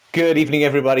Good evening,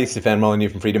 everybody. Stefan Molyneux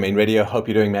from Free Domain Radio. Hope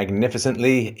you're doing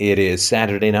magnificently. It is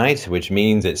Saturday night, which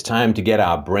means it's time to get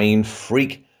our brain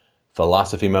freak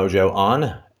philosophy mojo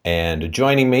on. And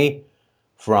joining me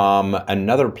from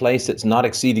another place that's not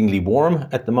exceedingly warm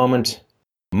at the moment,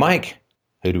 Mike.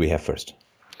 Who do we have first?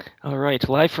 All right,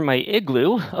 live from my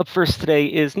igloo. Up first today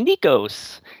is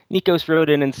Nikos. Nikos wrote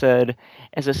in and said,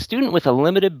 as a student with a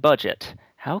limited budget,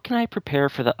 how can I prepare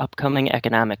for the upcoming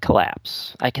economic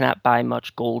collapse? I cannot buy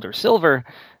much gold or silver.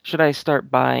 Should I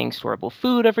start buying storable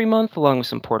food every month along with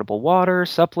some portable water,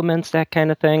 supplements, that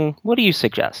kind of thing? What do you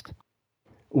suggest?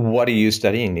 What are you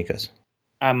studying, Nikos?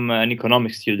 I'm an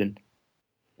economics student.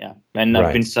 Yeah, and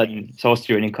I've been studying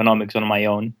Austrian economics on my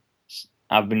own.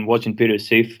 I've been watching Peter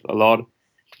Schiff a lot,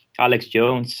 Alex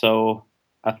Jones. So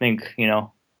I think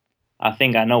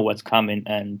I know what's coming,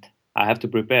 and I have to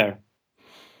prepare.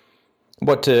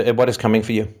 What is coming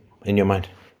for you in your mind?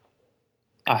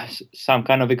 Some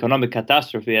kind of economic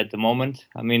catastrophe at the moment.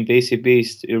 I mean, the ECB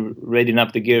is readying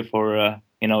up the gear for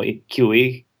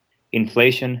QE,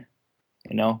 inflation.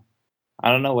 I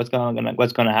don't know what's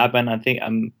gonna happen. I think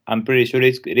I'm pretty sure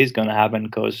it is gonna happen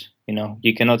because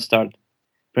you cannot start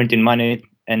printing money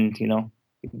and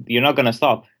you're not gonna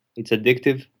stop. It's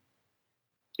addictive.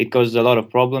 It causes a lot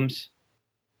of problems.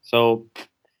 So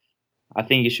I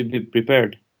think you should be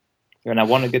prepared. And I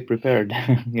want to get prepared.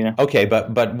 Okay,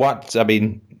 but what, I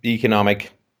mean,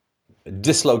 economic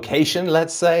dislocation,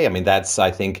 let's say? I mean, that's, I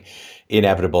think,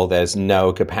 inevitable. There's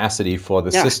no capacity for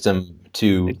the system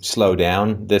to slow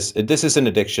down. This is an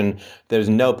addiction. There's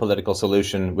no political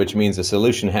solution, which means the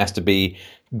solution has to be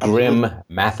grim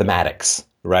mathematics,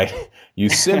 right? You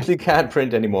simply can't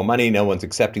print any more money. No one's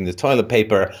accepting the toilet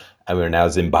paper, and we're now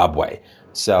Zimbabwe.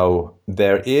 So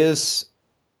there is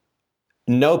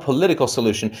no political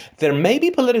solution. There may be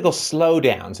political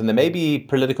slowdowns and there may be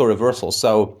political reversals.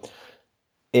 So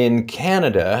in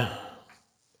Canada,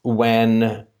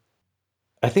 when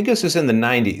I think this was in the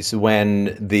 90s,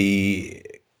 when the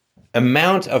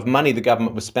amount of money the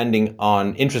government was spending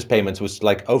on interest payments was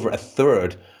like over a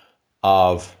third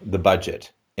of the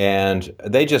budget. And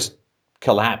they just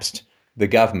collapsed the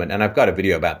government. And I've got a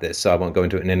video about this, so I won't go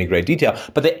into it in any great detail.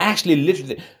 But they actually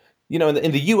literally,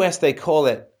 in the US, they call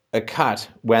it a cut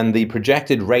when the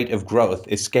projected rate of growth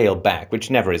is scaled back,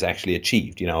 which never is actually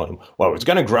achieved. Well, it's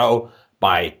going to grow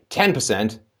by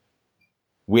 10%.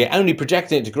 We're only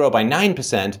projecting it to grow by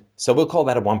 9%, so we'll call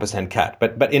that a 1% cut.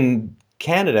 But in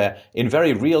Canada, in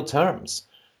very real terms,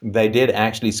 they did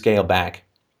actually scale back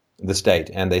the state,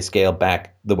 and they scaled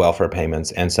back the welfare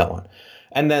payments and so on.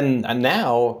 And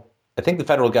now, I think the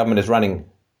federal government is running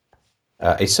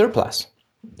a surplus.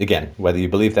 Again, whether you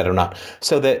believe that or not.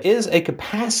 So there is a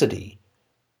capacity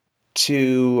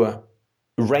to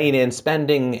rein in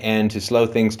spending and to slow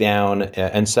things down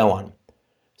and so on.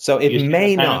 So it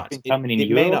may not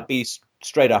be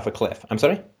straight off a cliff. I'm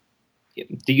sorry?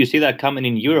 Do you see that coming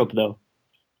in Europe, though?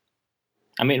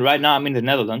 I mean, right now I'm in the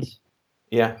Netherlands.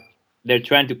 Yeah. They're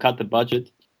trying to cut the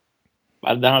budget.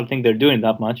 I don't think they're doing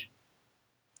that much.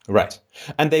 Right.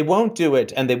 And they won't do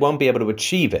it, and they won't be able to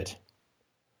achieve it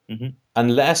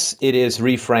unless it is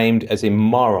reframed as a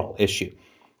moral issue.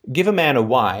 Give a man a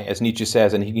why, as Nietzsche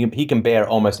says, and he can bear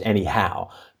almost any how.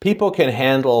 People can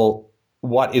handle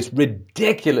what is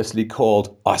ridiculously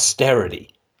called austerity.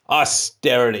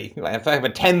 Austerity. If I have a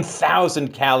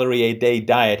 10,000 calorie a day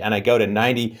diet and I go to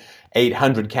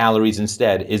 9,800 calories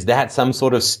instead, is that some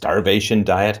sort of starvation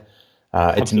diet?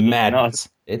 It's madness.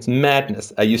 It's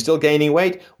madness. Are you still gaining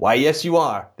weight? Why, yes, you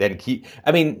are. Then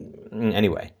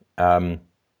anyway.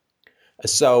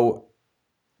 So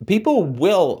people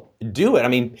will do it. I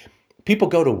mean, people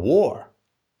go to war.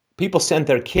 People send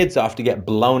their kids off to get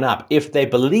blown up if they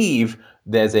believe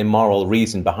there's a moral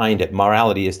reason behind it.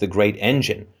 Morality is the great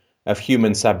engine of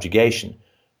human subjugation.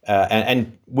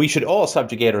 And we should all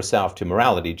subjugate ourselves to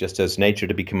morality, just as nature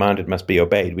to be commanded must be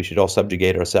obeyed. We should all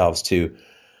subjugate ourselves to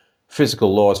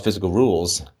physical laws, physical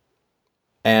rules.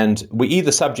 And we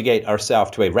either subjugate ourselves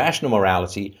to a rational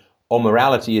morality, or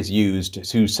morality is used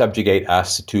to subjugate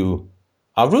us to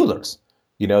our rulers.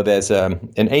 There's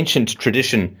an ancient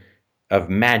tradition of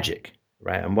magic,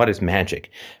 right? And what is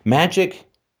magic? Magic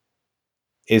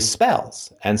is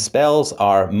spells, and spells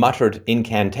are muttered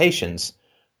incantations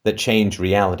that change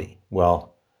reality.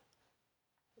 Well,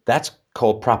 that's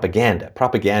called propaganda.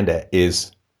 Propaganda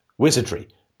is wizardry.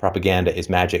 Propaganda is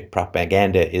magic.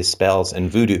 Propaganda is spells and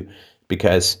voodoo,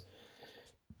 because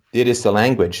it is the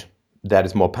language that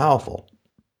is more powerful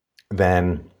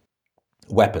than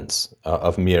weapons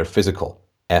of mere physical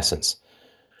essence.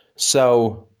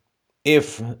 So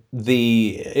if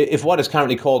what is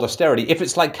currently called austerity, if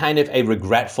it's like kind of a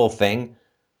regretful thing,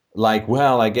 like,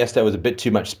 well, I guess that was a bit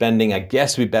too much spending. I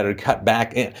guess we better cut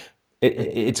back.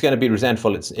 It's going to be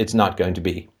resentful. It's not going to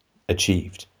be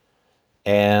achieved.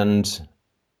 And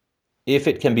if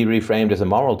it can be reframed as a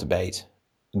moral debate,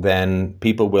 then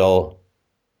people will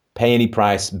pay any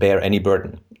price, bear any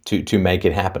burden to make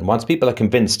it happen. Once people are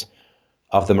convinced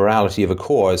of the morality of a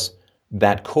cause,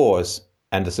 that cause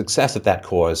and the success of that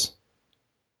cause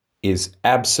is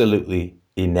absolutely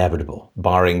inevitable,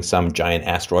 barring some giant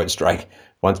asteroid strike.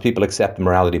 Once people accept the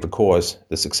morality of a cause,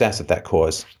 the success of that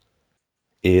cause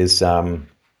is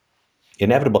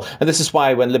inevitable. And this is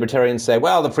why when libertarians say,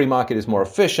 well, the free market is more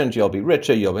efficient, you'll be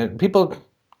richer, people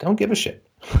don't give a shit.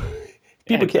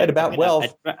 People cared about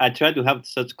wealth. I tried to have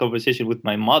such conversation with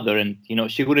my mother, and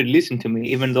she wouldn't listen to me,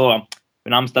 even though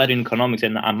when I'm studying economics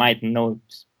and I might know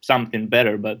something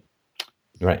better. But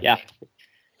right, yeah.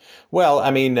 Well,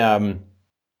 I mean,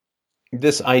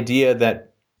 this idea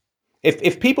that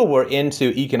if people were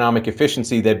into economic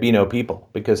efficiency, there'd be no people,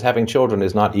 because having children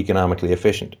is not economically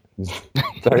efficient. It's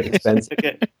very expensive.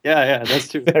 Okay. Yeah, that's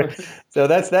true. So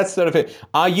that's sort of it.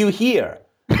 Are you here?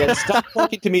 Then stop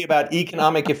talking to me about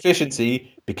economic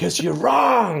efficiency, because you're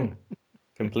wrong.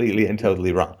 Completely and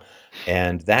totally wrong.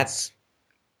 And that's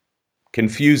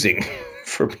confusing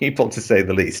for people, to say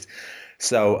the least.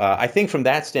 So I think from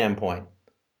that standpoint,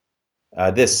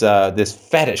 this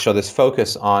fetish or this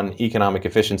focus on economic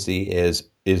efficiency is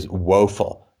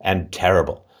woeful and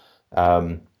terrible.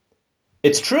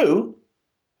 It's true,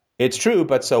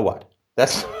 but so what?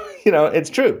 That's it's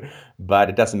true, but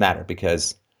it doesn't matter,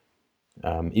 because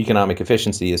economic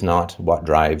efficiency is not what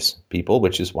drives people,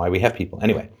 which is why we have people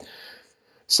anyway.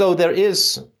 So there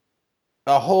is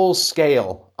a whole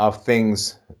scale of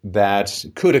things that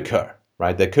could occur,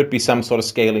 right? There could be some sort of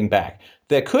scaling back.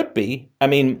 There could be,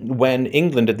 when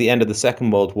England at the end of the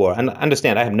Second World War, and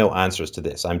understand, I have no answers to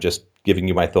this. I'm just giving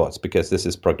you my thoughts, because this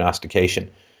is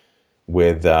prognostication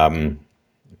with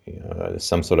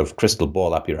some sort of crystal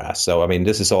ball up your ass. So,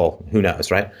 this is all, who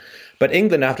knows, right? But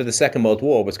England after the Second World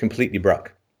War was completely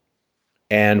broke.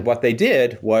 And what they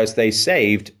did was they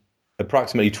saved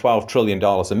approximately $12 trillion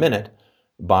a minute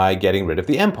by getting rid of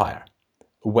the empire.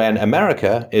 When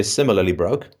America is similarly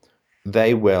broke,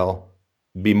 they will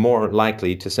be more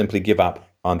likely to simply give up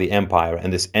on the empire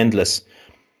and this endless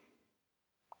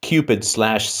Cupid /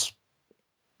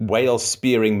 whale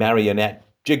spearing marionette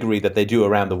jiggery that they do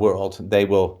around the world. They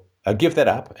will give that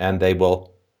up, and they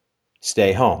will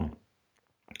stay home.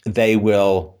 They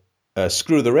will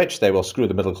screw the rich, they will screw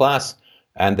the middle class,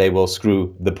 and they will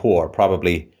screw the poor,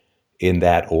 probably in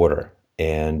that order.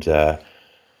 And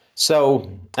so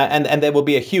there will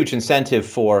be a huge incentive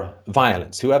for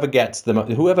violence.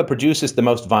 Whoever produces the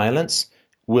most violence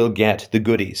will get the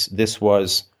goodies. This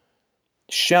was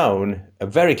shown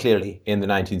very clearly in the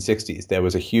 1960s. There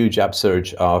was a huge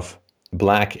upsurge of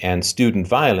black and student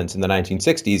violence in the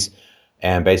 1960s.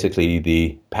 And basically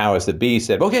the powers that be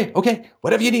said, okay,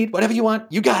 whatever you need, whatever you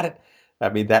want, you got it.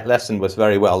 That lesson was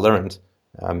very well learned.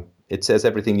 It says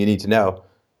everything you need to know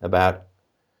about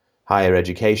higher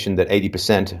education, that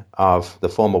 80% of the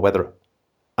former Weatherman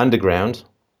Underground,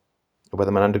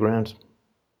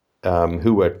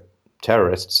 who were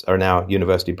terrorists, are now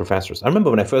university professors. I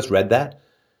remember when I first read that,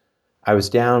 I was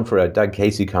down for a Doug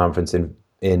Casey conference in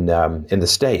the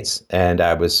States, and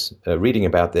I was reading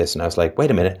about this, and I was like,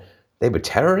 wait a minute, they were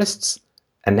terrorists,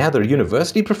 and now they're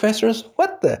university professors?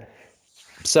 What the?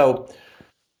 So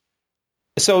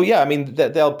yeah,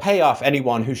 they'll pay off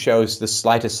anyone who shows the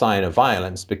slightest sign of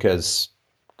violence, because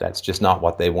that's just not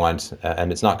what they want,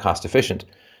 and it's not cost efficient.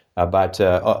 But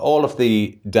all of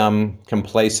the dumb,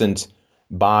 complacent,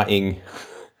 buying,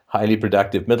 highly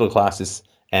productive middle classes,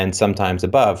 and sometimes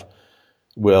above,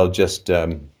 will just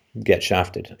get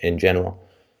shafted in general.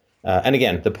 And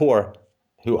again, the poor,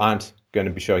 who aren't going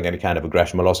to be showing any kind of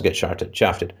aggression, will also get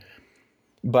shafted.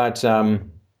 But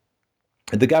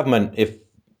the government,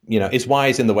 is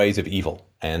wise in the ways of evil,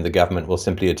 and the government will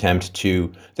simply attempt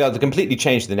they'll completely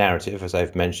change the narrative, as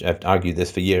I've argued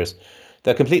this for years.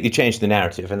 They'll completely change the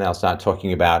narrative, and they'll start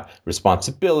talking about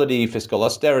responsibility. Fiscal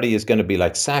austerity is going to be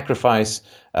like sacrifice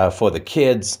for the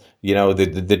kids.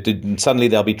 Suddenly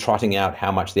they'll be trotting out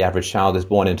how much the average child is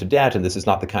born into debt, and this is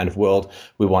not the kind of world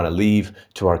we want to leave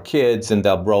to our kids. And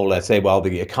they'll say, well,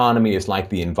 the economy is like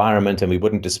the environment, and we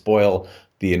wouldn't despoil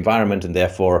the environment, and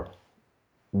therefore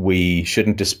we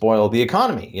shouldn't despoil the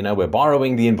economy. We're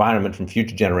borrowing the environment from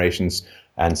future generations,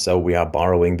 and so we are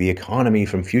borrowing the economy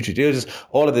from future generations.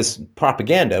 All of this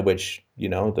propaganda, which,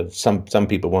 some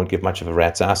people won't give much of a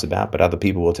rat's ass about, but other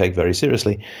people will take very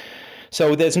seriously.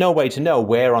 So there's no way to know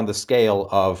where on the scale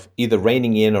of either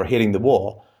reining in or hitting the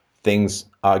wall things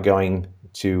are going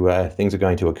things are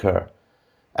going to occur.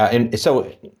 And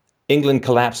so England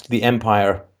collapsed the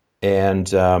empire,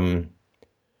 and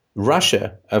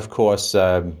Russia, of course,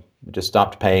 just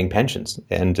stopped paying pensions.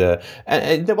 And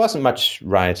there wasn't much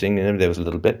rioting. There was a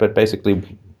little bit, but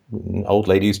basically old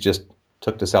ladies just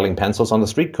took to selling pencils on the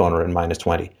street corner in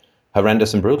 -20.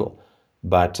 Horrendous and brutal.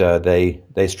 But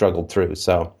they struggled through.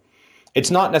 So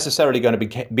it's not necessarily going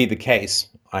to be the case,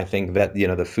 I think, that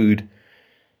the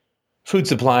food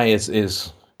supply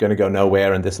is going to go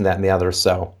nowhere and this and that and the other.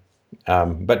 So,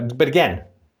 but again,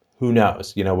 who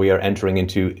knows? We are entering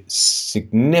into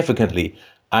significantly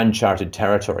uncharted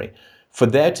territory. For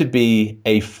there to be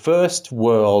a first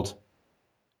world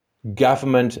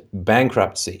government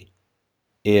bankruptcy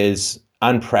is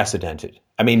unprecedented.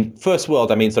 I mean, first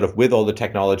world, I mean, sort of with all the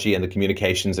technology and the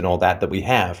communications and all that we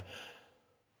have.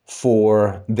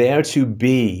 For there to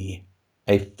be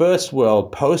a first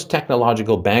world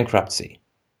post-technological bankruptcy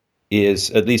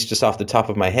is, at least just off the top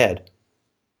of my head,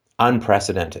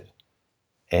 unprecedented.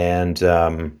 And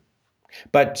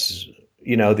but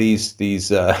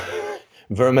these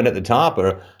vermin at the top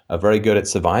are very good at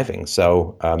surviving.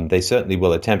 So they certainly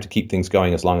will attempt to keep things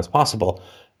going as long as possible.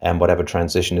 And whatever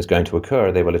transition is going to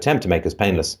occur, they will attempt to make as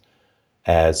painless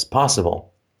as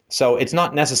possible. So it's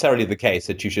not necessarily the case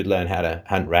that you should learn how to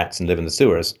hunt rats and live in the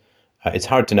sewers. It's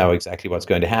hard to know exactly what's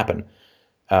going to happen.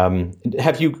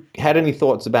 Have you had any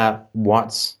thoughts about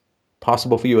what's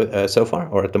possible for you so far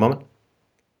or at the moment?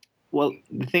 Well,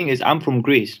 the thing is, I'm from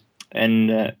Greece,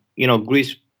 and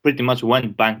Greece pretty much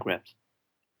went bankrupt,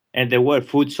 and there were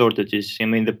food shortages. I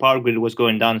mean, the power grid was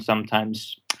going down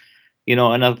sometimes,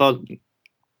 and I thought,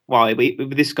 wow,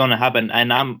 if this is gonna happen,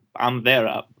 and I'm there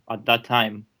at that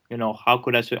time, how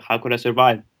could I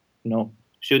survive?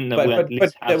 Shouldn't we at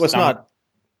least have there was some... not.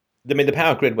 I mean, the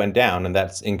power grid went down, and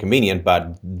that's inconvenient,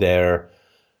 but there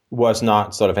was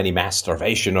not sort of any mass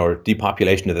starvation or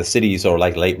depopulation of the cities or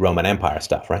like late Roman Empire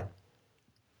stuff, right?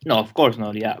 No, of course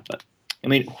not. Yeah, but I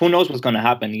mean, who knows what's going to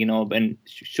happen? And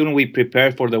shouldn't we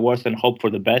prepare for the worst and hope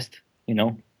for the best?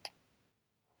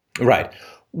 Right.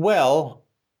 Well,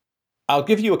 I'll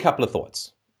give you a couple of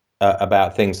thoughts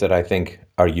about things that I think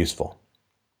are useful.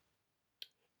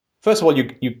 First of all,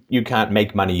 you can't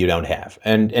make money you don't have.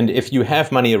 And if you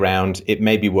have money around, it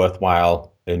may be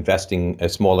worthwhile investing a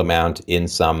small amount in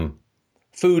some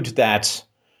food that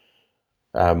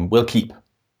will keep,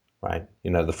 right?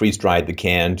 The freeze-dried, the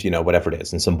canned, whatever it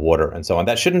is, and some water and so on.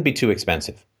 That shouldn't be too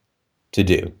expensive to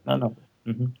do. No.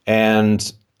 Mm-hmm.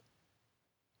 And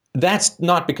that's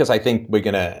not because I think we're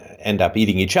going to end up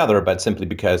eating each other, but simply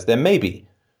because there may be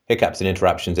hiccups and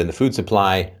interruptions in the food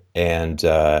supply, and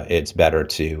it's better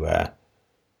to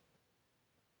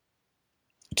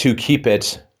keep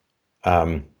it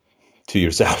to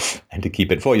yourself and to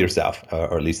keep it for yourself,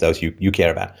 or at least those you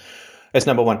care about. That's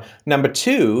number one. Number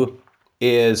two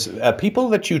is people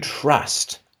that you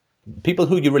trust, people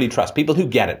who you really trust, people who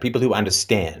get it, people who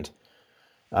understand.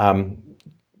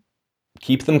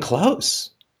 Keep them close.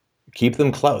 Keep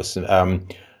them close.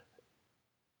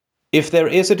 If there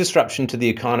is a disruption to the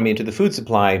economy and to the food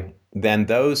supply, then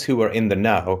those who are in the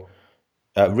know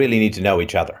really need to know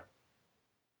each other,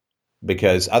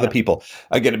 because other people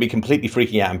are going to be completely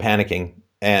freaking out and panicking.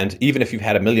 And even if you've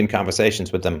had a million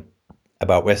conversations with them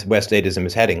about where statism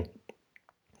is heading,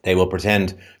 they will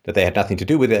pretend that they had nothing to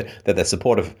do with it, that their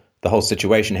support of the whole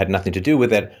situation had nothing to do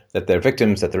with it, that they're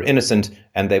victims, that they're innocent,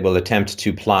 and they will attempt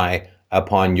to ply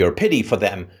upon your pity for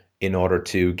them in order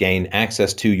to gain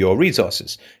access to your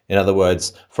resources. In other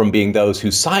words, from being those who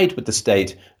side with the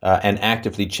state and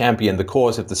actively champion the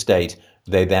cause of the state,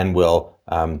 they then will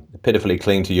pitifully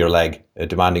cling to your leg,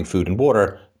 demanding food and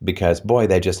water, because, boy,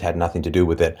 they just had nothing to do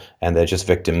with it, and they're just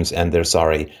victims, and they're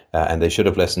sorry, and they should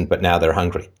have listened, but now they're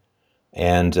hungry.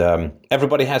 And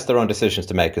everybody has their own decisions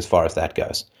to make as far as that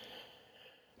goes.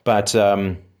 But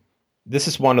this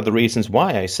is one of the reasons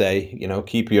why I say,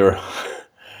 keep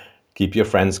your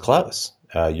friends close,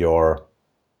 your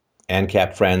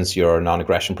ANCAP friends, your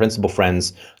non-aggression principle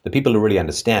friends, the people who really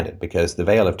understand it, because the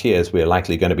veil of tears we're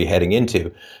likely going to be heading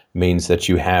into means that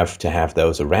you have to have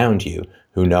those around you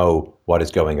who know what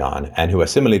is going on and who are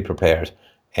similarly prepared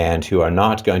and who are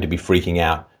not going to be freaking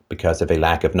out because of a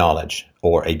lack of knowledge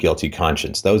or a guilty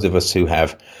conscience. Those of us who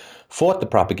have fought the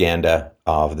propaganda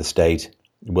of the state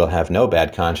will have no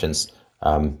bad conscience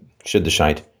should the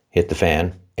shite hit the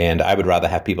fan. And I would rather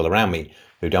have people around me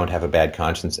who don't have a bad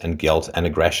conscience and guilt and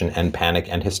aggression and panic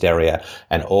and hysteria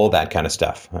and all that kind of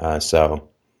stuff. So,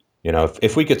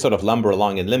 if we could sort of lumber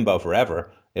along in limbo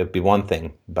forever, it would be one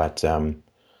thing. But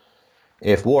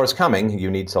if war is coming,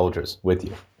 you need soldiers with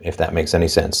you, if that makes any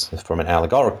sense from an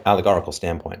allegorical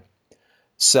standpoint.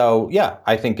 So, yeah,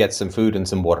 I think get some food and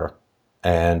some water.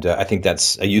 And I think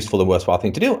that's a useful and worthwhile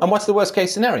thing to do. And what's the worst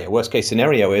case scenario? Worst case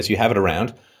scenario is you have it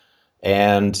around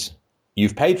and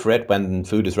you've paid for it when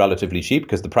food is relatively cheap,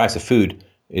 because the price of food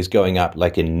is going up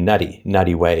like in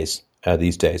nutty ways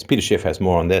these days. Peter Schiff has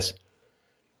more on this.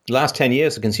 The last 10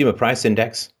 years, the consumer price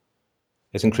index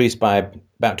has increased by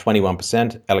about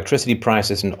 21%. Electricity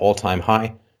prices an all-time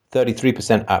high,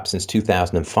 33% up since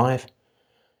 2005.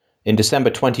 In December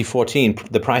 2014,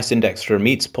 the price index for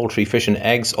meats, poultry, fish, and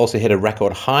eggs also hit a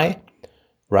record high,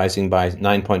 rising by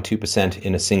 9.2%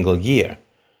 in a single year.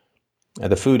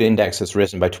 The food index has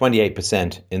risen by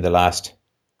 28% in the last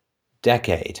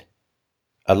decade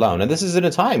alone. And this is in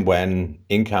a time when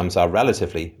incomes are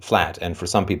relatively flat, and for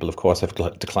some people, of course, have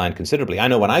declined considerably. I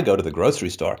know when I go to the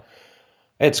grocery store,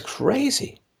 it's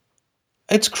crazy.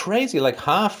 It's crazy. Like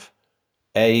half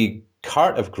a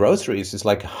cart of groceries is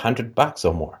like $100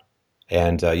 or more.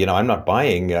 And, I'm not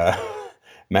buying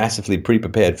massively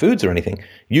pre-prepared foods or anything,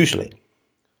 usually.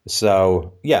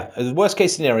 So, yeah, worst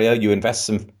case scenario, you invest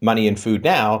some money in food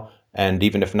now, and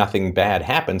even if nothing bad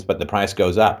happens, but the price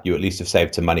goes up, you at least have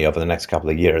saved some money over the next couple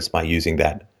of years by using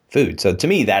that food. So to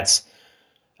me, that's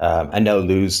a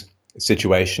no-lose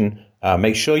situation.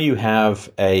 Make sure you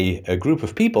have a group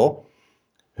of people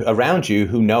around you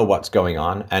who know what's going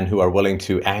on and who are willing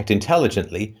to act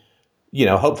intelligently,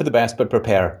 hope for the best, but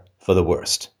prepare for the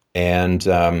worst. And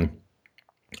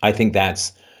I think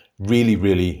that's really,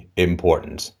 really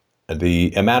important.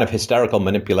 The amount of hysterical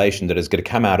manipulation that is going to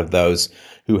come out of those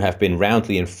who have been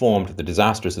roundly informed of the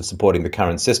disasters of supporting the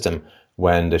current system,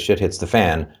 when the shit hits the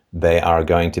fan, they are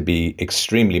going to be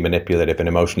extremely manipulative and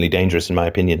emotionally dangerous, in my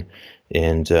opinion.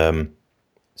 And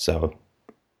so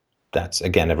that's,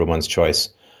 again, everyone's choice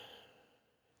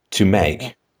to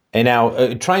make. And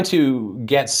now trying to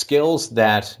get skills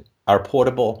that are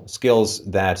portable, skills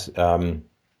that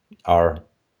are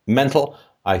mental,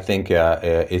 I think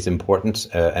is important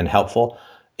and helpful.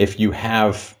 If you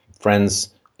have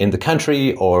friends in the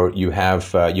country, or you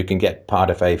can get part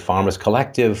of a farmers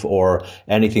collective or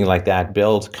anything like that,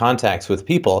 build contacts with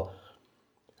people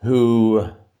who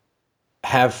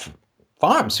have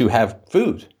farms, who have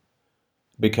food.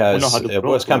 Because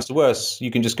worst comes to worst,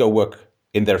 you can just go work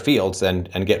in their fields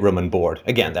and get room and board.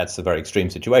 Again, that's a very extreme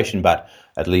situation, but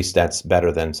at least that's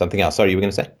better than something else. Sorry, you were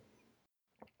going to say?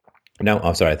 No?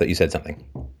 Oh, sorry, I thought you said something.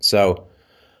 So,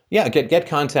 yeah, get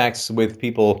contacts with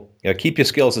people. Keep your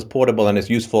skills as portable and as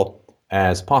useful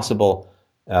as possible.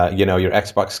 Your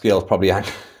Xbox skills probably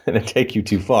aren't going to take you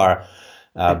too far,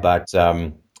 but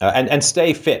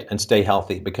stay fit and stay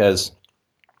healthy, because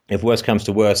if worse comes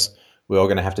to worse, we're all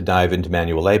going to have to dive into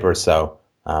manual labor. So,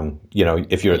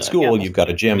 if you're at school, you've got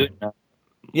a gym.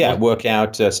 Yeah, work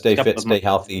out, stay fit, stay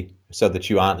healthy, so that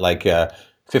you aren't like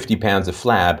 50 pounds of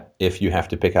flab if you have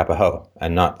to pick up a hoe,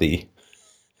 and not the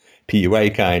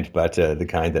PUA kind, but the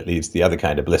kind that leaves the other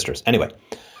kind of blisters. Anyway.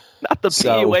 Not the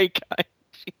PUA kind.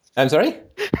 I'm sorry?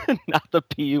 Not the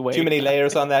PUA. Too many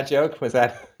layers on that joke? Was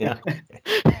that? Yeah.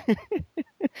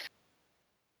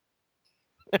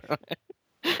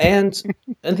 And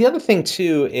the other thing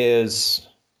too is,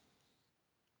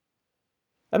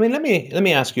 I mean, let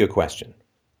me ask you a question.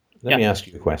 Let me ask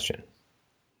you a question.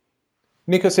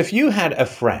 Because if you had a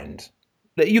friend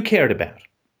that you cared about,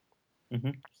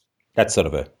 that's sort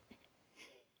of a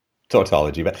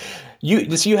tautology, but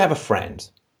you have a friend.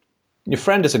 Your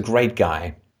friend is a great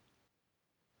guy,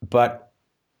 but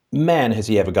man, has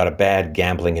he ever got a bad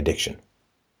gambling addiction.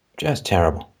 Just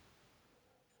terrible.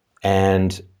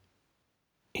 And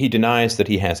he denies that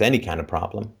he has any kind of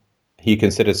problem. He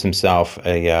considers himself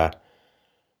a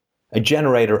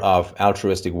generator of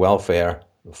altruistic welfare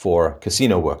for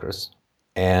casino workers.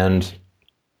 And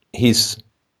he's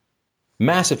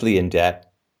massively in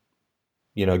debt.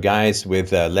 Guys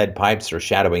with lead pipes are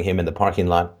shadowing him in the parking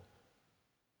lot.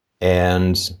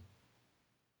 And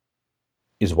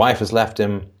his wife has left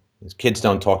him. His kids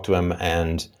don't talk to him.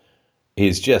 And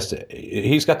he's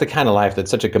got the kind of life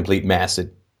that's such a complete mess.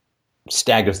 It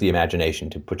staggers the imagination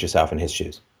to put yourself in his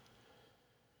shoes.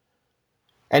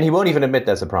 And he won't even admit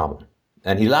there's a problem.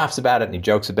 And he laughs about it and he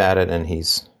jokes about it, and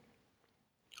he's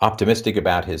optimistic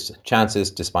about his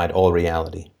chances despite all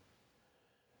reality.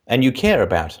 And you care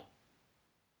about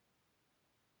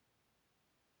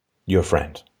your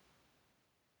friend,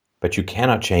 but you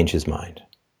cannot change his mind.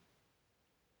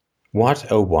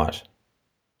 What, oh what,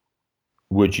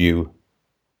 would you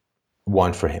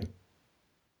want for him?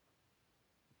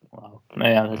 Wow,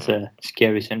 yeah, that's a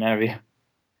scary scenario.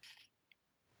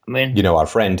 I mean, our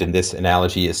friend in this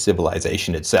analogy is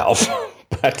civilization itself.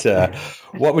 But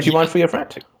what would you want for your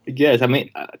friend? Yes, I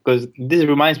mean, because this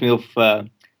reminds me of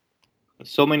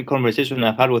so many conversations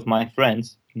I've had with my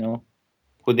friends,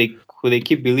 who they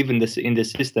keep believing this in the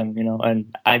system,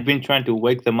 and I've been trying to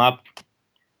wake them up.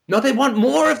 No, they want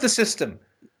more of the system.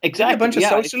 Exactly. Didn't a bunch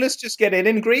of socialists just get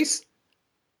in Greece?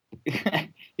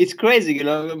 It's crazy,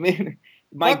 I mean,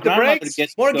 my Fuck the grandmother brakes.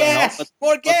 gets More turned gas. off,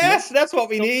 More gas. That's what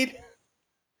we need.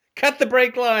 Cut the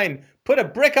brake line. Put a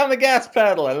brick on the gas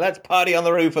pedal and let's party on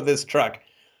the roof of this truck.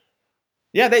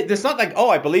 Yeah, it's not like, oh,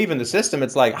 I believe in the system.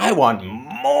 It's like, I want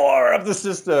more of the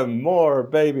system. More,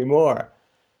 baby, more.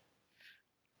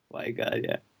 My God,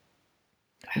 yeah.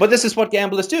 But this is what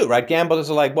gamblers do, right? Gamblers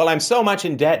are like, well, I'm so much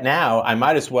in debt now, I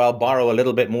might as well borrow a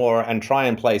little bit more and try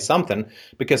and play something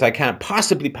because I can't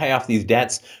possibly pay off these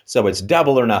debts. So it's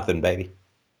double or nothing, baby.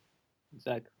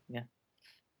 Exactly, yeah.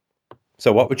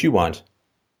 So what would you want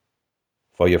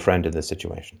for your friend in this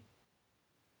situation?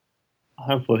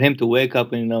 For him to wake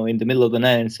up, in the middle of the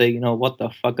night and say, what the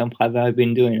fuck have I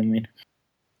been doing? I mean,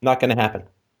 not going to happen.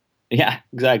 Yeah,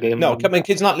 exactly. No,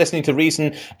 he's not listening to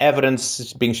reason,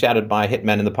 evidence being shouted by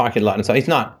hitmen in the parking lot, and so he's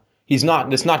not. It's not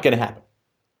going to happen.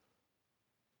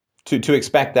 To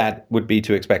expect that would be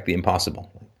to expect the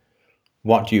impossible.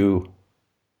 What do you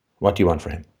want for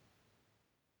him?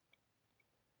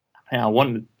 I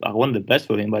want the best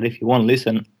for him, but if he won't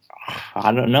listen,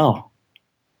 I don't know.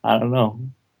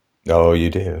 Oh, you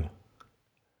do.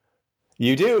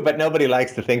 You do, but nobody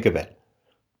likes to think of it.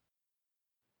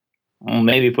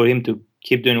 Maybe for him to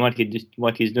keep doing what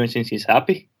he's doing since he's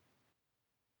happy.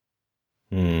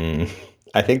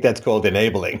 I think that's called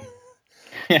enabling.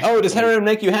 Oh, does heroin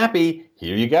make you happy?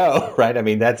 Here you go, right? I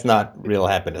mean, that's not real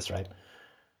happiness, right?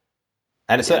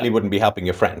 And it certainly wouldn't be helping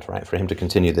your friend, right, for him to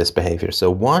continue this behavior. So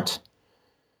what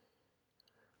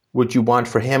would you want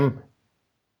for him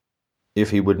if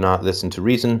he would not listen to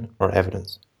reason or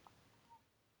evidence?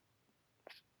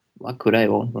 What could I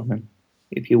want from him?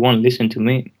 If he won't listen to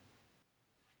me,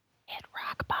 hit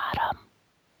rock bottom.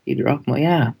 Hit rock bottom,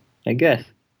 yeah, I guess.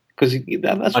 Because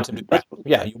that's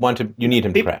yeah, you need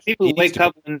him to crash. People wake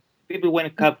up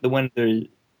when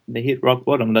they hit rock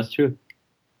bottom. That's true.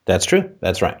 That's true.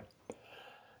 That's right.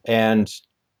 And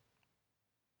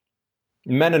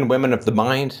men and women of the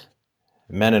mind,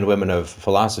 men and women of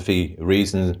philosophy,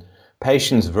 reason,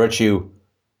 patience, virtue,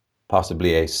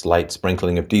 possibly a slight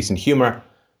sprinkling of decent humor,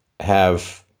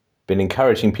 have been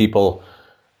encouraging people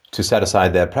to set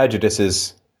aside their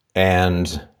prejudices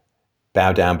and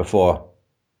bow down before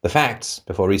the facts,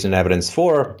 before reason and evidence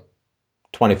for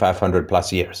 2,500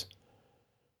 plus years.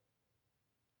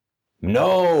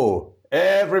 No,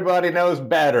 everybody knows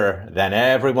better than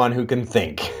everyone who can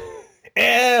think.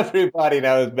 Everybody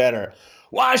knows better.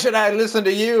 Why should I listen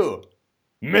to you,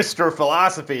 Mr.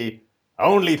 Philosophy?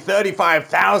 Only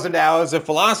 35,000 hours of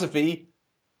philosophy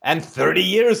and 30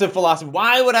 years of philosophy.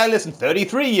 Why would I listen?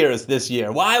 33 years this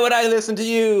year. Why would I listen to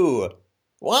you?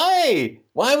 Why?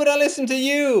 Why would I listen to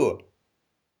you?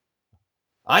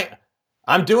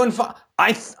 I'm doing fine.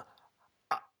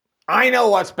 I know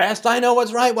what's best. I know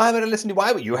what's right. Why would I listen to you?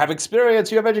 Why would you have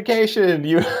experience? You have education.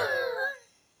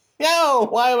 No,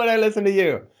 why would I listen to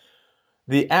you?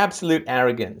 The absolute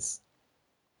arrogance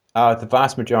of the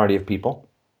vast majority of people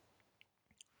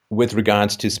with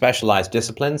regards to specialized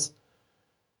disciplines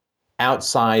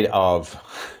outside of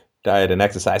diet and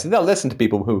exercise. And they'll listen to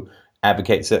people who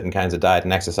advocate certain kinds of diet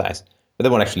and exercise, but they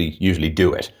won't actually usually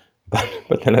do it. But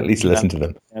they'll at least listen to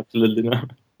them. Absolutely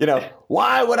not.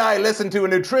 Why would I listen to a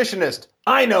nutritionist?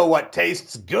 I know what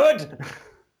tastes good.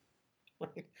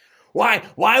 Why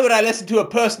would I listen to a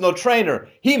personal trainer?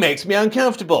 He makes me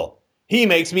uncomfortable. He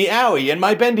makes me owie in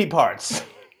my bendy parts.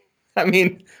 I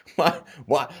mean,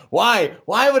 why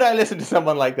would I listen to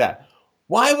someone like that?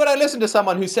 Why would I listen to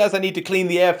someone who says I need to clean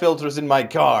the air filters in my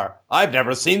car? I've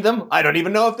never seen them. I don't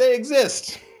even know if they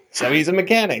exist. So he's a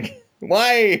mechanic.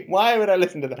 Why would I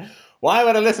listen to that? Why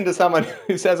would I listen to someone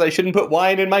who says I shouldn't put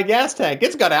wine in my gas tank?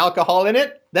 It's got alcohol in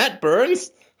it. That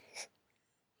burns.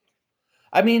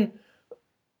 I mean,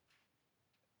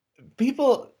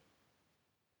 people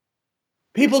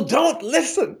don't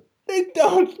listen. They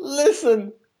don't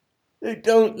listen. They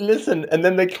don't listen. And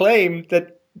then they claim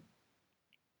that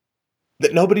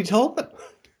nobody told them.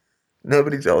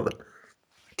 Nobody told them.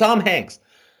 Tom Hanks.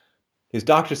 His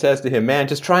doctor says to him, man,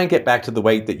 just try and get back to the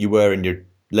weight that you were in your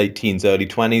late teens, early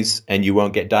 20s, and you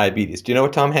won't get diabetes. Do you know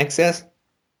what Tom Hanks says?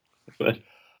 What?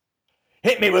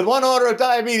 Hit me with one order of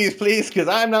diabetes, please, because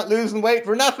I'm not losing weight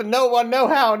for nothing. No one, no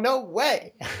how, no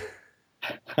way.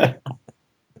 Yeah,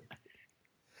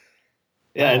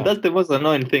 and that's the most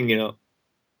annoying thing, You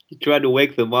try to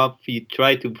wake them up, you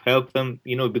try to help them,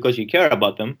 because you care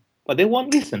about them, but they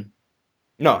won't listen.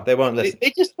 No, they won't listen.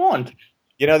 They just won't.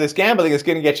 This gambling is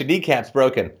going to get your kneecaps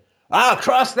broken. I'll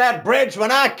cross that bridge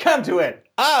when I come to it.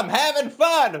 I'm having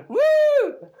fun. Woo!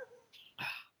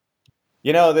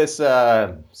 You know, this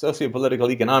socio-political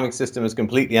economic system is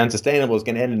completely unsustainable. It's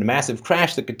going to end in a massive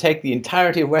crash that could take the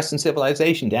entirety of Western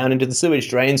civilization down into the sewage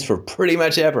drains for pretty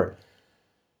much ever.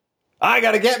 I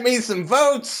got to get me some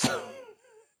votes.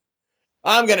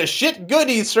 I'm going to shit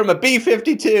goodies from a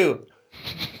B-52.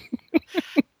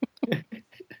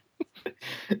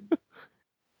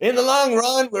 In the long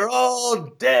run, we're all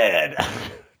dead.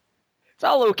 It's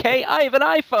all okay. I have an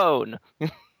iPhone.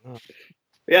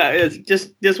 Yeah, it's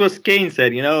just what Kane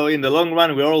said. You know, in the long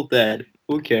run, we're all dead.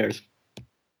 Who cares?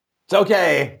 It's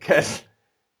okay, because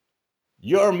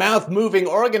your mouth-moving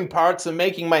organ parts are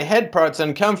making my head parts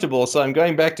uncomfortable, so I'm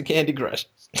going back to Candy Crush.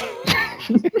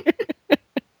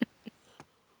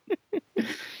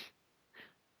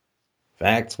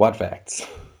 Facts? What facts?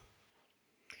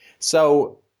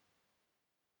 So,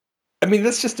 I mean,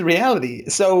 that's just the reality.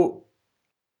 So,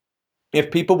 if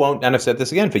people won't, and I've said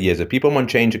this again for years, if people won't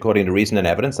change according to reason and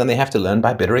evidence, then they have to learn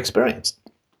by bitter experience.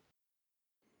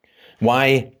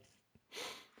 Why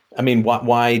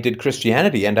did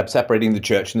Christianity end up separating the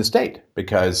church and the state?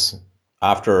 Because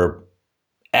after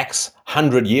X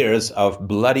hundred years of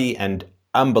bloody and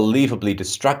unbelievably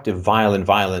destructive,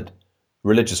 violent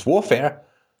religious warfare,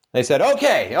 they said,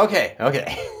 okay.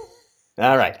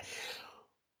 All right.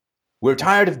 We're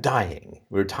tired of dying.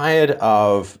 We're tired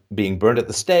of being burned at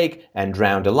the stake and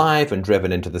drowned alive and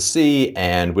driven into the sea,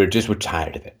 and we're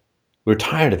tired of it. We're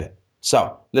tired of it.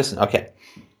 So, listen, okay.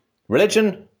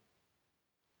 Religion,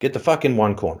 get the fuck in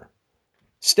one corner.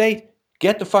 State,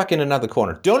 get the fuck in another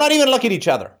corner. Do not even look at each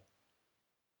other.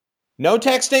 No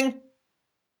texting.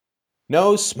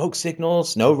 No smoke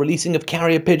signals. No releasing of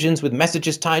carrier pigeons with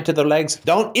messages tied to their legs.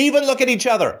 Don't even look at each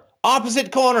other.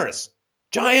 Opposite corners.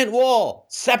 Giant wall.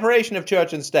 Separation of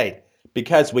church and state.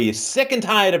 Because we're sick and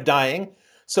tired of dying.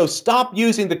 So stop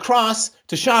using the cross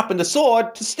to sharpen the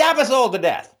sword to stab us all to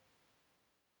death.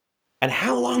 And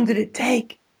how long did it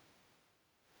take?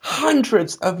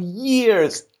 Hundreds of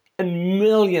years and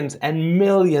millions and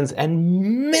millions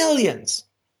and millions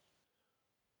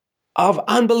of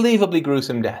unbelievably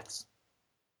gruesome deaths.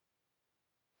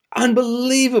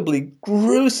 Unbelievably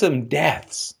gruesome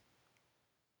deaths.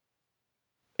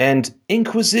 And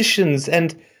inquisitions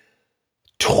and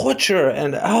torture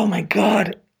and, oh my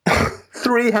God,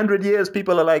 300 years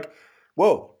people are like,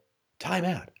 whoa, time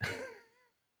out.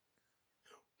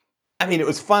 I mean, it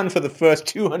was fun for the first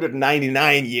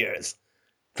 299 years.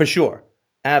 For sure.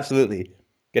 Absolutely.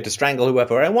 Get to strangle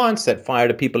whoever I want, set fire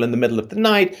to people in the middle of the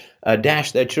night,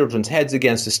 dash their children's heads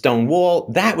against a stone wall.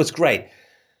 That was great.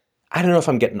 I don't know if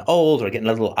I'm getting old or getting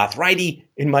a little arthritis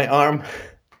in my arm,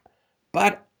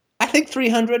 but I think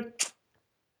 300,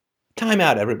 time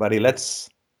out, everybody. Let's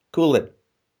cool it.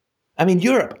 I mean,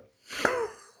 Europe. Oh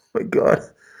my God.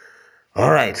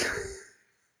 All right.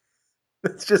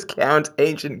 Let's just count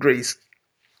ancient Greece.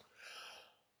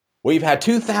 We've had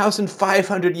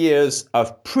 2,500 years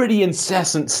of pretty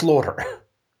incessant slaughter,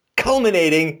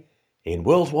 culminating in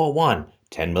World War I,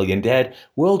 10 million dead,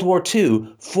 World War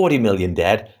II, 40 million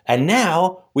dead, and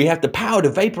now we have the power to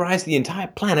vaporize the entire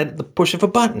planet at the push of a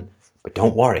button. But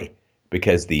don't worry,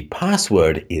 because the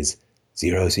password is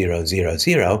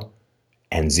 0000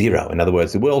 and 0. In other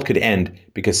words, the world could end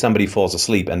because somebody falls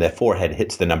asleep and their forehead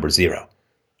hits the number 0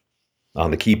 on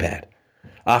the keypad.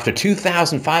 After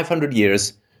 2,500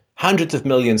 years, hundreds of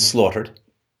millions slaughtered,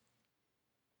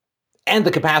 and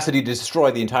the capacity to destroy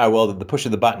the entire world at the push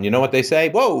of the button. You know what they say?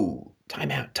 Whoa,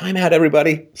 time out,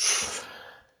 everybody.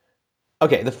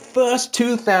 Okay, the first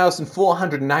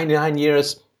 2,499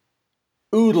 years,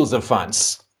 oodles of fun,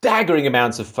 staggering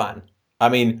amounts of fun. I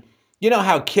mean, you know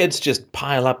how kids just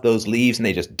pile up those leaves and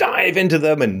they just dive into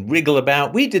them and wriggle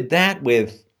about? We did that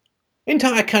with an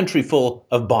entire country full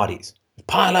of bodies.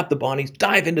 Pile up the bodies,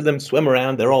 dive into them, swim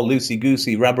around. They're all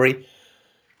loosey-goosey, rubbery.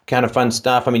 Kind of fun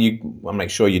stuff. I mean, I'm not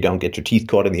sure you don't get your teeth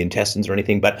caught in the intestines or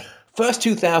anything, but first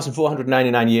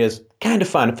 2,499 years, kind of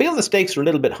fun. I feel the stakes are a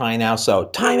little bit high now, so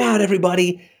time out,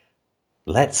 everybody.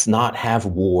 Let's not have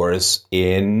wars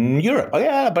in Europe. Oh,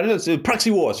 yeah, but it's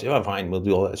proxy wars. Yeah, fine, we'll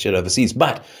do all that shit overseas,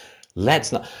 but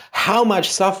let's not. How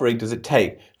much suffering does it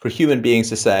take for human beings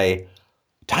to say,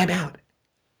 time out?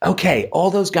 Okay,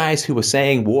 all those guys who were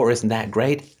saying war isn't that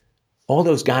great, all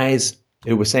those guys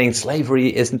who were saying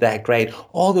slavery isn't that great,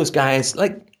 all those guys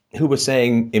who were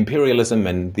saying imperialism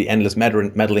and the endless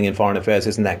meddling in foreign affairs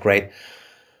isn't that great,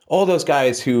 all those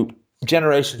guys who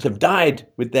generations have died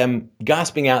with them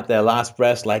gasping out their last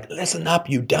breaths like, listen up,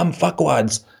 you dumb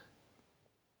fuckwads.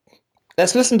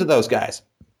 Let's listen to those guys,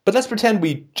 but let's pretend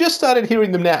we just started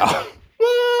hearing them now.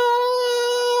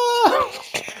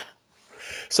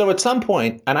 So at some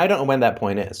point, and I don't know when that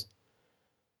point is.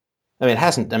 I mean, it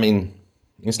hasn't. I mean,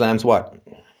 Islam's what?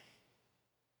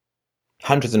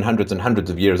 Hundreds and hundreds and hundreds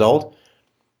of years old.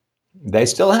 They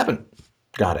still haven't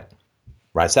got it.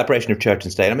 Right? Separation of church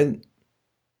and state. I mean,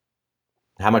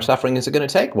 how much suffering is it going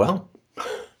to take? Well,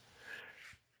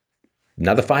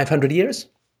 another 500 years?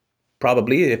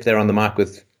 Probably, if they're on the mark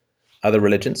with other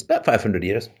religions, about 500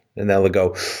 years. And they'll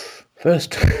go,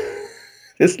 first,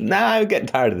 I'm getting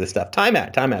tired of this stuff. Time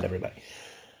out, everybody.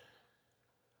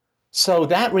 So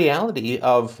that reality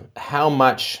of how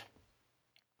much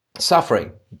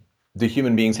suffering the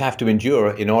human beings have to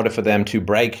endure in order for them to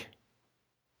break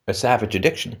a savage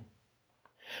addiction.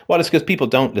 Well, it's because people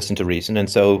don't listen to reason, and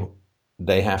so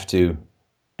they have to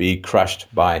be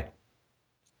crushed by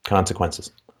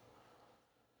consequences.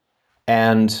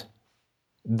 And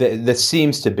there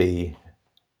seems to be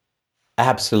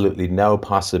absolutely no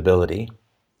possibility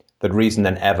that reason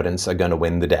and evidence are going to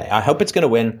win the day. I hope it's going to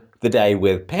win the day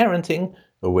with parenting,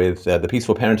 with the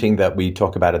peaceful parenting that we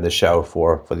talk about in the show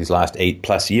for these last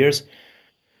 8+ years.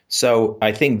 So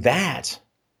I think that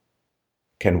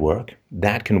can work.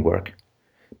 That can work.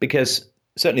 Because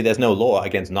certainly there's no law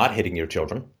against not hitting your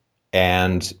children.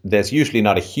 And there's usually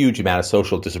not a huge amount of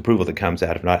social disapproval that comes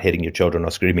out of not hitting your children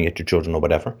or screaming at your children or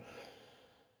whatever.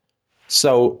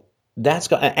 So that's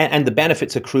got, and the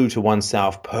benefits accrue to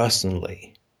oneself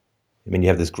personally. I mean, you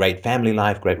have this great family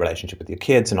life, great relationship with your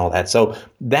kids and all that. So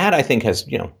that, I think, has,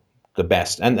 the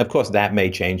best. And of course, that may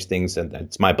change things. And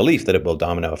it's my belief that it will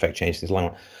domino effect change things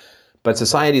long. But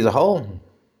society as a whole,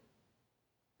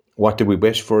 what do we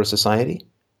wish for a society?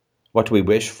 What do we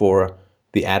wish for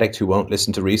the addict who won't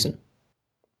listen to reason?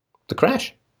 To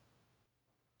crash.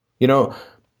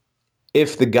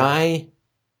 If the guy,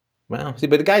 but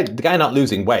the guy not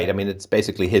losing weight, I mean, it's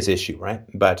basically his issue, right?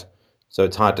 But so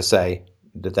it's hard to say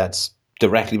that that's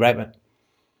directly right. But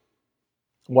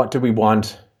what do we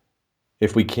want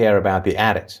if we care about the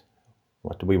addict?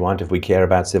 What do we want if we care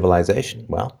about civilization?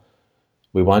 Well,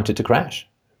 we want it to crash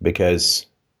because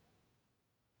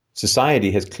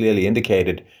society has clearly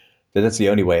indicated that that's the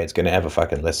only way it's going to ever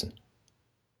fucking listen.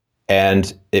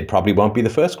 And it probably won't be the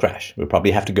first crash. We'll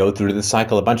probably have to go through the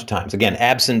cycle a bunch of times. Again,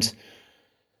 absent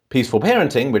peaceful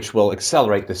parenting, which will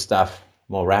accelerate this stuff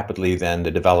more rapidly than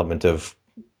the development of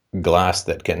glass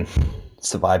that can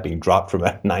survive being dropped from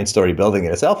a 9-story building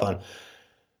in a cell phone.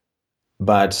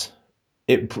 But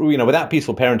without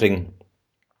peaceful parenting,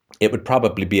 it would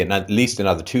probably be at least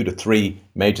another 2 to 3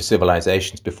 major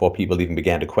civilizations before people even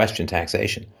began to question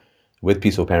taxation. With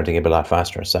peaceful parenting, it'd be a lot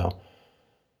faster. So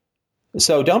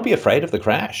don't be afraid of the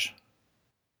crash.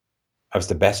 That's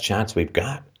the best chance we've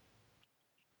got.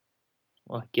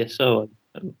 Well, I guess so.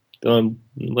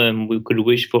 We could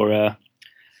wish for, a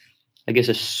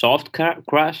soft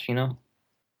crash,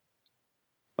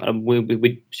 But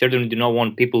we certainly do not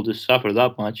want people to suffer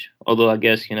that much. Although I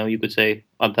guess, you could say,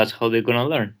 that's how they're going to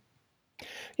learn.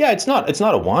 Yeah, it's not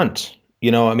a want.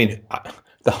 I mean,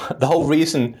 the whole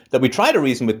reason that we try to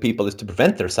reason with people is to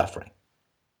prevent their suffering.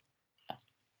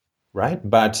 Right?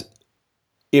 But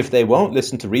if they won't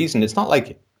listen to reason, it's not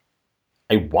like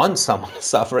I want someone to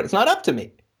suffer. It's not up to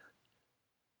me.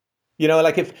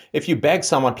 Like if you beg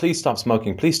someone, please stop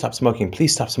smoking, please stop smoking,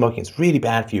 please stop smoking. It's really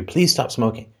bad for you. Please stop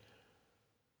smoking.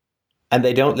 And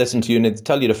they don't listen to you and they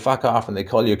tell you to fuck off and they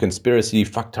call you a conspiracy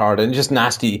fucktard and just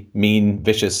nasty, mean,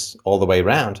 vicious all the way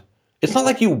around. It's not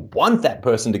like you want that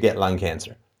person to get lung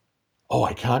cancer. Oh,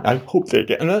 I can't. I hope they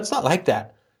get. No, it's not like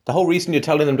that. The whole reason you're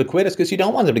telling them to quit is because you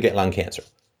don't want them to get lung cancer.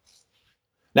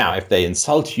 Now, if they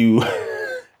insult you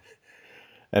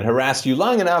and harass you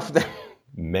long enough, then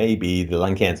maybe the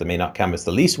lung cancer may not come as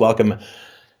the least welcome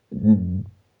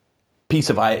piece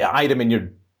of item in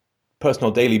your personal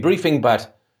daily briefing,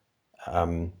 but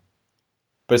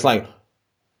it's like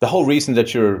the whole reason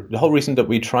that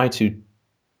we try to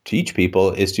teach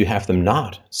people is to have them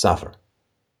not suffer.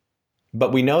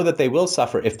 But we know that they will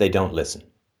suffer if they don't listen.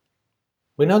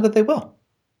 We know that they will.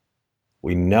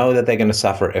 We know that they're going to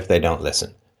suffer if they don't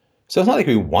listen. So it's not like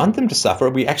we want them to suffer.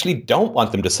 We actually don't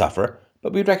want them to suffer,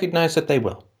 but we recognize that they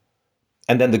will.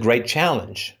 And then the great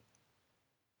challenge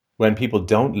when people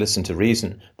don't listen to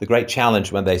reason, the great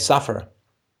challenge when they suffer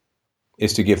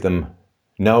is to give them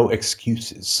no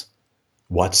excuses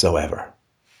whatsoever.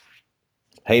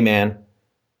 Hey man,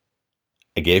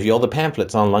 I gave you all the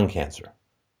pamphlets on lung cancer,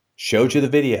 showed you the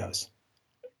videos,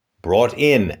 brought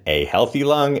in a healthy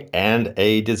lung and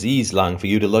a diseased lung for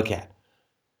you to look at,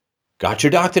 got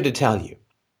your doctor to tell you,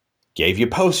 gave you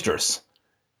posters,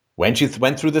 went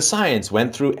through the science,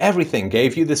 went through everything,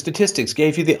 gave you the statistics,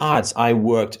 gave you the odds. I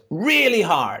worked really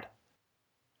hard.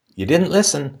 You didn't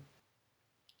listen.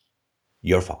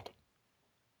 Your fault.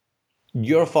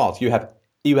 Your fault. You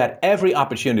had every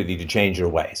opportunity to change your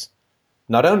ways.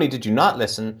 Not only did you not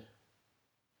listen,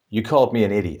 you called me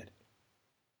an idiot.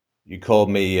 You called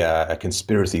me a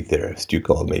conspiracy theorist. You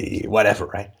called me whatever,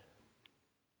 right?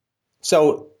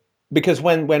 So, because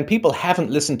when people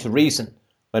haven't listened to reason,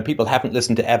 when people haven't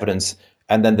listened to evidence,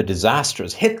 and then the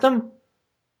disasters hit them,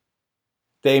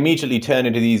 they immediately turn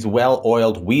into these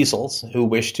well-oiled weasels who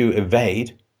wish to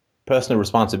evade personal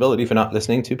responsibility for not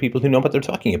listening to people who know what they're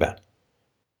talking about.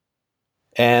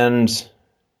 And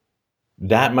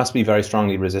that must be very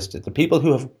strongly resisted. The people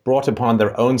who have brought upon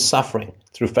their own suffering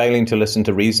through failing to listen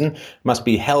to reason must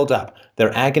be held up.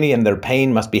 Their agony and their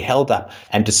pain must be held up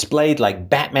and displayed like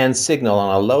Batman's signal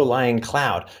on a low-lying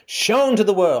cloud, shown to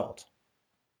the world.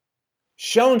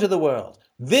 Shown to the world.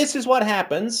 This is what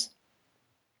happens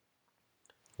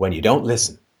when you don't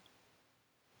listen.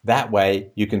 That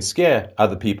way, you can scare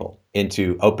other people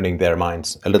into opening their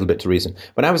minds a little bit to reason.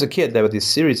 When I was a kid, there were this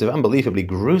series of unbelievably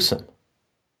gruesome,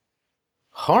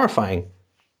 horrifying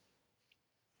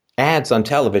ads on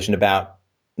television about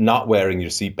not wearing your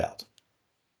seatbelt.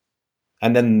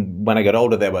 And then when I got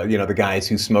older, there were, the guys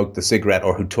who smoked the cigarette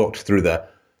or who talked through the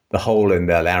hole in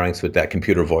their larynx with that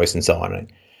computer voice and so on.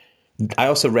 I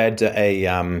also read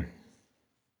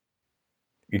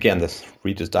again, this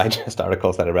Reader's Digest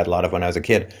articles that I read a lot of when I was a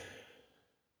kid.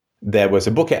 There was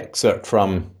a book excerpt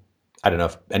from, I don't know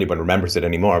if anyone remembers it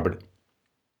anymore, but it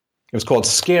was called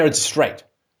Scared Straight.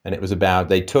 And it was about,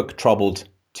 they took troubled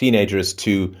teenagers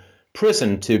to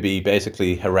prison to be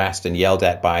basically harassed and yelled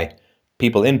at by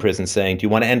people in prison saying, "Do you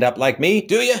want to end up like me?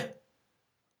 Do you?"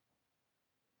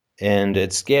 And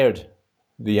it scared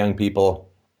the young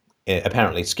people,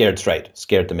 apparently scared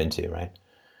them into, right,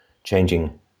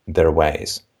 changing their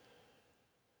ways.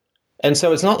 And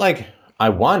so it's not like I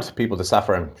want people to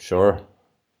suffer. I'm sure,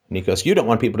 Nikos, you don't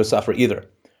want people to suffer either.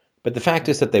 But the fact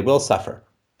is that they will suffer.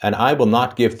 And I will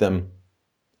not give them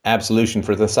absolution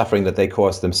for the suffering that they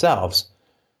cause themselves.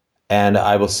 And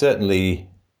I will certainly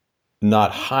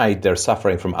not hide their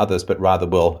suffering from others, but rather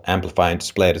will amplify and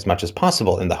display it as much as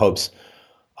possible in the hopes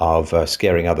of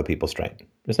scaring other people straight.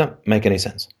 Does that make any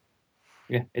sense?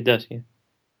 Yeah, it does, yeah.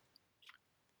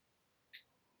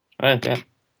 Well, yeah.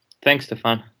 Thanks,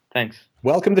 Stefan. Thanks.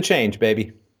 Welcome the change,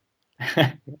 baby.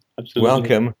 Absolutely.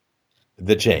 Welcome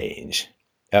the change.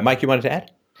 Mike, you wanted to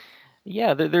add?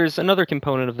 Yeah, there's another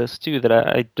component of this, too, that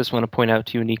I just want to point out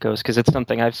to you, Nikos, because it's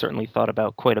something I've certainly thought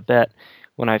about quite a bit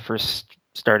when I first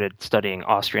started studying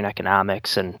Austrian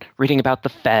economics and reading about the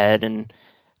Fed and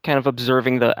kind of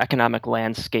observing the economic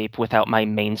landscape without my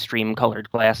mainstream colored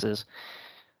glasses.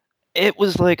 It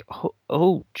was like,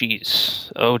 oh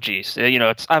geez.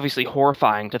 It's obviously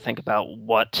horrifying to think about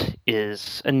what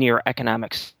is a near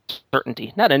economic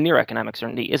certainty. Not a near economic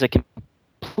certainty, is a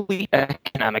complete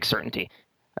economic certainty.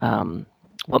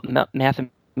 What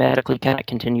mathematically cannot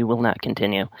continue will not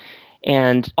continue.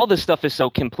 And all this stuff is so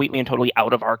completely and totally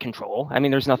out of our control. I mean,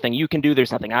 there's nothing you can do,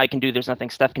 there's nothing I can do, there's nothing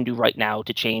Steph can do right now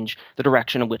to change the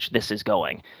direction in which this is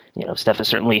going. Steph has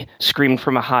certainly screamed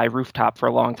from a high rooftop for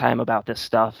a long time about this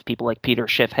stuff. People like Peter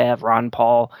Schiff have, Ron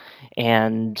Paul,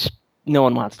 and no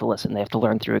one wants to listen. They have to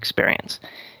learn through experience.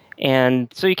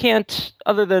 And so you can't,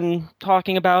 other than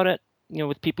talking about it,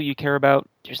 with people you care about,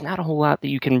 there's not a whole lot that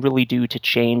you can really do to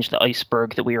change the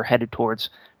iceberg that we are headed towards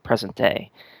present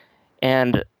day.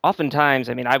 And oftentimes,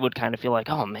 I would kind of feel like,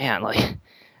 oh man, like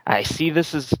I see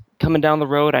this is coming down the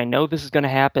road. I know this is going to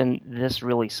happen. This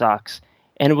really sucks.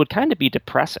 And it would kind of be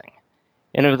depressing.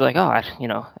 And it was like, I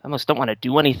almost don't want to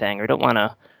do anything or don't want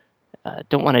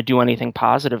to do anything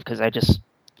positive because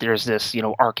there's this,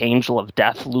 archangel of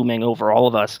death looming over all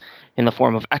of us in the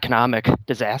form of economic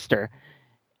disaster.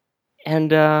 And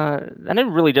then it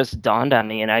really just dawned on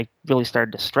me and I really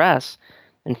started to stress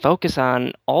and focus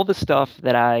on all the stuff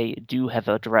that I do have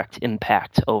a direct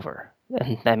impact over.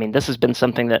 And this has been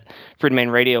something that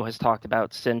Freedomain Radio has talked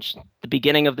about since the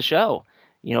beginning of the show.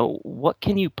 What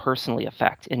can you personally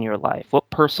affect in your life? What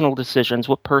personal decisions,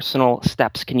 what personal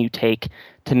steps can you take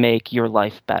to make your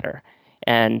life better?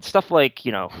 And stuff like,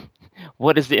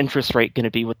 what is the interest rate going to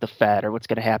be with the Fed, or what's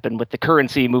going to happen with the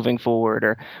currency moving forward,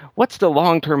 or what's the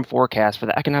long-term forecast for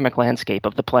the economic landscape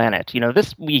of the planet?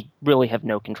 This we really have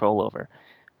no control over.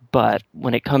 But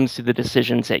when it comes to the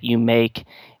decisions that you make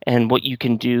and what you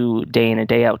can do day in and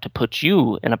day out to put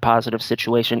you in a positive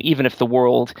situation, even if the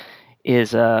world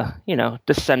is,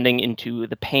 descending into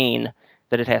the pain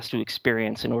that it has to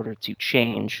experience in order to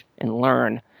change and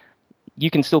learn, you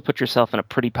can still put yourself in a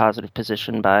pretty positive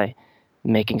position by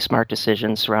making smart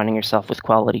decisions, surrounding yourself with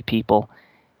quality people,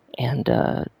 and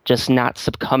just not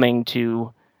succumbing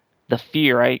to the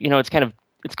fear. It's kind of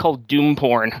it's called doom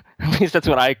porn. At least that's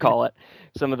what I call it.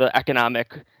 Some of the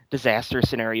economic disaster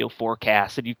scenario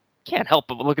forecasts, and you can't help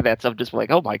but look at that stuff just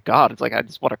like, oh my God, it's like I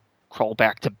just want to crawl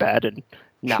back to bed and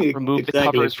not remove the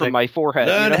covers from my forehead.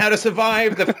 Learn how to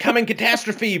survive the coming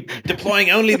catastrophe, deploying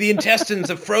only the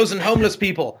intestines of frozen homeless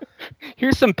people.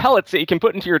 Here's some pellets that you can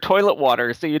put into your toilet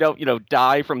water so you don't,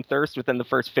 die from thirst within the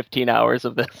first 15 hours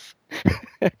of this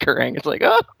occurring. It's like,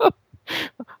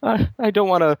 I don't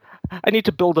want to. I need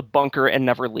to build a bunker and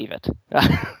never leave it.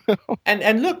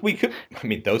 and look,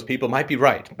 those people might be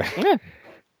right. Yeah.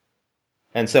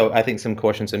 And so I think some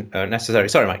cautions are necessary.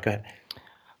 Sorry, Mike, go ahead.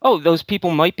 Oh, those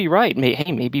people might be right.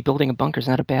 Hey, maybe building a bunker is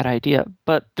not a bad idea.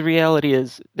 But the reality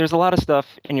is there's a lot of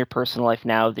stuff in your personal life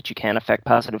now that you can affect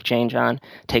positive change on,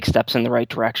 take steps in the right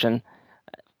direction.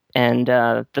 And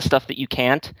the stuff that you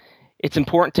can't, it's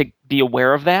important to be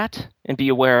aware of that and be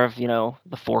aware of,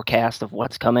 the forecast of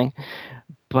what's coming.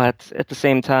 But at the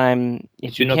same time,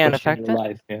 if you can't affect it,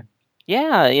 life,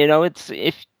 it's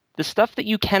if the stuff that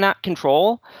you cannot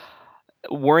control,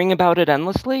 worrying about it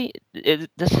endlessly,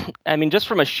 just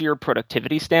from a sheer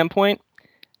productivity standpoint,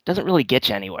 doesn't really get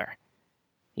you anywhere.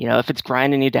 If it's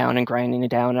grinding you down,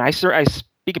 and I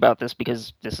speak about this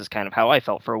because this is kind of how I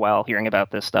felt for a while hearing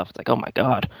about this stuff. It's like, oh my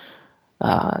God,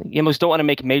 you almost don't want to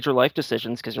make major life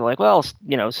decisions because you're like, well,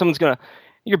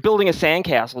 you're building a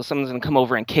sandcastle, someone's going to come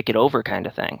over and kick it over kind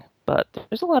of thing. But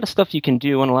there's a lot of stuff you can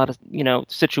do and a lot of,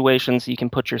 situations you can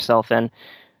put yourself in.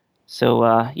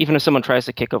 So even if someone tries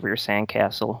to kick over your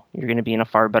sandcastle, you're going to be in a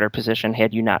far better position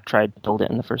had you not tried to build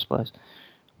it in the first place.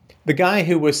 The guy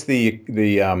who was the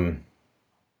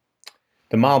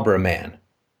Marlboro Man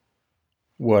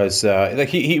was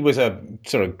he was a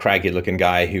sort of craggy looking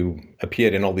guy who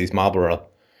appeared in all these Marlboro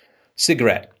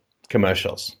cigarette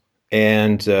commercials,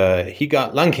 and he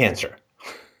got lung cancer.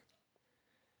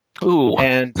 Ooh.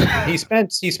 And he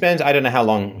spent I don't know how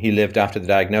long he lived after the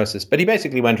diagnosis, but he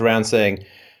basically went around saying,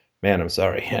 man, I'm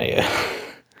sorry.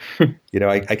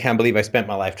 I can't believe I spent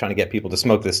my life trying to get people to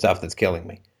smoke this stuff that's killing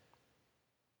me.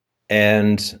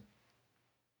 And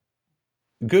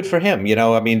good for him.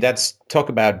 That's talk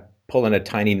about pulling a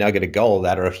tiny nugget of gold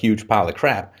out of a huge pile of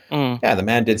crap. Yeah, the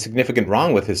man did significant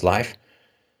wrong with his life,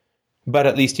 but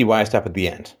at least he wised up at the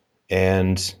end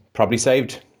and probably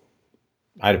saved.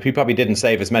 He probably didn't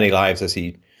save as many lives as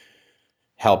he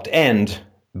helped end,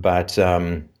 but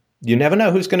you never know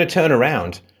who's going to turn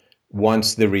around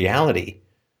once the reality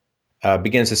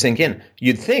begins to sink in.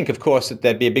 You'd think, of course, that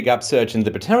there'd be a big upsurge in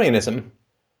libertarianism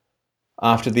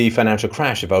after the financial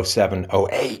crash of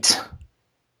 07-08,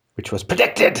 which was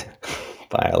predicted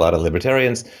by a lot of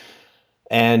libertarians.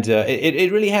 And it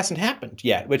really hasn't happened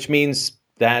yet, which means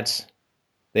that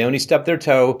they only stubbed their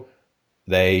toe.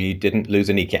 They didn't lose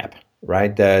a kneecap,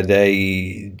 right?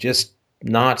 They just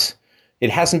not...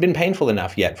 It hasn't been painful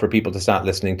enough yet for people to start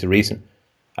listening to reason.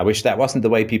 I wish that wasn't the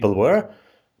way people were,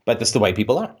 but that's the way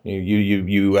people are.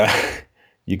 You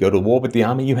go to war with the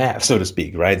army you have, so to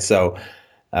speak, right? So,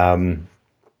 I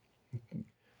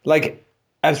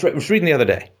was reading the other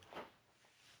day.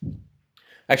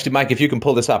 Actually, Mike, if you can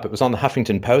pull this up, it was on the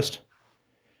Huffington Post.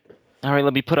 All right,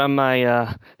 let me put on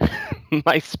my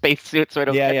my spacesuit so I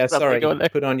don't. Yeah. Sorry,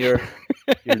 put on your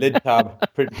lid tub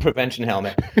prevention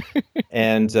helmet,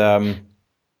 and.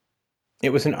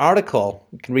 It was an article,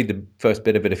 you can read the first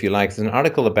bit of it if you like. It's an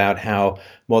article about how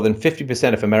more than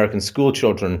 50% of American school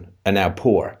children are now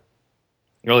poor.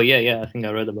 Oh, yeah, I think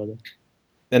I read about it.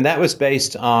 And that was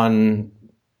based on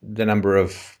the number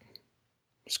of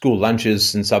school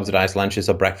lunches and subsidized lunches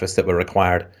or breakfasts that were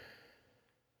required,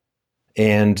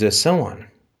 and so on.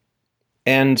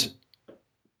 And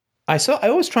I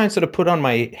always try and sort of put on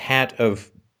my hat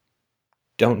of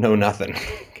don't know nothing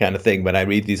kind of thing when I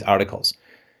read these articles.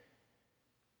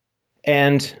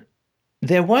 And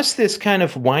there was this kind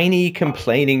of whiny,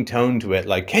 complaining tone to it,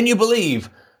 like, can you believe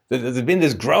that there's been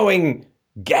this growing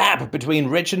gap between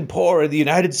rich and poor in the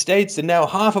United States, and now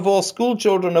half of all school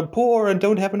children are poor and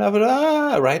don't have enough,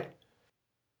 right?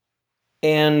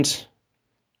 And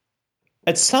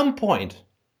at some point,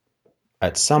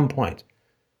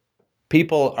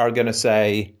 people are going to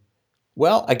say,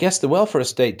 well, I guess the welfare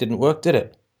state didn't work, did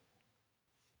it?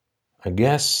 I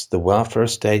guess the welfare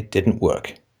state didn't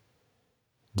work.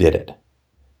 Did it?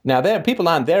 Now, people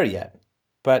aren't there yet,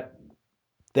 but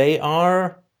they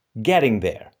are getting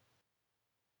there.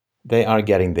 They are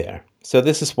getting there. So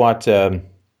this is what the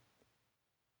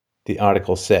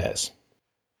article says.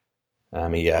 Let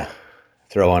me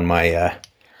throw on my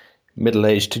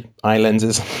middle-aged eye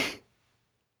lenses.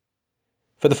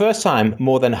 For the first time,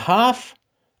 more than half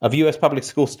of U.S. public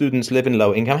school students live in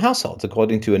low-income households,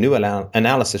 according to a new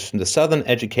analysis from the Southern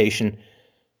Education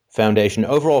Foundation,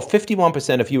 overall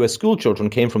 51% of U.S. school children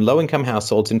came from low-income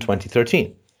households in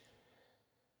 2013.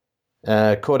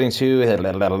 According to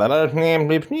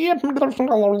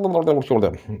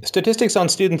statistics on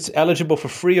students eligible for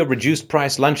free or reduced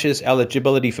price lunches,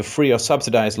 eligibility for free or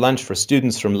subsidized lunch for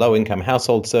students from low-income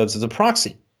households serves as a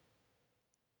proxy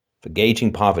for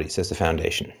gauging poverty, says the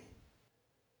foundation.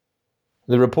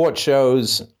 The report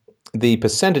shows the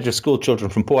percentage of school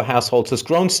children from poor households has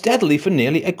grown steadily for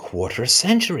nearly a quarter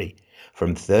century,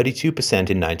 from 32%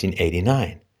 in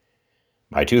 1989.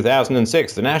 By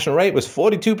 2006, the national rate was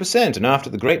 42%, and after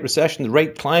the Great Recession, the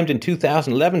rate climbed in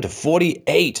 2011 to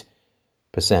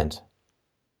 48%.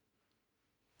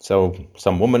 So,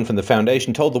 some woman from the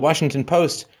foundation told the Washington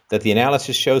Post that the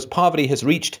analysis shows poverty has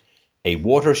reached a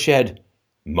watershed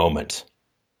moment.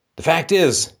 The fact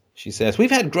is, she says, we've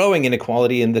had growing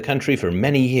inequality in the country for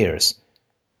many years.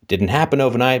 It didn't happen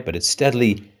overnight, but it's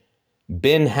steadily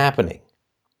been happening.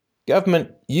 Government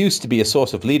used to be a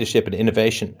source of leadership and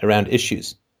innovation around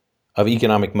issues of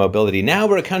economic mobility. Now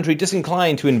we're a country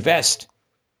disinclined to invest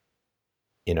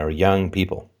in our young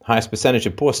people. Highest percentage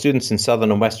of poor students in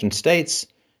southern and western states.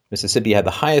 Mississippi had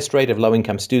the highest rate of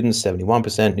low-income students,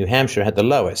 71%. New Hampshire had the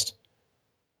lowest,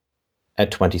 at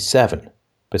 27%.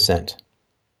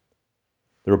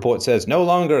 The report says, no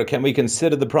longer can we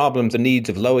consider the problems and needs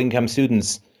of low-income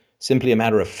students simply a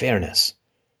matter of fairness.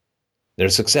 Their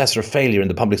success or failure in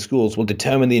the public schools will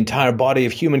determine the entire body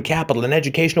of human capital and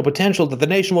educational potential that the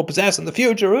nation will possess in the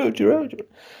future.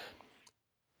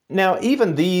 Now,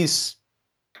 even these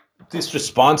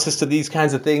responses to these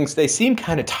kinds of things, they seem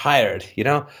kind of tired,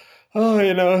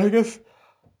 I guess,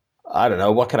 I don't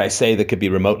know, what can I say that could be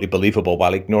remotely believable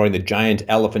while ignoring the giant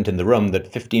elephant in the room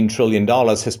that $15 trillion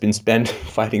has been spent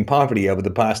fighting poverty over the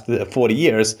past 40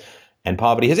 years, and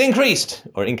poverty has increased,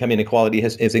 or income inequality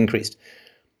has increased.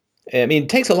 I mean, it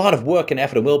takes a lot of work and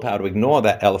effort and willpower to ignore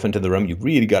that elephant in the room. You've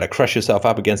really got to crush yourself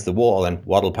up against the wall and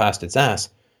waddle past its ass.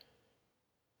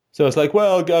 So it's like,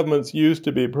 well, governments used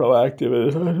to be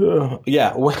proactive.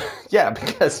 Yeah,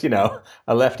 because,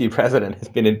 a lefty president has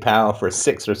been in power for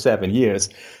 6 or 7 years.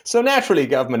 So naturally,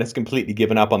 government has completely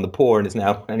given up on the poor and is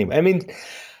now, anyway. I mean,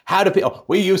 how do people,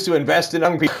 we used to invest in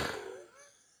young people.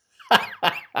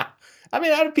 I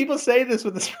mean, how do people say this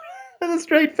with a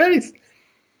straight face?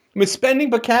 I mean, spending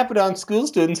per capita on school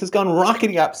students has gone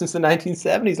rocketing up since the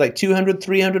 1970s, like 200,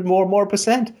 300 more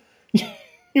percent.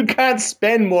 You can't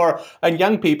spend more on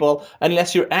young people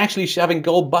unless you're actually shoving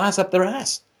gold bars up their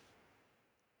ass.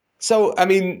 So, I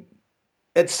mean,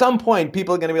 at some point,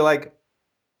 people are going to be like,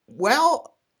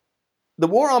 well, the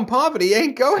war on poverty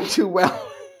ain't going too well.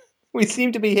 We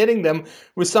seem to be hitting them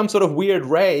with some sort of weird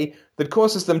ray that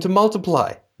causes them to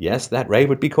multiply. Yes, that ray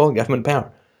would be called government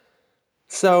power.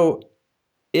 So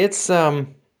it's very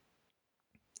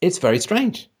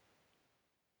strange.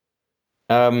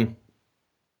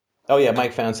 Oh yeah,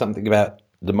 Mike found something about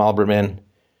the Marlboro Man.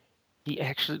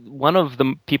 One of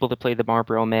the people that played the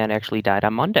Marlboro Man actually died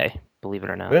on Monday, believe it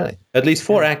or not. Really? At least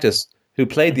 4 actors who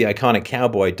played the iconic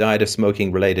cowboy died of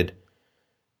smoking-related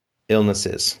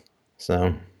illnesses.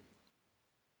 So,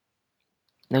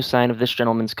 no sign of this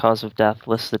gentleman's cause of death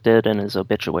listed in his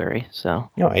obituary. So,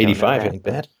 85 ain't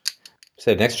bad.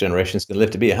 So next generation's going to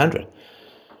live to be 100.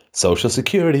 Social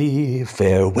Security,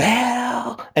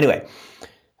 farewell. Anyway,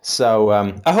 so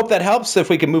I hope that helps. If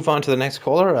we can move on to the next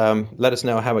caller, let us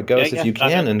know how it goes if you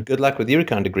can, and good luck with your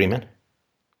Econ degree, man.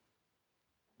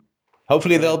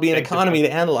 Hopefully there'll be an economy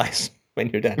to analyze when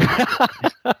you're done.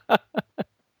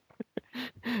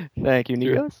 Thank you,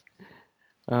 Nikos.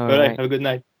 All right. Have a good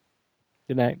night.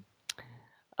 Good night.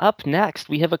 Up next,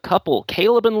 we have a couple,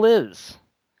 Caleb and Liz.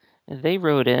 They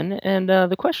wrote in, and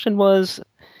the question was,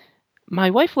 my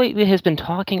wife lately has been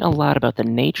talking a lot about the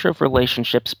nature of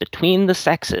relationships between the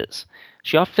sexes.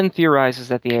 She often theorizes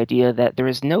that the idea that there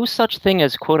is no such thing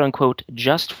as quote-unquote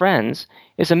just friends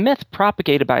is a myth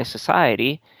propagated by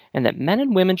society, and that men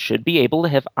and women should be able to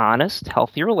have honest,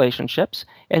 healthy relationships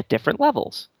at different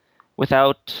levels,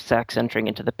 without sex entering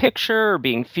into the picture or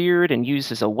being feared and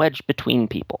used as a wedge between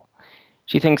people.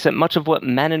 She thinks that much of what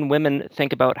men and women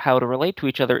think about how to relate to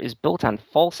each other is built on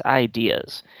false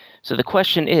ideas. So the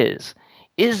question is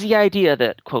the idea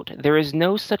that, quote, there is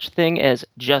no such thing as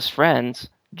just friends,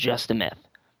 just a myth?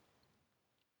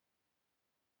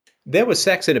 There was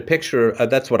sex in a picture.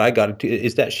 That's what I got.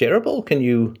 Is that shareable? Can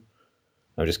you...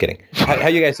 I'm just kidding. How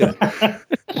you guys doing?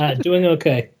 Doing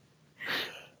okay.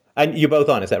 And you're both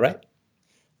on, is that right?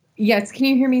 Yes. Can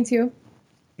you hear me too?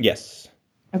 Yes.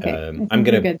 Okay. I'm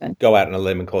going to go out on a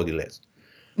limb and call you Liz.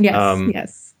 Yes.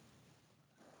 Yes.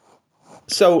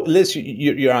 So, Liz,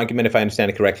 your argument, if I understand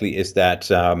it correctly, is that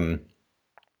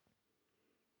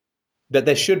that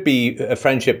there should be a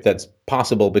friendship that's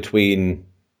possible between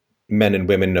men and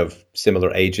women of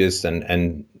similar ages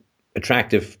and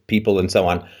attractive people and so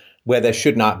on, where there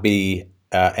should not be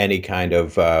any kind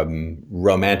of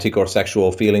romantic or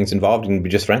sexual feelings involved and be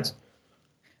just friends?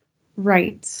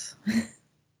 Right.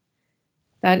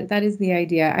 That is the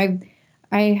idea.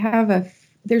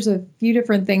 There's a few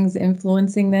different things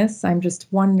influencing this. I'm just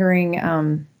wondering,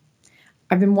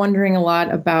 I've been wondering a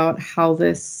lot about how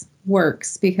this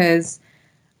works because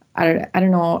I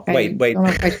don't know. Wait.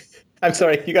 I'm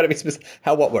sorry. You got to be specific.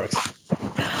 What works?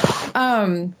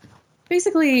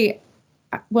 Basically,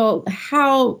 well,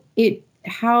 how the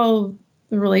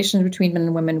relations between men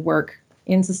and women work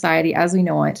in society as we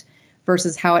know it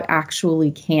versus how it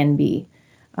actually can be.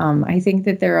 I think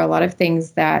that there are a lot of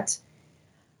things that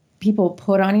people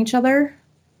put on each other.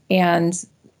 And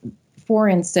for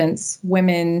instance,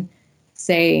 women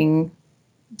saying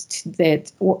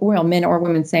that, well, men or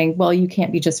women saying, well, you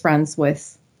can't be just friends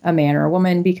with a man or a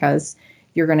woman because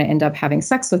you're going to end up having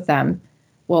sex with them.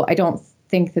 Well, I don't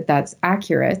think that that's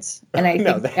accurate. And I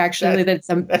think it's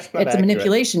a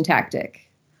manipulation tactic.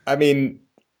 I mean,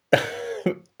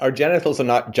 our genitals are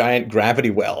not giant gravity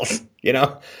wells, you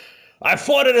know? I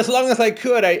fought it as long as I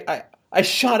could. I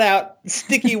shot out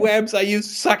sticky webs. I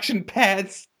used suction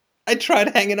pads. I tried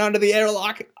hanging onto the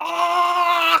airlock.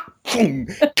 Ah! Boom!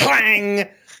 Clang!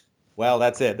 Well,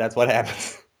 that's it. That's what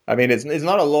happens. I mean, it's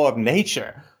not a law of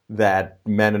nature that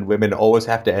men and women always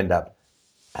have to end up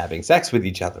having sex with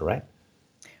each other, right?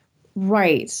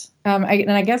 Right.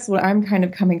 I guess what I'm kind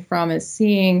of coming from is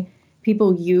seeing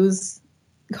people use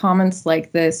comments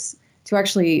like this to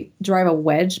actually drive a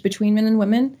wedge between men and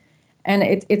women. And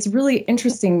it's really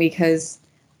interesting because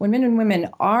when men and women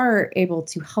are able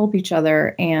to help each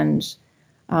other and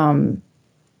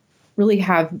really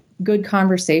have good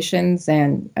conversations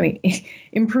and,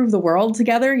 improve the world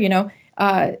together,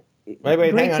 great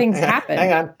things happen.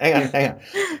 Hang on.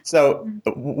 So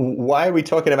why are we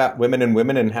talking about women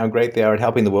and how great they are at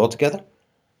helping the world together?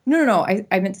 No.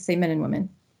 I meant to say men and women.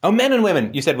 Oh, men and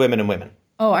women. You said women and women.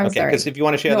 Oh, I'm sorry. Because if you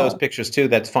want to share those pictures too,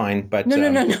 that's fine. But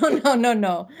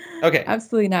no. Okay.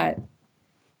 Absolutely not.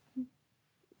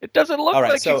 It doesn't look all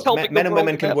right, like so he's helping men and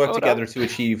women in can that work photo. together to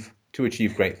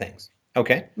achieve great things.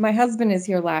 Okay. My husband is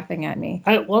here laughing at me.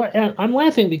 I'm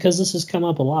laughing because this has come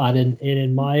up a lot, and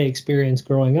in my experience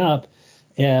growing up,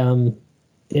 in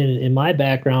my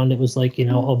background, it was like,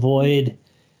 avoid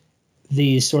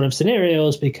these sort of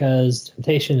scenarios because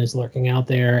temptation is lurking out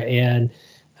there. And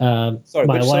sorry,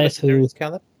 my wife, who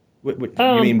Caleb? You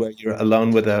mean where you're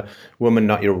alone with a woman,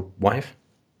 not your wife?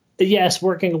 Yes,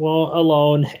 working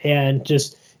alone, and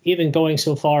just even going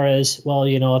so far as, well,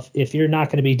 if you're not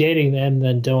going to be dating them,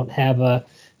 then don't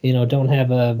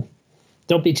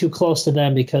be too close to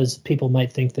them because people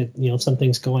might think that,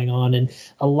 something's going on. And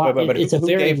a lot, it's a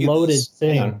very loaded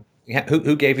thing.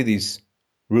 Who gave you these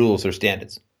rules or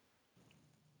standards?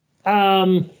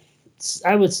 I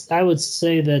would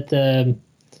say that the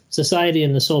society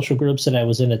and the social groups that I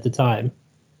was in at the time.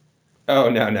 Oh,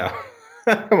 no.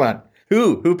 Come on.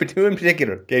 Who in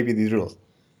particular gave you these rules?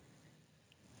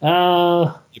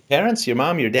 Your parents, your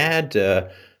mom, your dad,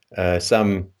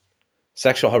 some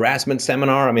sexual harassment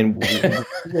seminar? I mean,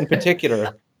 in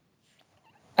particular.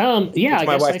 Yeah,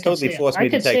 my wife totally forced me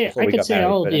to take before we got married. I could say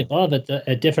all of the above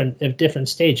at different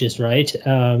stages, right?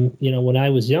 When I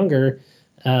was younger,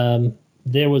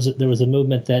 there was a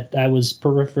movement that I was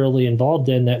peripherally involved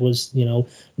in that was,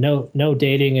 no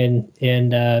dating and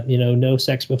no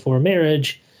sex before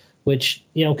marriage, which,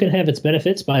 can have its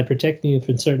benefits by protecting you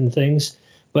from certain things,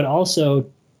 but also,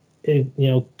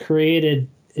 created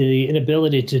the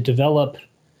inability to develop,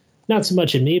 not so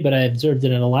much in me, but I observed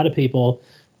it in a lot of people,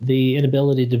 the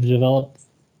inability to develop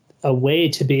a way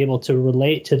to be able to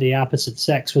relate to the opposite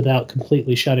sex without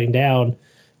completely shutting down,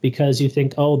 because you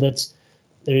think, oh, that's,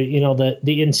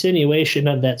 the insinuation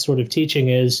of that sort of teaching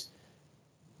is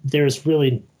there's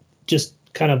really just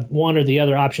kind of one or the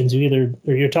other options. Or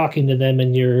you're talking to them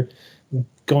and you're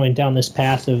going down this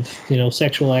path of,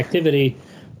 sexual activity,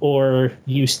 or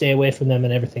you stay away from them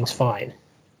and everything's fine.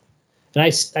 And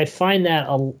I find that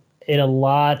in a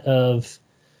lot of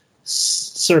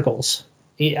circles.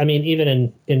 I mean,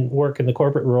 even in work in the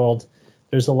corporate world,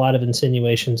 there's a lot of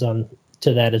insinuations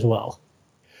to that as well.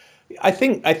 I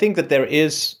think that there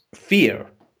is fear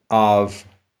of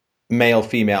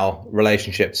male-female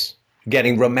relationships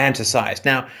getting romanticized.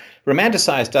 Now,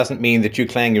 romanticized doesn't mean that you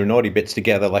clang your naughty bits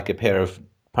together like a pair of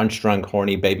punch-drunk,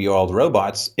 horny, baby-oiled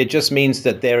robots. It just means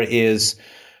that there is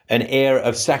an air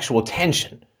of sexual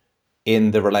tension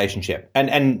in the relationship.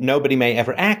 And nobody may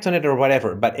ever act on it or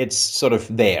whatever, but it's sort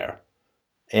of there.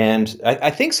 And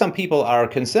I think some people are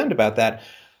concerned about that.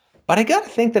 But I got to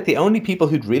think that the only people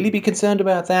who'd really be concerned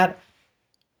about that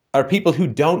are people who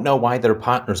don't know why their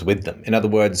partner's with them. In other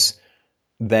words,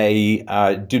 they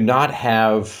do not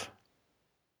have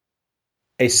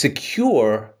a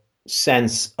secure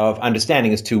sense of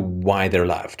understanding as to why they're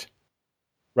loved,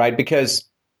 right? Because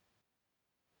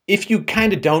if you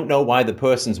kind of don't know why the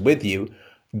person's with you,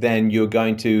 then you're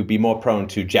going to be more prone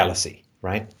to jealousy,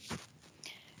 right?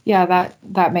 Yeah,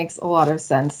 that makes a lot of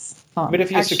sense. But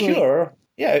if you're secure,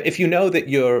 if you know that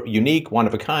you're unique, one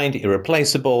of a kind,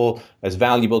 irreplaceable, as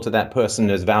valuable to that person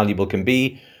as valuable can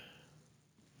be,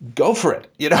 go for it,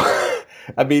 you know?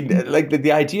 I mean, like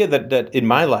the idea that in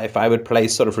my life I would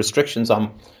place sort of restrictions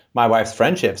on my wife's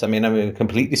friendships. I mean, I'm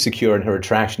completely secure in her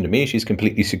attraction to me. She's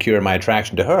completely secure in my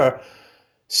attraction to her.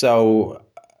 So,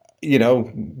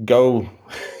 go,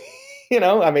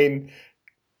 I mean,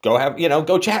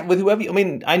 go chat with whoever. I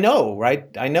mean, I know, right?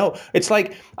 I know. It's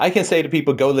like I can say to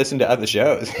people, go listen to other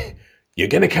shows. You're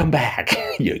going to come back.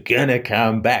 You're going to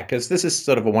come back. Because this is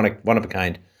sort of a one of a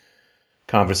kind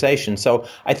conversation. So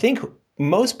I think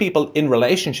most people in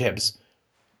relationships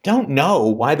don't know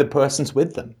why the person's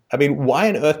with them. I mean, why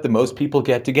on earth do most people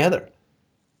get together?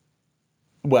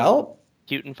 Well,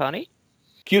 cute and funny,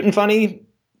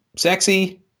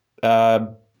 sexy,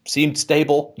 seemed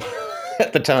stable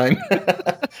at the time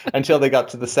until they got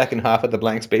to the second half of the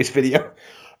blank space video.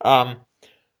 And,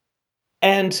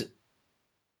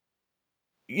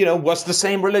 what's the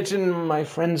same religion? My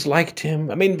friends liked him.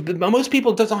 I mean, most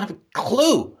people don't have a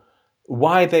clue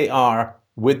why they are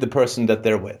with the person that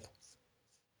they're with.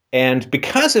 And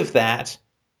because of that,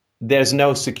 there's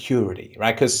no security,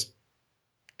 right? Because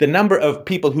the number of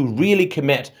people who really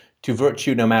commit to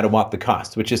virtue no matter what the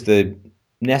cost, which is the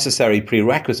necessary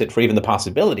prerequisite for even the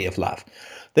possibility of love,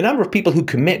 the number of people who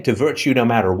commit to virtue no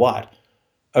matter what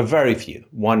are very few.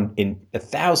 1 in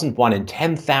 1,000, 1 in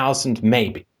 10,000,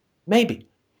 maybe.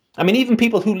 I mean, even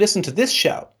people who listen to this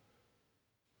show,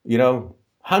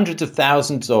 hundreds of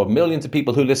thousands or millions of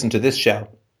people who listen to this show,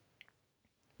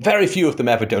 very few of them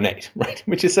ever donate, right?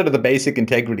 Which is sort of the basic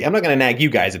integrity. I'm not going to nag you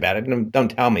guys about it. Don't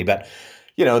tell me, but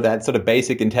that sort of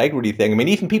basic integrity thing. I mean,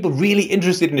 even people really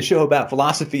interested in a show about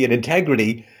philosophy and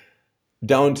integrity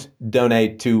don't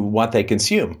donate to what they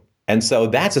consume. And so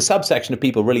that's a subsection of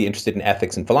people really interested in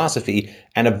ethics and philosophy.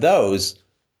 And of those,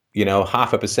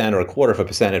 0.5% or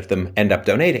 0.25% of them end up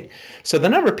donating. So the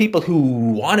number of people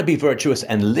who want to be virtuous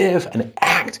and live and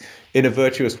act in a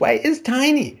virtuous way is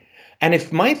tiny. And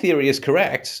if my theory is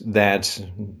correct, that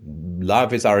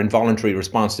love is our involuntary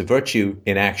response to virtue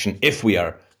in action if we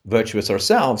are virtuous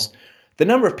ourselves, the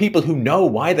number of people who know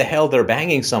why the hell they're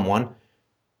banging someone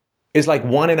is like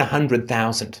 1 in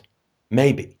 100,000.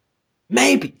 Maybe.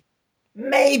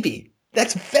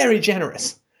 That's very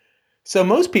generous. So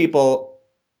most people,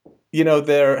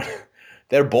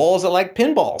 their balls are like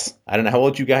pinballs. I don't know how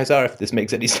old you guys are, if this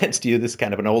makes any sense to you. This is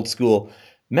kind of an old school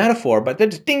metaphor, but they're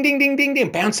just ding, ding, ding, ding,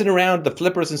 ding, bouncing around the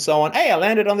flippers and so on. Hey, I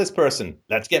landed on this person.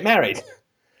 Let's get married.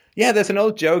 Yeah, there's an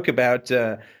old joke about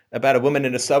a woman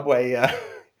in a subway,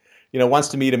 wants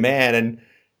to meet a man, and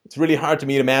it's really hard to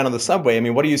meet a man on the subway. I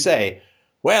mean, what do you say?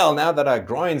 Well, now that our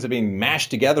groins are being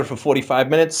mashed together for 45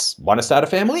 minutes, want to start a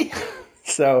family?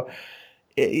 So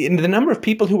in the number of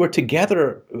people who are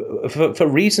together for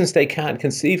reasons they can't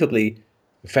conceivably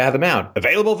fathom out.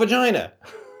 Available vagina.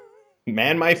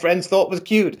 Man my friends thought was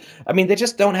cute. I mean, they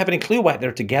just don't have any clue why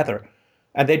they're together.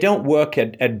 And they don't work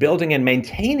at building and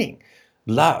maintaining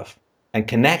love and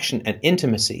connection and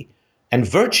intimacy and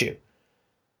virtue.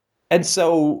 And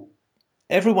so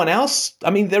everyone else,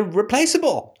 I mean, they're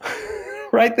replaceable,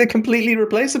 right? They're completely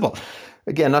replaceable.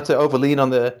 Again, not to overlean on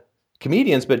the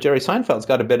comedians, but Jerry Seinfeld's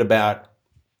got a bit about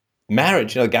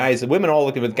marriage. Guys, women all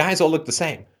look, guys all look the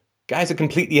same. Guys are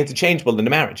completely interchangeable in a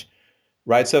marriage,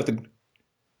 right? So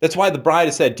that's why the bride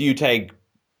has said, do you take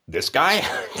this guy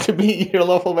to be your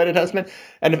lawful wedded husband?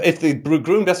 And if the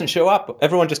groom doesn't show up,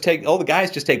 all the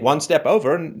guys just take one step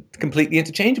over and completely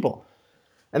interchangeable.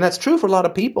 And that's true for a lot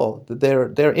of people.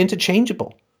 They're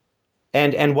interchangeable.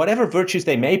 And whatever virtues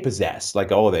they may possess, like,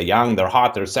 they're young, they're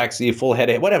hot, they're sexy, full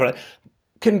head, whatever,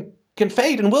 can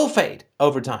fade and will fade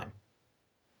over time.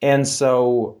 And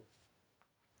so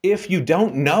if you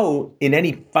don't know in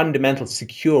any fundamental,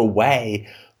 secure way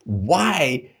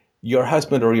why your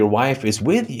husband or your wife is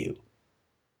with you,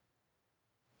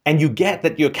 and you get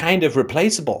that you're kind of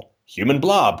replaceable, human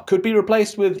blob could be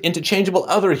replaced with interchangeable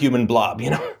other human blob,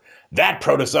 that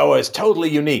protozoa is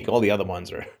totally unique, all the other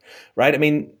ones are, right? I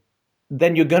mean,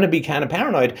 then you're going to be kind of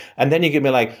paranoid, and then you're going to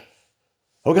be like,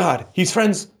 oh God, he's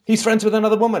friends with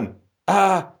another woman.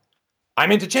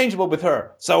 I'm interchangeable with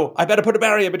her, so I better put a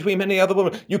barrier between me and the other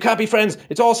woman. You can't be friends.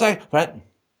 It's all right?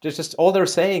 There's just all they're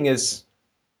saying is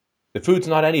the food's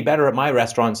not any better at my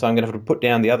restaurant, so I'm going to have to put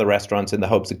down the other restaurants in the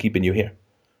hopes of keeping you here.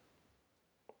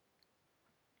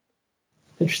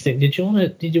 Interesting. Did you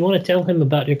want to tell him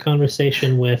about your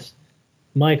conversation with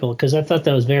Michael? Because I thought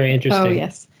that was very interesting. Oh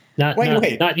yes.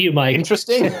 Not you, Mike.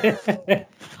 Interesting. Okay.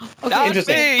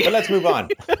 Interesting. But let's move on.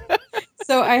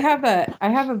 So I have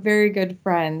a very good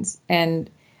friend, and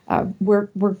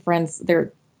we're friends.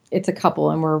 It's a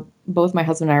couple, and both my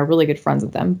husband and I are really good friends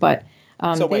with them. But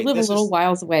they live a little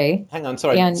whiles away. Hang on,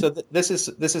 sorry. And, so this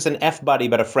is an F buddy,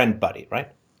 but a friend buddy,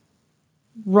 right?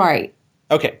 Right.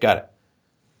 Okay, got it.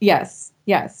 Yes.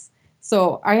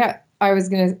 So I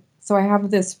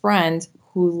have this friend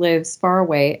who lives far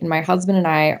away, and my husband and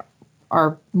I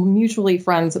are mutually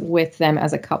friends with them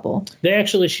as a couple.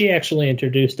 She actually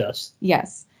introduced us.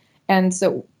 Yes. And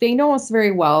so they know us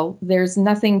very well. There's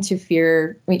nothing to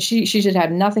fear. I mean, she should have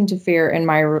nothing to fear in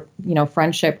my,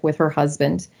 friendship with her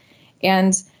husband.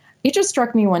 And it just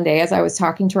struck me one day as I was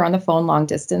talking to her on the phone long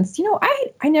distance,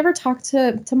 I never talked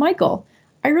to Michael.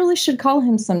 I really should call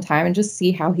him sometime and just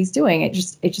see how he's doing. It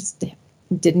just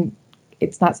didn't,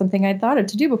 it's not something I'd thought of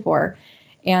to do before.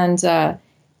 And then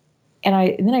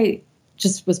I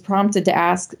just was prompted to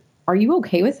ask, are you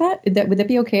okay with that? Would that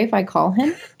be okay if I call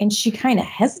him? And she kind of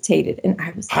hesitated. And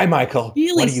I was Hi, Michael.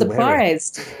 Really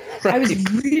surprised. Right. I was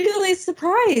really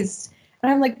surprised.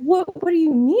 And I'm like, what do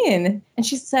you mean? And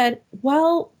she said,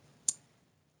 well,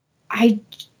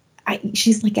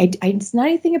 she's like, it's not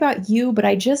anything about you, but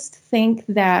I just think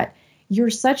that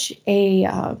you're such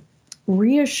a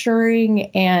reassuring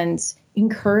and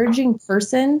encouraging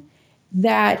person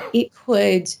that it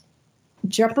could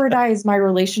jeopardize my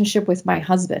relationship with my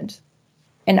husband.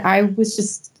 And I was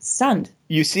just stunned.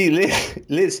 You see,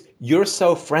 Liz, you're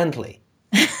so friendly.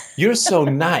 You're so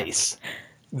nice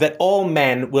that all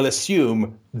men will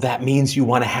assume that means you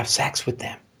want to have sex with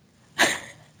them.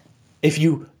 If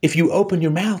you open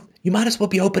your mouth, you might as well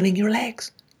be opening your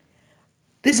legs.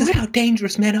 This is how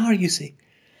dangerous men are, you see.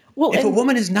 Well, if a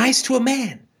woman is nice to a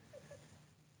man,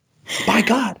 by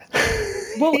God,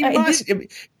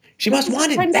 she must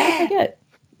want it bad.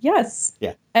 Yes.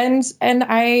 Yeah. And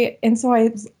so I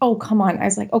was, oh, come on. I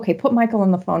was like, okay, put Michael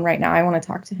on the phone right now. I want to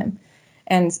talk to him.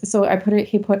 And so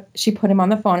she put him on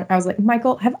the phone. I was like,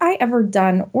 Michael, have I ever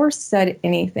done or said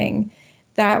anything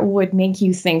that would make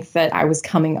you think that I was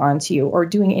coming on to you or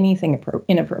doing anything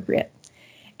inappropriate?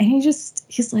 And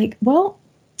he's like, well,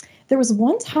 there was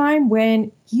one time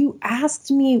when you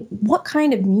asked me what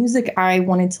kind of music I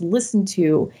wanted to listen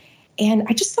to. And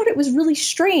I just thought it was really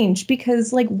strange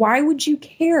because, like, why would you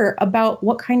care about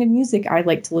what kind of music I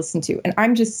like to listen to? And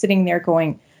I'm just sitting there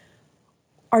going,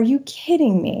 are you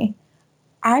kidding me?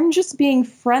 I'm just being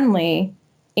friendly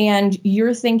and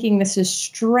you're thinking this is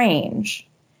strange.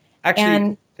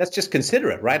 Actually, that's just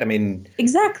considerate, right? I mean,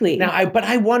 exactly. But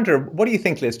I wonder, what do you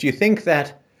think, Liz? Do you think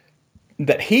that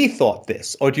he thought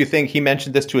this, or do you think he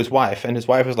mentioned this to his wife and his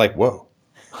wife was like, whoa?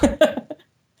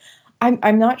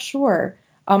 I'm not sure.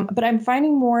 But I'm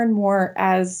finding more and more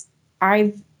as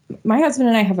my husband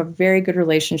and I have a very good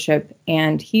relationship,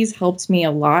 and he's helped me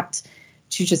a lot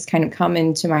to just kind of come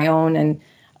into my own and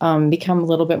become a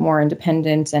little bit more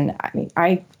independent. And I mean,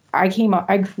 I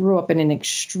grew up in an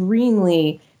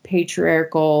extremely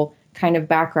patriarchal kind of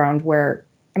background where,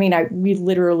 I mean,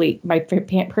 my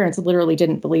parents literally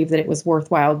didn't believe that it was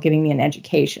worthwhile giving me an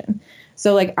education.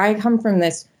 So like, I come from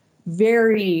this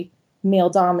very male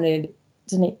dominated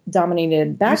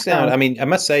background. I mean, I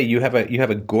must say you have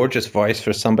a gorgeous voice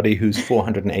for somebody who's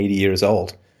 480 years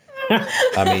old.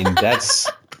 I mean, that's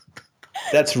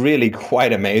really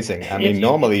quite amazing. I mean,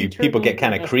 normally people get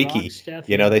kind of creaky.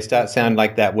 They start sounding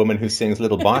like that woman who sings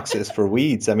little boxes for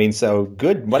weeds. I mean, so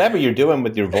good. Whatever you're doing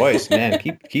with your voice, man,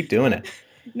 keep doing it.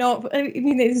 No, I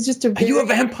mean, it's just Are you a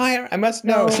vampire? I must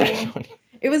know. No.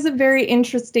 It was a very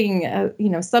interesting,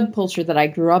 subculture that I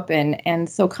grew up in. And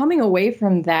so coming away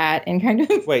from that and kind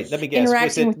of let me guess.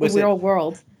 interacting with the real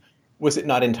world. Was it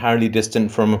not entirely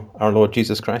distant from our Lord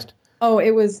Jesus Christ? Oh,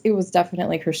 it was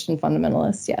definitely Christian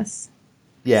fundamentalist, yes.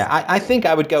 Yeah, I think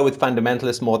I would go with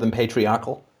fundamentalist more than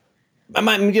patriarchal.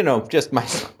 Just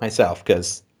myself,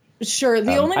 because sure.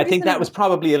 The only I think that was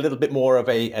probably a little bit more of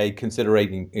a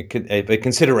consideration,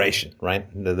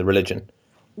 right? The religion.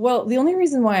 Well, the only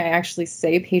reason why I actually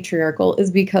say patriarchal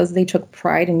is because they took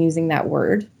pride in using that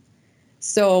word.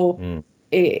 So,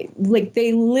 they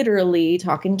literally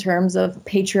talk in terms of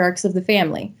patriarchs of the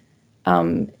family.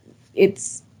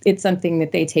 It's something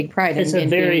that they take pride in. It's a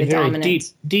very, very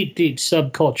deep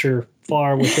subculture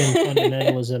far within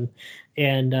fundamentalism.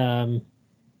 And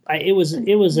it was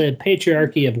a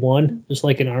patriarchy of one, just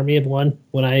like an army of one.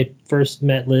 When I first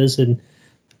met Liz and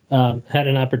had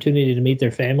an opportunity to meet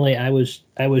their family, I was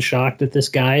shocked at this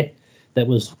guy that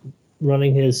was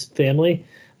running his family,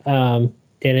 and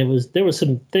there was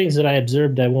some things that I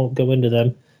observed. I won't go into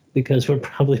them because we're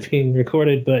probably being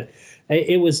recorded, but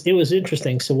it was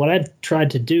interesting. So what I've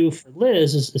tried to do for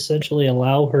Liz is essentially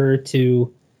allow her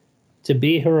to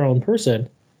be her own person.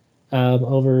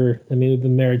 We've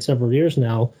been married several years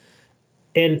now,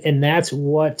 and that's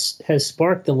what has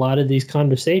sparked a lot of these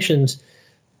conversations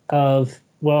of,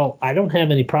 well, I don't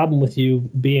have any problem with you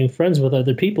being friends with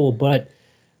other people, but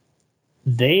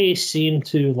they seem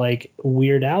to like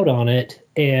weird out on it,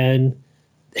 and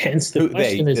hence the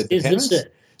question is this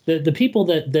the people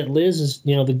that Liz is,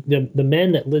 the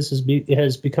men that Liz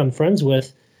has become friends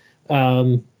with,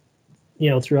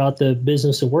 throughout the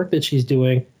business and work that she's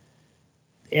doing.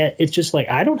 It's just like,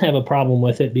 I don't have a problem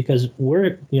with it because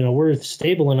we're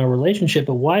stable in our relationship,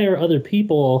 but why are other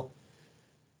people,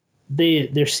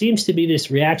 there seems to be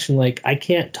this reaction like, I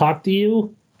can't talk to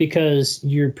you because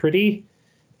you're pretty,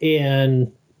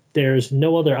 and there's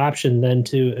no other option than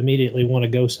to immediately want to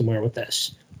go somewhere with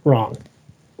this. Wrong.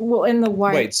 Well, in the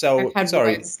wives,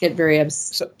 wives get very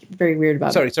weird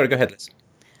about it. Sorry, go ahead, Liz.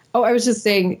 Oh, I was just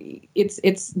saying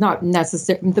it's not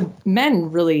necessary. The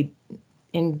men really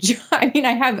enjoy. I mean,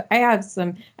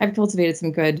 I've cultivated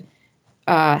some good,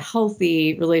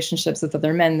 healthy relationships with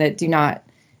other men that do not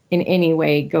in any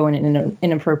way go in an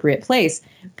inappropriate place,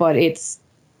 but it's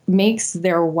makes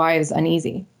their wives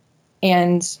uneasy.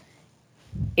 And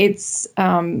it's,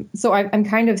 so I'm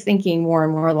kind of thinking more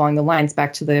and more along the lines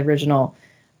back to the original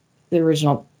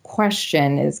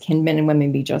question is, can men and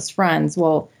women be just friends?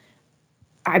 Well,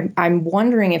 I'm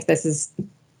wondering if this is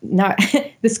not,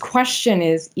 this question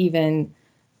is even,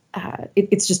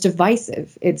 it's just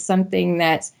divisive. It's something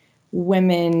that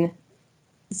women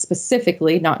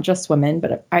specifically, not just women,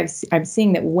 but I'm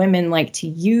seeing that women like to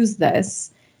use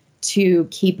this to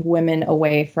keep women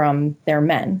away from their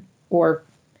men, or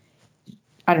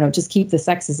I don't know, just keep the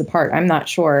sexes apart. I'm not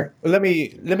sure. Well, let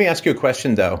me ask you a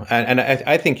question though, and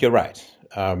I think you're right.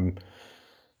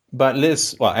 But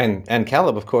Liz, well, and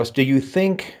Caleb, of course, do you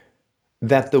think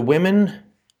that the women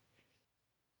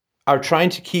are trying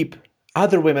to keep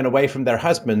other women away from their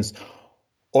husbands,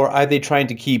 or are they trying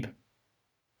to keep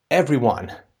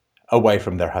everyone away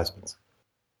from their husbands?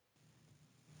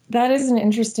 That is an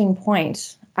interesting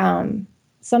point.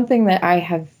 Something that I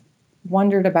have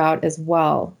wondered about as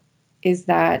well is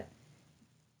that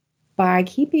by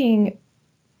keeping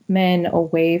men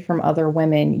away from other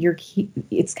women,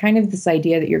 it's kind of this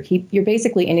idea that you're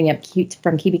basically ending up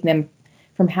keeping them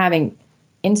from having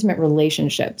intimate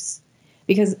relationships,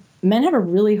 because men have a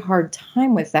really hard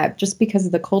time with that just because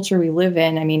of the culture we live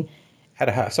in. I mean, have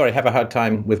a hard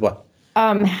time with what?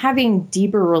 Having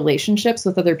deeper relationships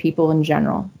with other people in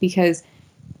general, because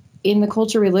in the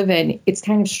culture we live in, it's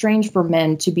kind of strange for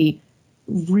men to be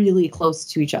really close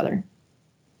to each other.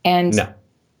 And no.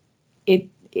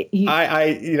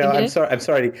 I'm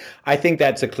sorry. I think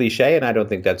that's a cliche, and I don't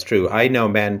think that's true. I know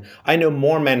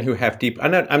more men who have deep.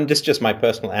 I'm just my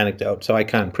personal anecdote, so I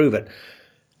can't prove it.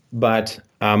 But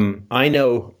I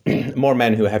know more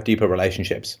men who have deeper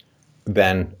relationships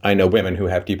than I know women who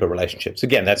have deeper relationships.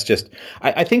 Again, that's just.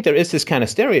 I think there is this kind of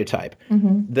stereotype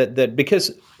that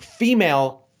because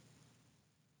female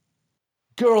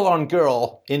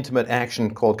girl-on-girl intimate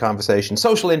action called conversation,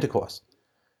 social intercourse,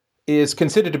 is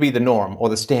considered to be the norm or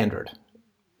the standard.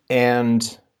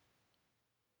 And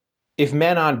if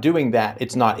men aren't doing that,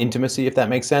 it's not intimacy, if that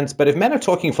makes sense. But if men are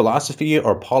talking philosophy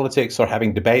or politics or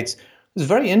having debates, it's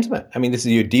very intimate. I mean, this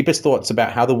is your deepest thoughts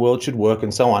about how the world should work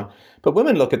and so on. But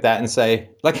women look at that and say,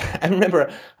 like, I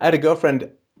remember I had a girlfriend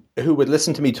who would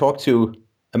listen to me talk to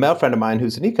a male friend of mine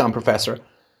who's an econ professor.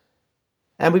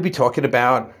 And we'd be talking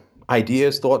about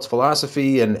ideas, thoughts,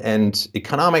 philosophy, and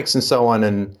economics and so on.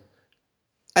 And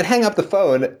I'd hang up the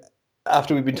phone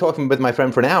after we'd been talking with my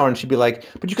friend for an hour, and she'd be like,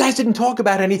 but you guys didn't talk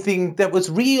about anything that was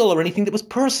real or anything that was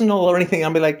personal or anything.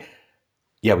 I'd be like,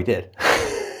 yeah, we did.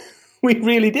 We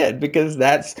really did, because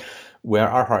that's where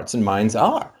our hearts and minds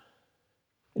are.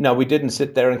 No, we didn't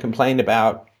sit there and complain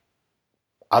about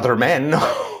other men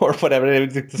or whatever,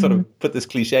 to sort of put this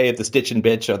cliche of the stitch and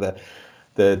bitch or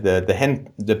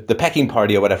the pecking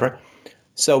party or whatever.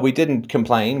 So we didn't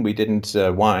complain, we didn't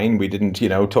whine, we didn't,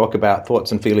 talk about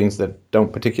thoughts and feelings that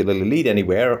don't particularly lead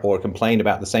anywhere, or complain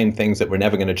about the same things that we're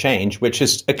never going to change, which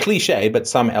is a cliche, but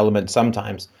some element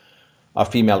sometimes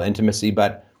of female intimacy.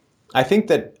 But I think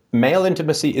that male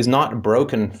intimacy is not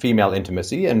broken female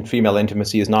intimacy, and female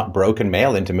intimacy is not broken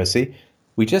male intimacy.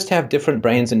 We just have different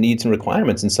brains and needs and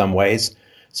requirements in some ways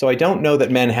So I don't know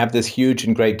that men have this huge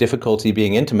and great difficulty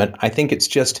being intimate. I think it's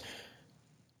just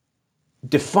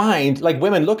defined, like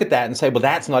women look at that and say, well,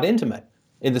 that's not intimate.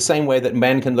 In the same way that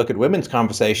men can look at women's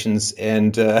conversations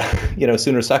and,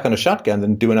 sooner suck on a shotgun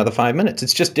than do another 5 minutes.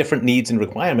 It's just different needs and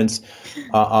requirements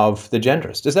of the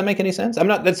genders. Does that make any sense?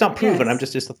 That's not proven. Yes. I'm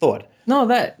just a thought. No,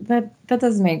 that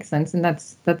does make sense. And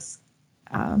that's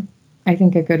I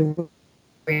think a good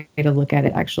way to look at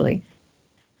it, actually.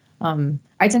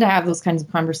 I tend to have those kinds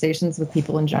of conversations with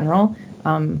people in general.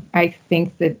 I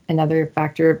think that another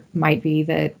factor might be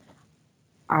that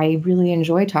I really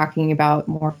enjoy talking about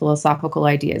more philosophical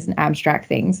ideas and abstract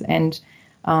things. And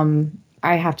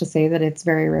I have to say that it's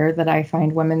very rare that I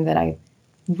find women that I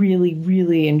really,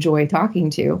 really enjoy talking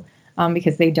to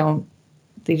because they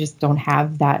just don't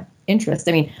have that interest.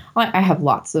 I mean, I have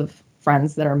lots of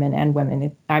friends that are men and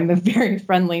women. I'm a very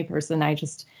friendly person.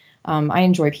 I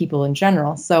enjoy people in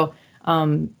general. So,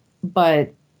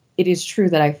 but it is true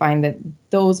that I find that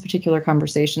those particular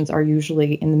conversations are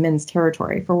usually in the men's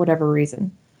territory for whatever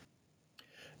reason.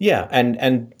 Yeah,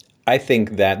 and I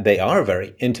think that they are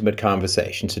very intimate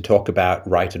conversations to talk about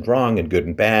right and wrong and good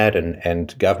and bad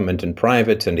and government and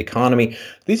private and economy.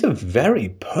 These are very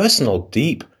personal,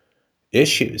 deep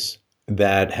issues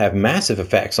that have massive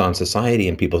effects on society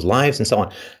and people's lives and so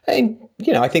on. And,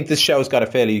 I think this show's got a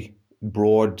fairly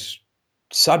broad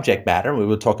subject matter. We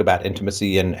will talk about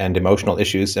intimacy and emotional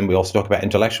issues, and we also talk about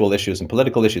intellectual issues and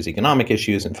political issues, economic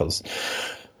issues, and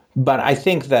but I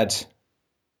think that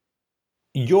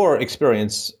your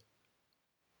experience,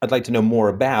 I'd like to know more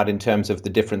about in terms of the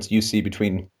difference you see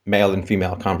between male and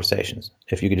female conversations.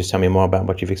 If you could just tell me more about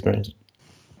what you've experienced.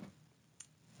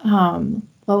 Well,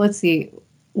 let's see.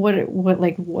 What in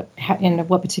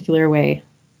what particular way?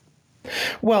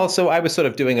 Well, so I was sort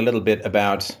of doing a little bit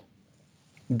about.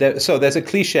 So there's a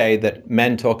cliche that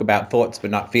men talk about thoughts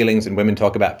but not feelings, and women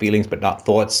talk about feelings but not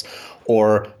thoughts.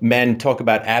 Or men talk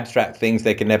about abstract things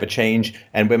they can never change,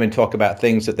 and women talk about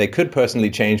things that they could personally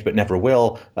change but never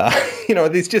will.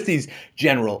 There's just these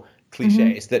general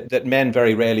cliches that men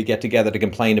very rarely get together to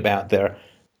complain about their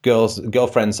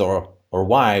girlfriends or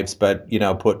wives, but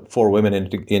put four women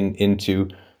into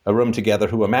a room together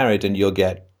who are married, and you'll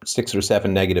get 6 or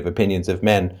 7 negative opinions of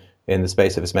men in the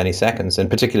space of as many seconds, and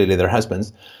particularly their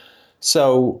husbands.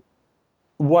 So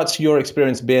what's your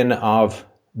experience been of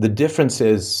the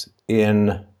differences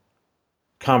in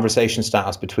conversation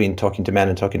styles between talking to men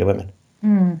and talking to women?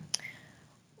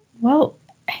 Well,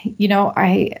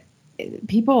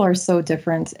 people are so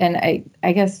different, and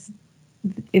I guess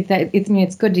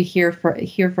it's good to hear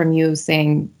from you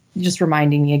saying, just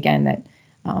reminding me again that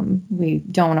we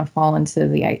don't want to fall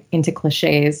into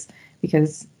cliches,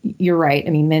 because you're right. I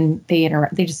mean, men, they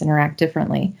just interact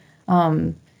differently.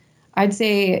 I'd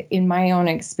say in my own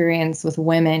experience with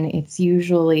women, it's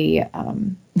usually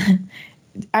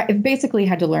I've basically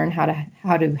had to learn how to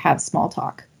have small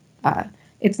talk.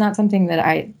 It's not something that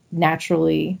I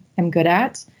naturally am good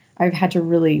at. I've had to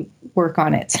really work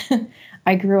on it.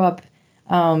 I grew up,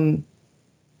 and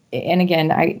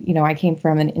again, I came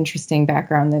from an interesting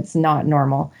background that's not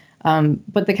normal.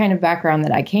 But the kind of background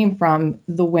that I came from,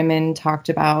 the women talked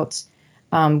about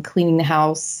cleaning the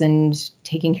house and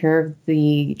taking care of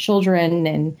the children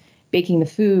and baking the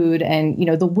food and,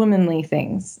 the womanly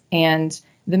things. And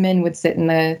the men would sit in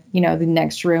the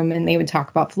next room, and they would talk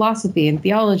about philosophy and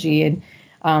theology and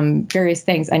various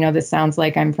things. I know this sounds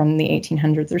like I'm from the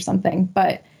 1800s or something,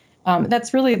 but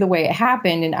that's really the way it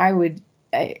happened. And I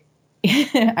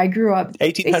grew up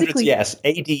 1800s, yes.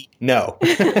 AD, no.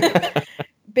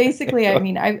 Basically, I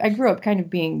mean, I grew up kind of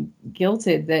being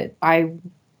guilted that I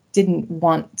didn't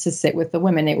want to sit with the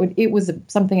women. It was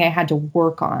something I had to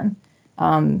work on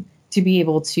to be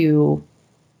able to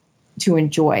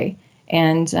enjoy.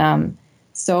 And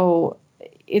so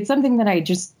it's something that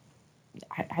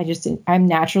I'm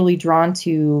naturally drawn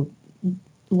to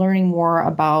learning more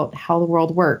about how the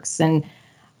world works and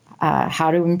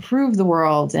how to improve the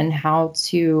world and how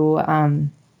to, how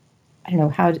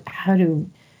to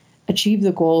achieve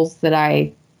the goals that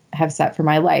I have set for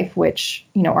my life, which,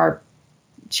 have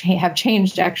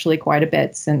changed actually quite a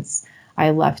bit since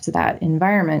I left that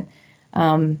environment.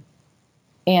 And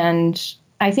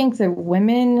I think that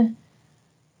women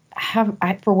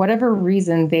for whatever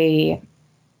reason, they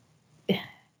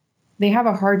have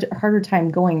a harder time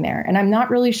going there. And I'm not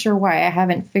really sure why. I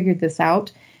haven't figured this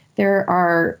out.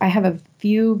 I have a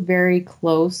few very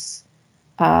close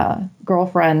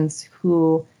girlfriends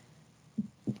who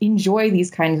enjoy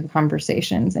these kinds of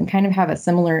conversations and kind of have a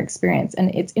similar experience.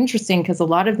 And it's interesting because a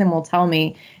lot of them will tell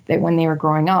me that when they were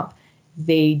growing up,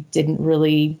 they didn't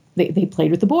really, they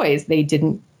played with the boys. They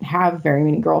didn't have very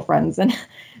many girlfriends. And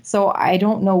so I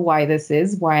don't know why this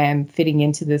is, why I'm fitting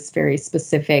into this very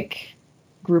specific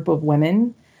group of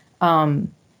women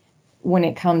when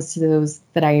it comes to those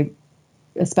that I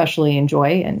especially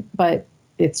enjoy. But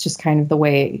it's just kind of the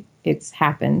way it's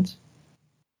happened.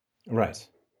 Right.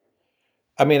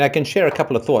 I mean, I can share a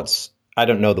couple of thoughts. I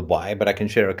don't know the why, but I can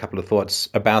share a couple of thoughts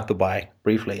about the why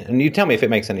briefly. And you tell me if it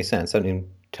makes any sense. I don't even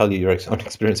tell you your own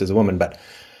experience as a woman, but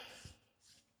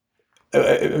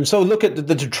so look at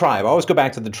the tribe. I always go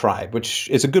back to the tribe, which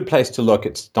is a good place to look.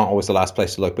 It's not always the last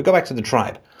place to look, but go back to the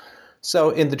tribe. So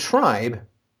in the tribe,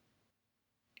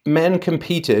 men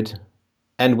competed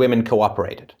and women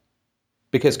cooperated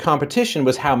because competition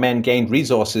was how men gained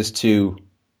resources to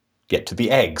get to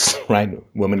the eggs, right?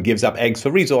 Woman gives up eggs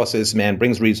for resources, man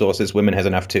brings resources, woman has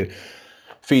enough to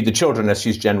feed the children, as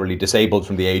she's generally disabled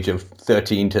from the age of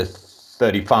 13 to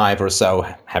 35 or so,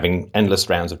 having endless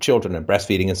rounds of children and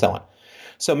breastfeeding and so on.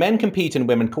 So men compete and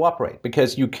women cooperate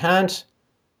because you can't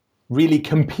really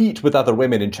compete with other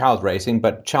women in child raising,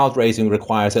 but child raising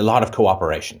requires a lot of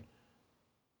cooperation,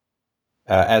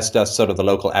 as does sort of the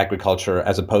local agriculture,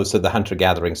 as opposed to the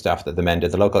hunter-gathering stuff that the men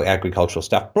did. The local agricultural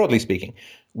stuff, broadly speaking,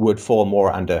 would fall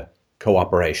more under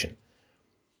cooperation.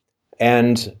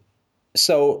 And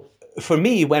so for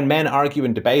me, when men argue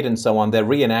and debate and so on, they're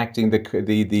reenacting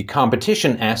the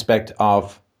competition aspect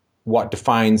of what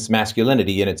defines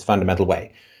masculinity in its fundamental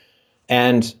way.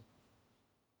 And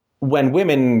when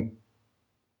women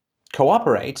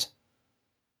cooperate,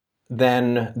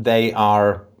 then they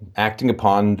are acting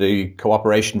upon the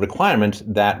cooperation requirement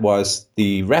that was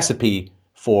the recipe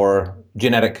for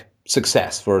genetic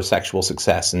success, for sexual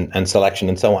success and selection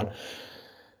and so on.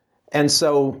 And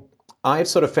so I've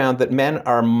sort of found that men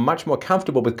are much more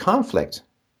comfortable with conflict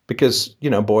because, you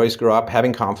know, boys grow up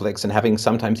having conflicts and having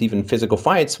sometimes even physical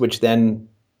fights, which then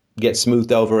get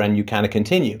smoothed over and you kind of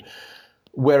continue.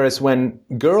 Whereas when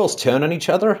girls turn on each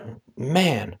other,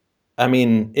 man, I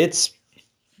mean, it's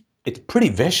pretty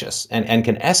vicious and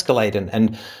can escalate.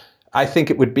 And I think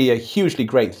it would be a hugely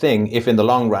great thing if in the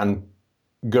long run,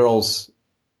 girls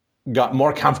got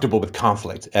more comfortable with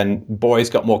conflict and boys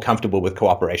got more comfortable with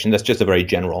cooperation. That's just a very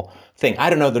general thing. I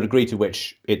don't know the degree to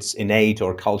which it's innate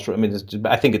or cultural. I mean,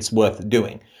 I think it's worth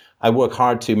doing. I work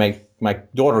hard to make my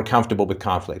daughter comfortable with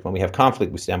conflict. When we have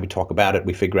conflict, we sit down, we talk about it,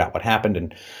 we figure out what happened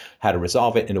and how to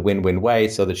resolve it in a win-win way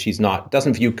so that she's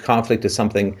doesn't view conflict as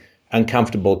something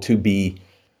uncomfortable to be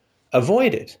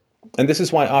avoided. And this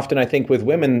is why often I think with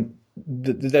women,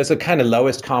 there's a kind of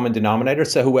lowest common denominator.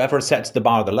 So whoever sets the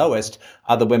bar the lowest,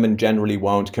 other women generally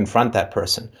won't confront that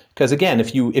person. Because again,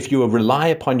 if you rely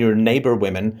upon your neighbor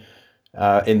women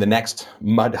in the next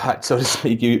mud hut, so to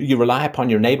speak, you rely upon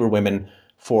your neighbor women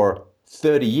for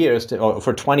 30 years or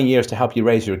for 20 years to help you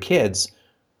raise your kids,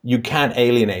 you can't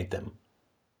alienate them.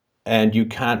 And you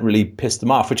can't really piss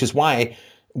them off, which is why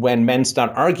when men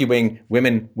start arguing,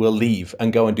 women will leave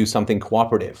and go and do something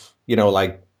cooperative, you know,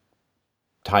 like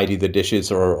tidy the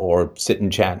dishes or sit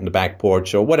and chat in the back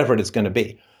porch or whatever it is going to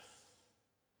be.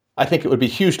 I think it would be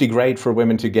hugely great for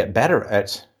women to get better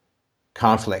at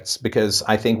conflicts because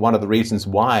I think one of the reasons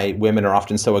why women are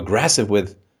often so aggressive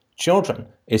with children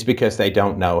is because they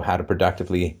don't know how to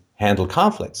productively handle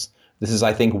conflicts. This is,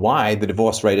 I think, why the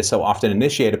divorce rate is so often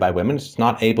initiated by women. It's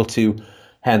not able to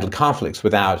handle conflicts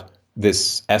without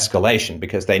this escalation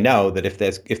because they know that if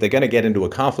they're going to get into a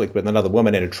conflict with another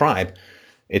woman in a tribe,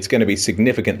 it's going to be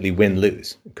significantly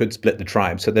win-lose. It could split the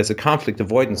tribe. So there's a conflict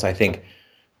avoidance, I think,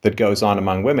 that goes on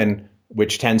among women,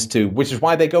 which is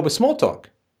why they go with small talk,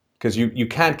 because you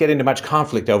can't get into much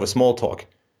conflict over small talk.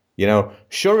 You know,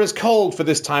 sure as cold for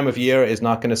this time of year is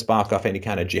not going to spark off any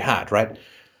kind of jihad, right?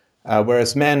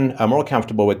 Whereas men are more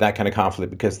comfortable with that kind of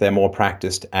conflict because they're more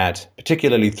practiced at,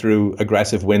 particularly through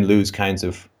aggressive win-lose kinds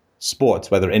of sports,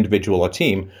 whether individual or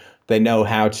team, they know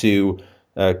how to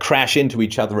crash into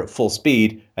each other at full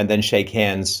speed and then shake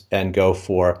hands and go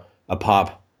for a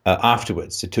pop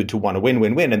afterwards to want to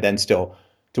win-win-win and then still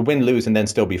to win-lose and then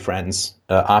still be friends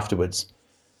afterwards.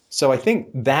 So I think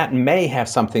that may have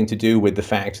something to do with the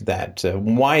fact that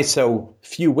why so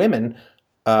few women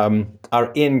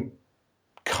are in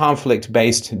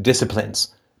conflict-based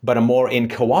disciplines, but are more in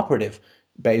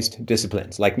cooperative-based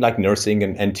disciplines, like nursing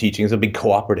and teaching is a big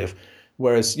cooperative.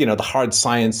 Whereas, you know, the hard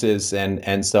sciences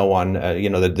and so on,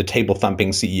 the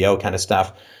table-thumping CEO kind of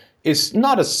stuff is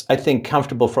not as, I think,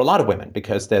 comfortable for a lot of women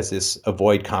because there's this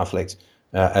avoid conflict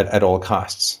at all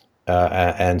costs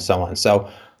and so on. So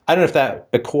I don't know if that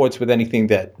accords with anything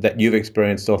that you've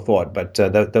experienced or thought, but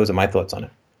those are my thoughts on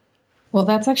it. Well,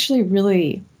 that's actually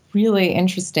really, really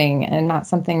interesting and not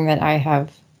something that I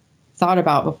have thought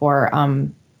about before.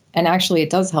 And actually, it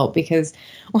does help, because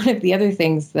one of the other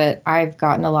things that I've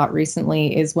gotten a lot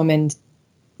recently is women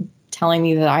telling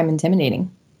me that I'm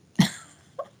intimidating.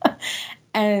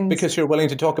 And because you're willing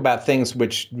to talk about things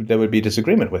which there would be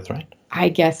disagreement with, right? I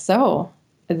guess so.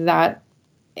 That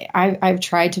I've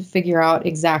tried to figure out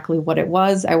exactly what it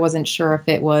was. I wasn't sure if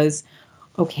it was,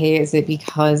 okay, is it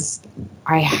because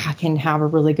I can have a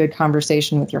really good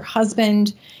conversation with your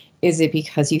husband? Is it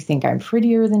because you think I'm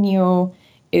prettier than you?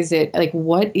 Is it like,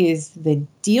 what is the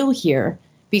deal here?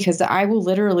 Because I will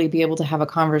literally be able to have a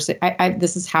conversation.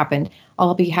 This has happened.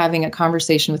 I'll be having a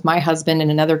conversation with my husband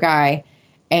and another guy,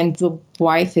 and the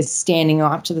wife is standing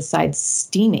off to the side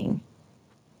steaming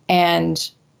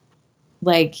and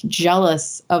like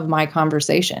jealous of my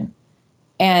conversation.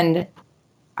 And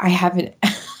I haven't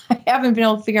been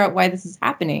able to figure out why this is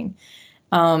happening.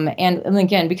 And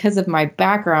again, because of my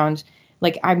background,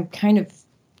 like I'm kind of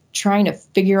trying to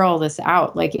figure all this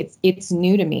out. Like it's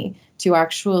new to me to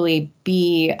actually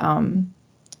be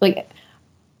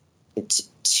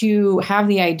to have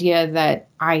the idea that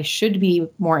I should be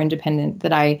more independent,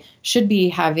 that I should be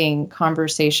having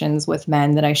conversations with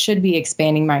men, that I should be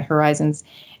expanding my horizons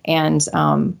and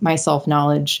my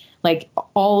self-knowledge. Like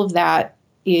all of that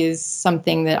is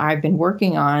something that I've been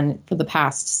working on for the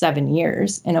past 7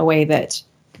 years in a way that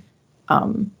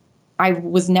I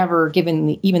was never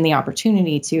given even the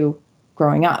opportunity to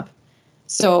growing up.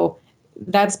 So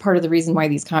that's part of the reason why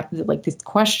this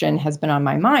question has been on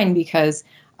my mind, because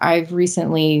I've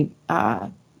recently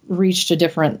reached a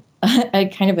different, a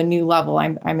kind of a new level.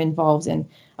 I'm involved in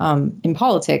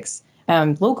politics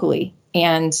locally,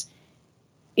 and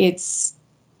it's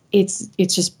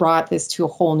just brought this to a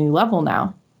whole new level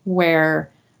now,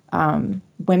 where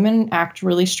women act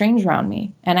really strange around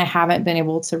me, and I haven't been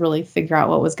able to really figure out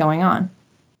what was going on.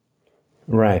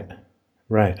 Right.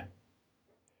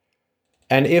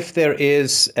 And if there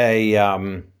is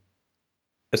a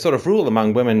sort of rule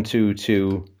among women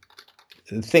to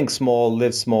think small,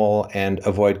 live small, and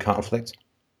avoid conflict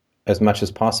as much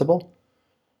as possible,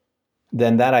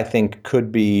 then that, I think, could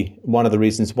be one of the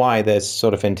reasons why there's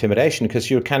sort of intimidation,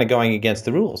 because you're kind of going against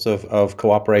the rules of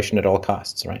cooperation at all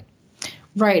costs, right?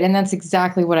 Right. And that's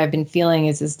exactly what I've been feeling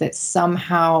is that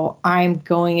somehow I'm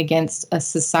going against a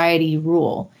society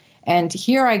rule. And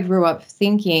here I grew up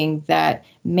thinking that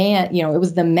it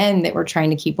was the men that were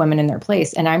trying to keep women in their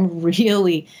place. And I'm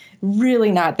really,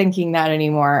 really not thinking that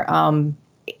anymore.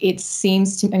 It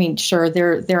seems to, sure,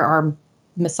 there are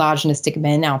misogynistic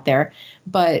men out there,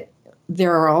 but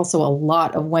there are also a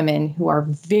lot of women who are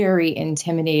very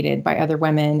intimidated by other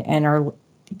women and are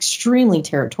extremely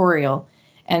territorial,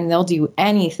 and they'll do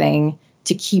anything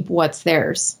to keep what's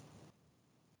theirs.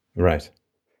 Right.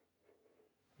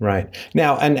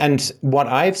 Now, and what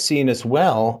I've seen as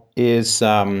well is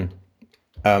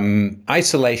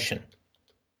isolation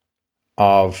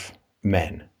of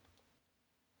men.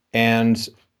 And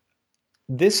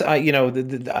this,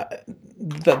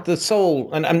 the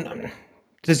soul, and I'm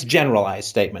just generalized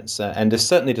statements, and this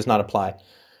certainly does not apply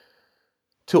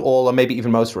to all or maybe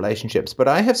even most relationships. But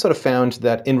I have sort of found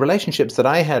that in relationships that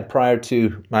I had prior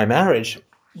to my marriage,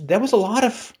 there was a lot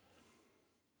of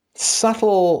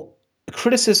subtle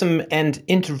criticism and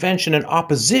intervention and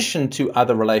opposition to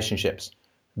other relationships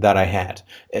that I had.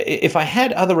 If I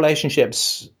had other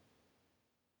relationships,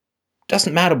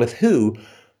 doesn't matter with who,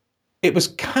 it was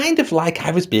kind of like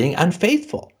I was being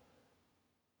unfaithful.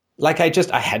 Like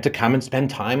I had to come and spend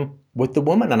time with the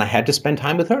woman, and I had to spend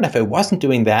time with her. And if I wasn't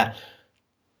doing that,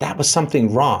 that was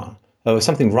something wrong. There was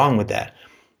something wrong with that.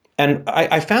 And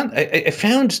I found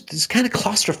this kind of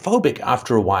claustrophobic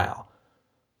after a while.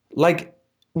 Like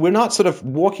we're not sort of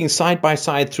walking side by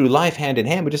side through life hand in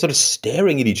hand. We're just sort of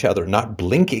staring at each other, not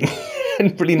blinking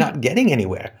and really not getting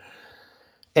anywhere.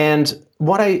 And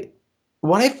what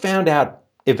I found out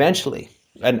eventually,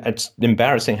 and it's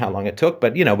embarrassing how long it took,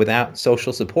 but without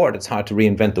social support, it's hard to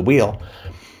reinvent the wheel.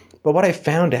 But what I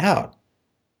found out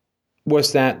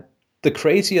was that the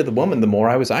crazier the woman, the more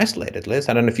I was isolated, Liz.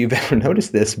 I don't know if you've ever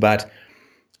noticed this, but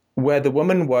where the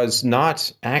woman was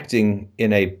not acting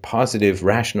in a positive,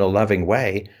 rational, loving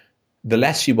way, the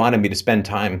less she wanted me to spend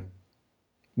time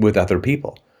with other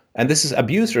people. And this is,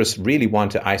 abusers really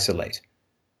want to isolate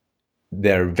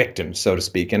their victims, so to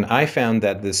speak. And I found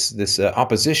that this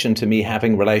opposition to me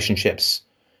having relationships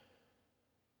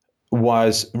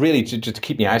was really to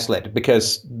keep me isolated,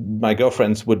 because my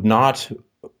girlfriends would not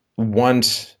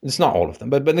want, it's not all of them,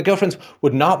 but the girlfriends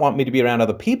would not want me to be around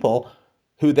other people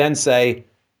who then say,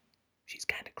 she's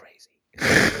kind of crazy,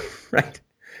 right?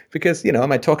 Because, I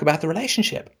might talk about the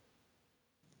relationship.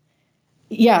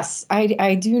 Yes,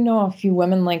 I do know a few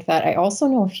women like that. I also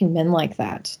know a few men like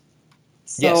that.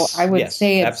 So Yes, I would yes,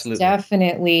 say it's absolutely.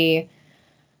 definitely,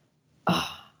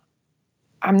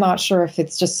 I'm not sure if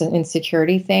it's just an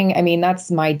insecurity thing. I mean, that's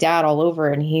my dad all over,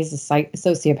 and he's a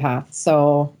sociopath.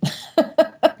 So,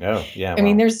 Oh, yeah, I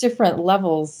mean, well, there's different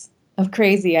levels of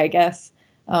crazy, I guess,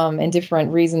 and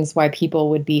different reasons why people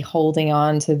would be holding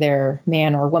on to their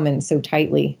man or woman so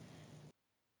tightly.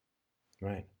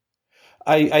 right.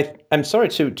 I'm sorry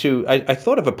I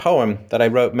thought of a poem that I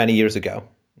wrote many years ago.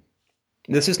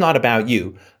 This is not about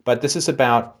you, but this is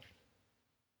about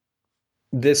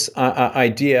this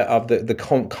idea of the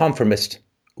conformist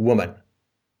woman.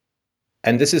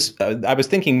 And this is, I was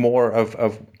thinking more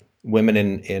of women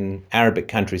in Arabic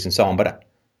countries and so on, but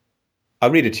I'll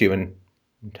read it to you and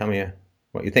tell me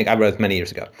what you think. I wrote it many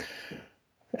years ago.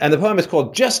 And the poem is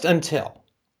called Just Until.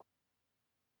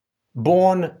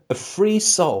 Born a free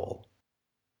soul,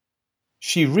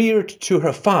 she reared to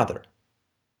her father,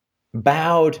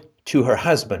 bowed to her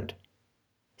husband,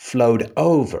 flowed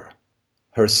over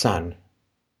her son.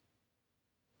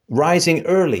 Rising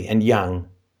early and young,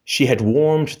 she had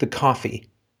warmed the coffee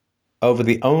over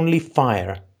the only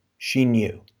fire she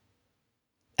knew,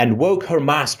 and woke her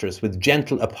masters with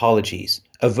gentle apologies,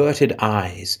 averted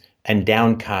eyes, and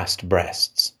downcast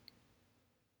breasts.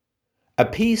 A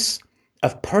piece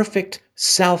of perfect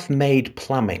self-made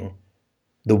plumbing,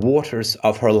 the waters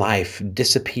of her life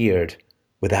disappeared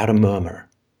without a murmur,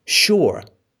 sure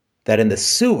that in the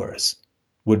sewers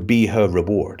would be her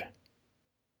reward.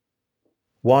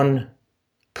 One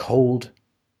cold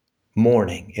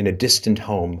morning in a distant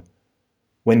home,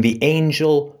 when the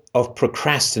angel of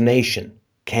procrastination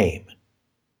came,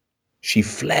 she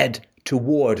fled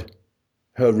toward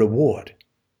her reward.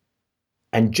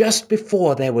 And just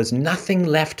before there was nothing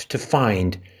left to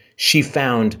find, she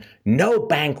found no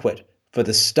banquet for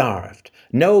the starved,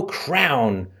 no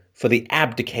crown for the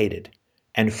abdicated,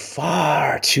 and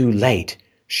far too late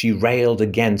she railed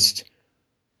against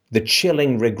the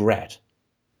chilling regret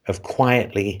of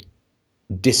quietly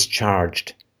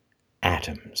discharged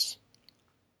atoms.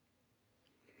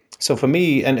 So for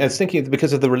me, and I was thinking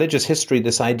because of the religious history,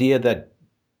 this idea that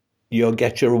you'll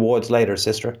get your rewards later,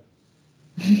 sister.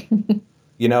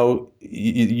 You know,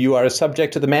 you are a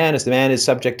subject to the man as the man is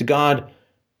subject to God.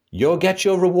 You'll get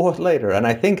your reward later. And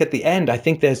I think at the end, I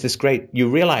think there's this great, you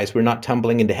realize we're not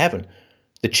tumbling into heaven.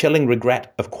 The chilling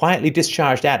regret of quietly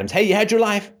discharged atoms. Hey, you had your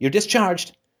life, you're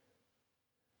discharged.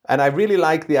 And I really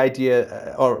like the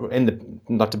idea,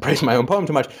 not to praise my own poem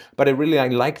too much, but I really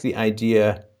like the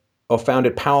idea, or found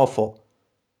it powerful,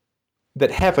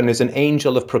 that heaven is an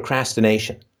angel of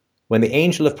procrastination. When the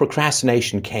angel of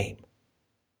procrastination came,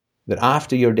 that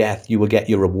after your death you will get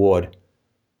your reward.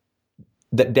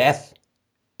 That death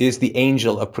is the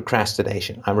angel of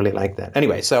procrastination. I really like that.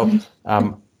 Anyway, so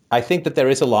I think that there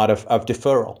is a lot of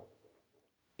deferral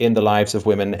in the lives of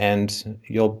women, and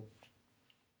you'll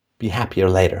be happier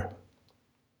later.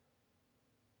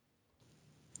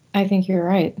 I think you're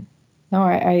right. No,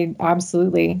 I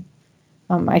absolutely.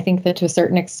 I think that to a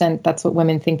certain extent, that's what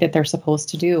women think that they're supposed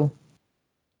to do.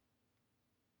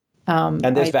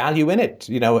 And there's value in it,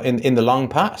 you know, in the long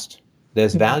past.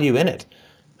 There's value in it.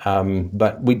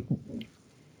 But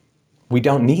we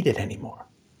don't need it anymore.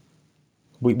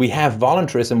 We have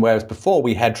voluntarism, whereas before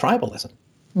we had tribalism.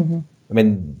 Mm-hmm. I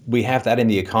mean, we have that in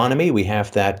the economy. We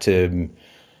have that, and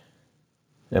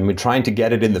we're trying to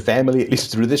get it in the family, at least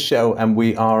through this show, and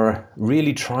we are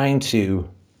really trying to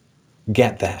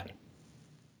get that.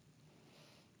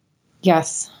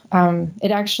 Yes.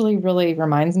 It actually really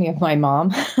reminds me of my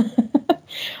mom.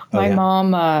 My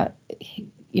mom,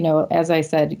 you know, as I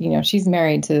said, you know, she's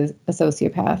married to a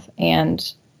sociopath,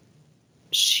 and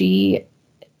she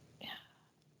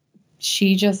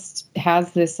just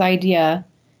has this idea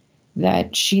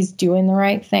that she's doing the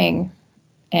right thing,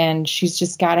 and she's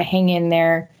just got to hang in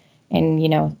there and, you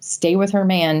know, stay with her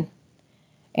man.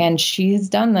 And she's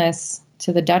done this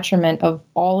to the detriment of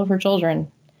all of her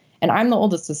children. And I'm the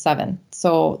oldest of 7,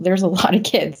 so there's a lot of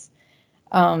kids.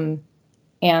 And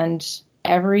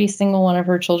every single one of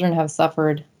her children have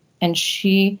suffered. And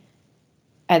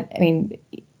I mean,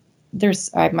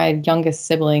 my youngest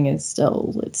sibling is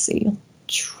still, let's see,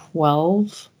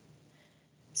 12.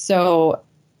 So,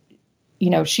 you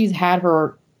know, she's had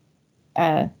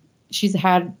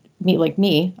me, like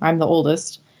me, I'm the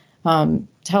oldest,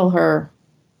 tell her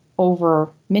over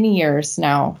many years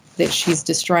now that she's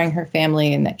destroying her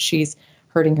family and that she's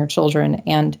hurting her children.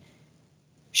 And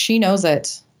she knows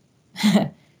it.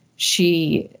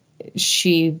 she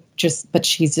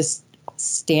just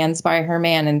stands by her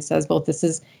man and says, well, this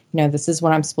is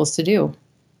what I'm supposed to do.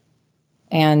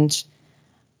 And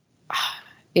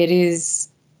it is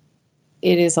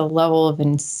a level of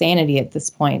insanity at this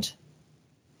point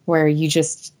where you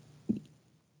just,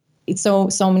 it's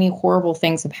so many horrible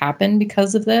things have happened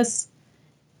because of this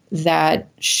that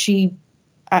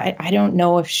I don't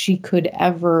know if she could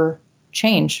ever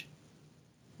change.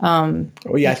 Well,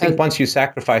 yeah, I think once you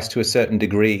sacrifice to a certain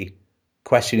degree,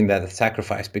 questioning that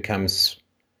sacrifice becomes,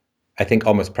 I think,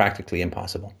 almost practically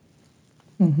impossible.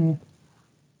 Mm-hmm.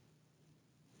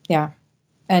 Yeah.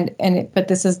 But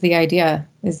this is the idea,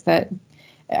 is that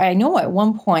I know at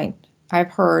one point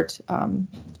I've heard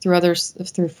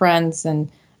through friends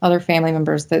and other family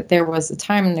members that there was a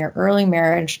time in their early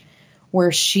marriage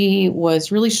where she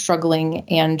was really struggling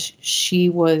and she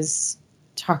was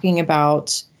talking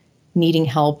about needing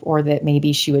help or that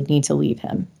maybe she would need to leave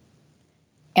him.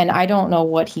 And I don't know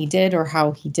what he did or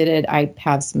how he did it. I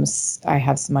have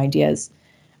some ideas.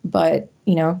 But,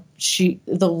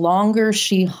 the longer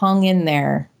she hung in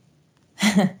there,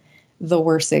 the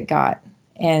worse it got.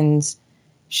 And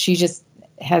she just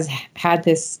has had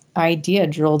this idea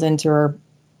drilled into her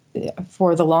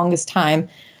for the longest time,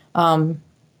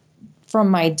 from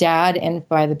my dad and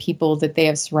by the people that they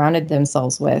have surrounded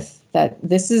themselves with, that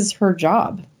this is her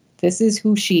job. This is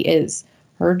who she is.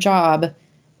 Her job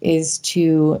is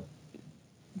to,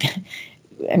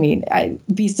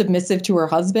 be submissive to her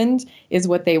husband is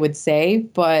what they would say,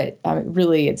 but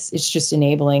really it's just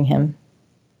enabling him.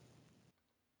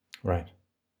 Right.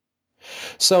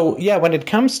 So, yeah, when it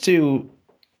comes to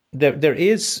there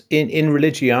is in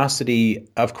religiosity,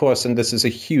 of course, and this is a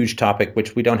huge topic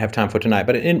which we don't have time for tonight,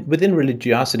 but within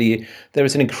religiosity, there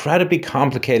is an incredibly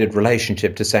complicated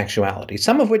relationship to sexuality,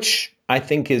 some of which I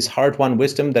think is hard-won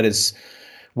wisdom that is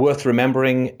worth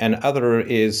remembering, and other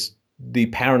is the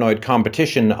paranoid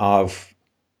competition of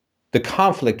the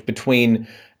conflict between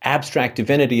abstract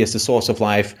divinity as the source of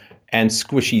life and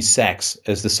squishy sex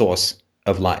as the source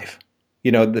of life.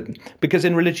 Because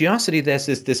in religiosity, there's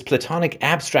this Platonic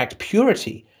abstract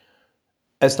purity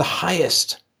as the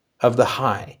highest of the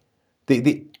high,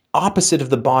 the opposite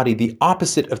of the body, the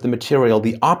opposite of the material,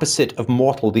 the opposite of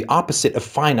mortal, the opposite of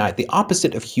finite, the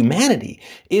opposite of humanity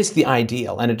is the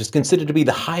ideal. And it is considered to be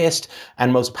the highest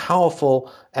and most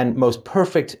powerful and most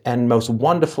perfect and most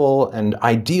wonderful and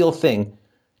ideal thing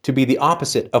to be the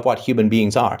opposite of what human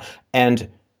beings are. And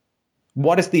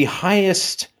what is the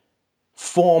highest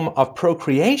form of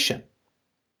procreation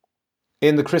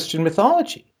in the Christian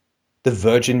mythology? The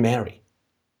Virgin Mary.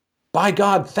 By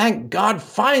God, thank God,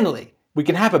 finally, we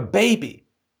can have a baby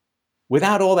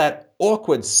without all that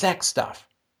awkward sex stuff,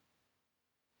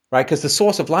 right? Because the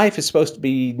source of life is supposed to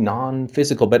be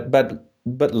non-physical,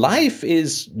 but life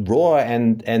is raw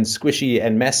and squishy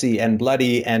and messy and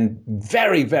bloody and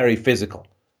very, very physical.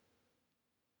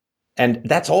 And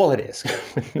that's all it is.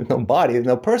 No body,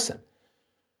 no person.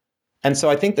 And so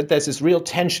I think that there's this real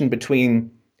tension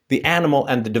between the animal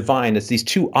and the divine as these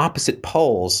two opposite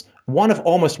poles, one of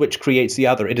almost which creates the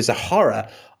other. It is a horror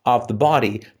of the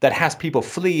body that has people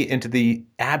flee into the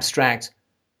abstractions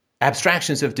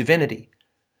of divinity.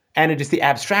 And it is the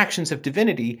abstractions of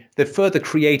divinity that further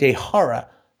create a horror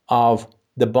of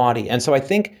the body. And so I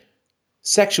think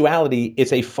sexuality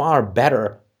is a far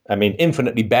better,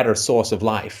 infinitely better source of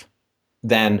life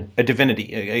than a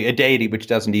divinity, a deity which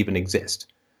doesn't even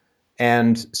exist.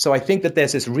 And so I think that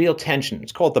there's this real tension.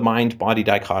 It's called the mind-body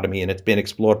dichotomy, and it's been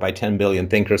explored by 10 billion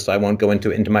thinkers, so I won't go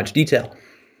into much detail.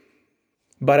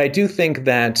 But I do think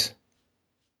that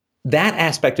that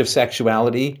aspect of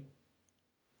sexuality,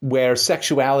 where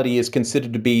sexuality is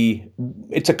considered to be,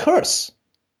 it's a curse,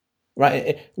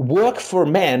 right? Work for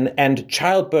men and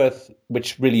childbirth,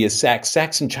 which really is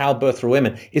sex and childbirth for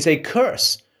women, is a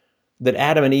curse that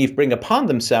Adam and Eve bring upon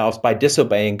themselves by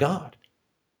disobeying God.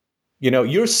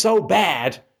 You're so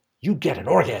bad, you get an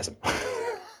orgasm.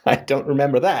 I don't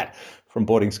remember that from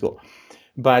boarding school.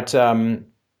 But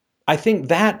I think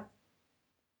that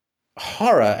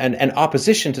horror and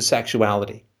opposition to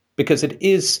sexuality, because it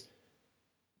is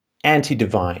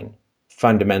anti-divine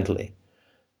fundamentally,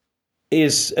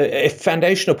 is a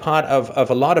foundational part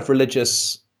of a lot of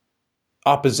religious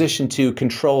opposition to,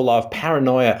 control of,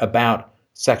 paranoia about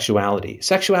sexuality.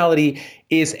 Sexuality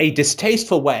is a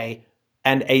distasteful way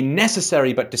and a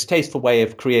necessary but distasteful way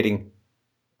of creating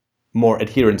more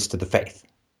adherence to the faith.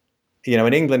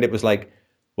 In England, it was like,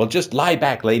 well, just lie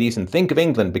back, ladies, and think of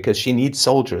England because she needs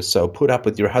soldiers, so put up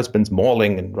with your husband's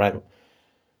mauling.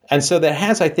 And so there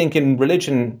has, I think, in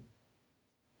religion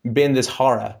been this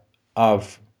horror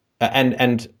of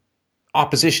and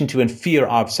opposition to and fear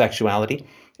of sexuality.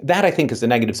 That, I think, is the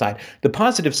negative side. The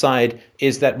positive side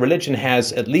is that religion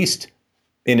has, at least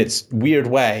in its weird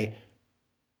way,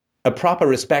 a proper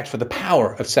respect for the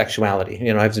power of sexuality.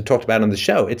 As we talked about on the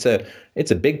show, it's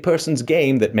a big person's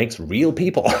game that makes real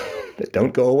people that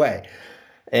don't go away.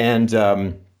 And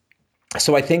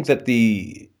so I think that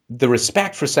the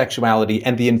respect for sexuality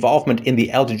and the involvement in the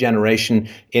elder generation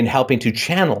in helping to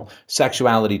channel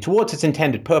sexuality towards its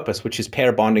intended purpose, which is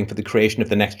pair bonding for the creation of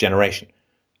the next generation.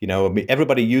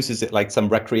 Everybody uses it like some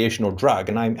recreational drug,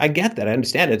 and I get that. I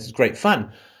understand it. It's great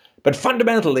fun. But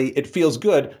fundamentally, it feels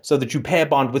good so that you pair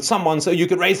bond with someone so you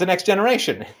can raise the next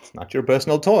generation. It's not your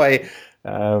personal toy.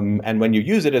 And when you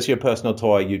use it as your personal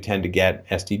toy, you tend to get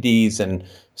STDs and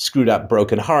screwed up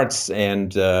broken hearts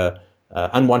and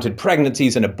unwanted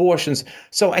pregnancies and abortions.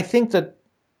 So I think that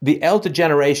the elder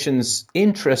generation's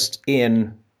interest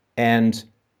in and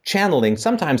channeling,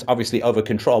 sometimes obviously over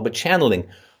control, but channeling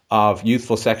of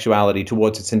youthful sexuality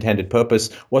towards its intended purpose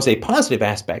was a positive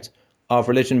aspect of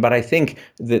religion. But I think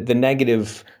that the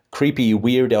negative, creepy,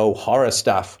 weirdo horror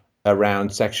stuff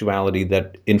around sexuality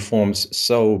that informs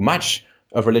so much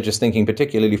of religious thinking,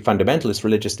 particularly fundamentalist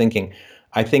religious thinking,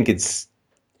 I think it's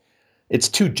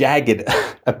too jagged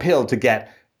a pill to get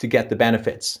the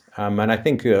benefits. And I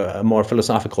think a more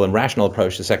philosophical and rational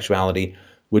approach to sexuality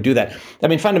would do that. I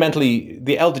mean, fundamentally,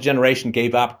 the elder generation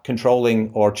gave up controlling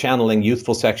or channeling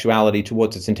youthful sexuality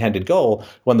towards its intended goal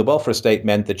when the welfare state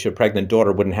meant that your pregnant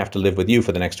daughter wouldn't have to live with you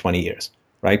for the next 20 years,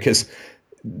 right? Because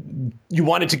you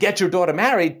wanted to get your daughter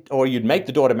married, or you'd make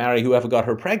the daughter marry whoever got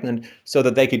her pregnant so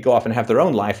that they could go off and have their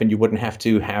own life, and you wouldn't have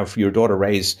to have your daughter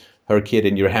raise her kid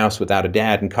in your house without a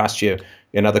dad and cost you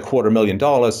another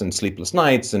 $250,000 and sleepless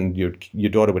nights, and your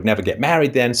daughter would never get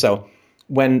married then. So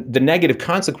when the negative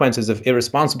consequences of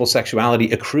irresponsible sexuality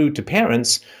accrued to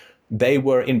parents, they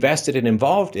were invested and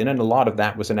involved in, and a lot of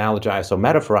that was analogized or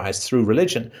metaphorized through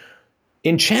religion,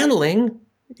 in channeling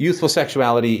youthful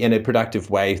sexuality in a productive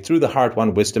way through the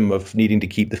hard-won wisdom of needing to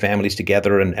keep the families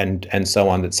together and so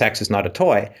on, that sex is not a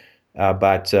toy,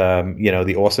 but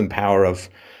the awesome power of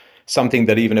something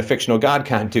that even a fictional God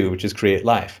can't do, which is create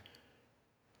life.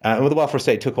 Well, the welfare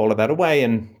state took all of that away,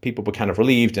 and people were kind of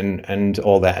relieved and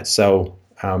all that. So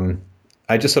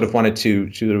I just sort of wanted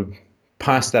to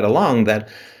pass that along, that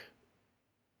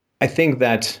I think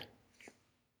that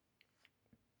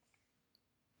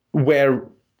where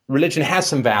religion has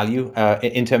some value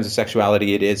in terms of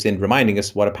sexuality, it is in reminding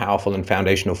us what a powerful and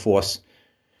foundational force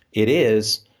it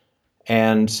is.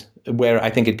 And where I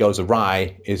think it goes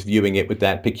awry is viewing it with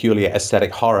that peculiar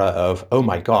aesthetic horror of, oh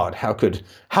my God, how could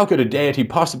a deity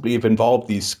possibly have involved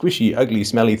these squishy, ugly,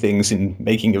 smelly things in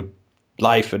making a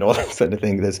life and all that sort of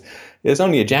thing? There's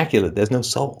only ejaculate, there's no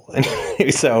soul.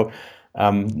 And so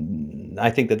I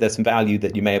think that there's some value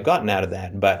that you may have gotten out of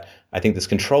that, but I think this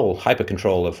control, hyper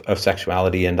control of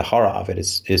sexuality and the horror of it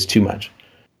is too much.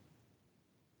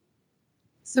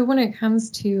 So when it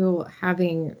comes to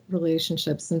having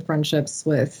relationships and friendships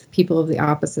with people of the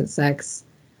opposite sex,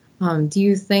 do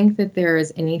you think that there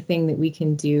is anything that we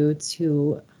can do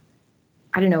to,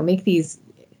 I don't know,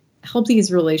 help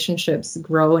these relationships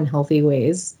grow in healthy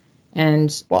ways?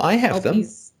 And well, I have them.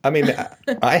 I mean,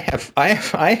 I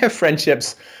have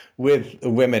friendships with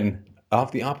women of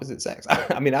the opposite sex.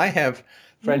 I mean, I have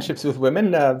friendships with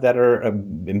women that are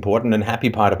an important and happy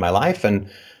part of my life, and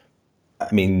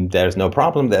I mean, there's no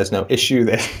problem, there's no issue,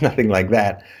 there's nothing like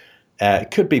that. It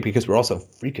could be because we're also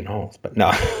freaking holes, but no,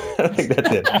 I don't think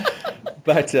that's it.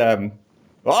 But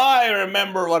I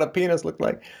remember what a penis looked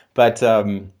like. But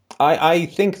I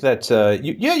think that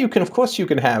you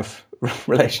can have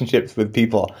relationships with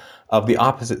people of the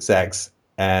opposite sex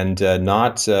and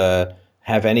not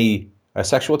have any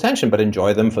sexual tension, but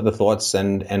enjoy them for the thoughts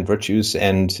and virtues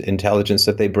and intelligence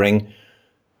that they bring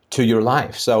to your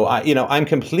life. So I'm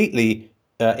completely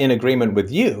in agreement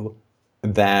with you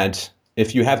that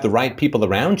if you have the right people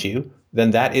around you, then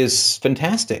that is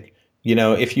fantastic.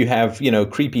 If you have,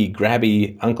 creepy,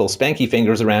 grabby Uncle Spanky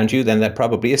Fingers around you, then that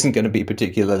probably isn't going to be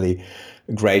particularly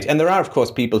great. And there are, of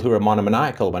course, people who are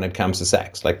monomaniacal when it comes to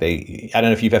sex. Like I don't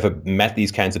know if you've ever met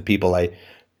these kinds of people. I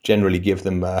generally give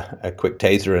them a quick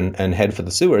taser and head for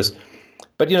the sewers.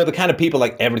 But, the kind of people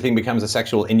like everything becomes a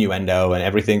sexual innuendo and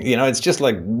everything, it's just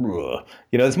like,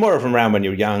 there's more of them around when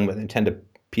you're young, but they tend to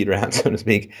peter out, so to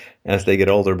speak, as they get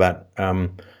older. But,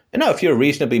 if you're a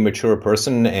reasonably mature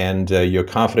person and you're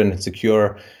confident and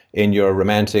secure in your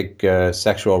romantic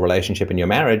sexual relationship in your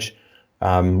marriage,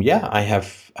 I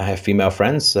have female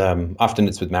friends. Often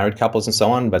it's with married couples and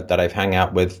so on, but that I've hung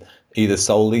out with either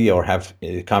solely or have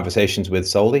conversations with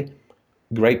solely.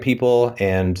 Great people,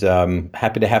 and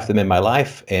happy to have them in my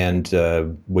life.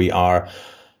 And we are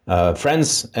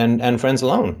friends and friends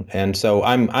alone. And so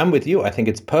I'm with you. I think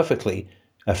it's perfectly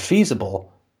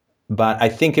feasible, but I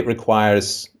think it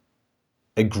requires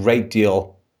a great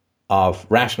deal of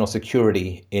rational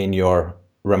security in your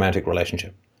romantic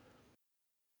relationship.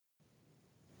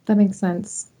 That makes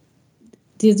sense.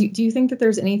 Do you think that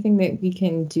there's anything that we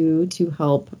can do to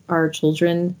help our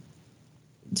children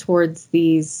towards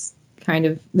this kind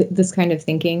of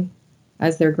thinking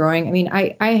as they're growing? I mean,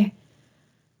 I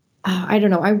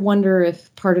don't know. I wonder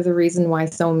if part of the reason why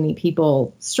so many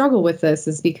people struggle with this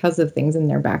is because of things in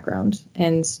their background.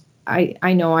 And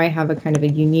I know I have a kind of a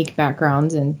unique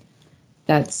background, and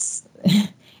that's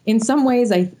in some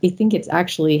ways I think it's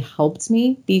actually helped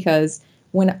me, because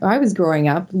when I was growing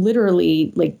up,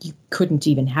 literally, like, you couldn't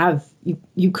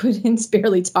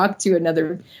barely talk to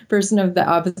another person of the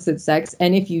opposite sex.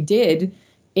 And if you did,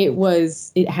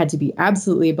 it had to be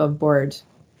absolutely above board.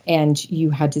 And you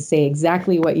had to say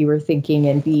exactly what you were thinking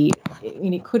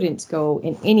it couldn't go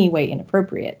in any way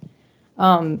inappropriate.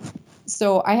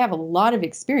 So I have a lot of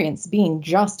experience being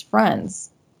just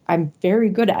friends. I'm very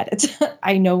good at it.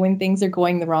 I know when things are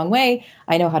going the wrong way.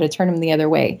 I know how to turn them the other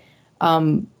way.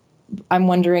 I'm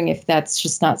wondering if that's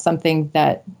just not something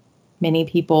that many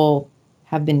people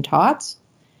have been taught.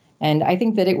 And I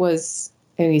think that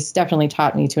it's definitely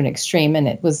taught me to an extreme, and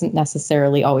it wasn't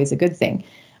necessarily always a good thing.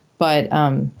 But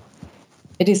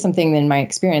it is something in my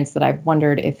experience that I've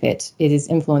wondered if it is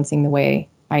influencing the way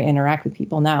I interact with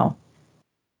people now.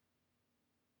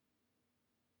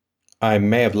 I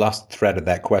may have lost the thread of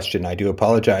that question. I do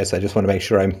apologize. I just want to make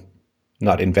sure I'm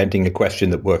not inventing a question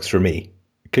that works for me.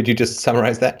 Could you just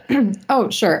summarize that? Oh,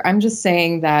 sure. I'm just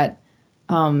saying that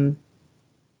I'm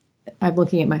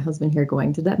looking at my husband here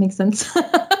going, did that make sense?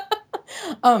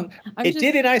 It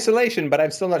did in isolation, but I'm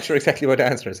still not sure exactly what to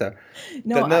answer. So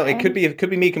it could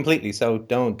be me completely. So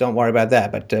don't worry about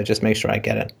that. But just make sure I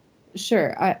get it.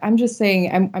 Sure. I'm just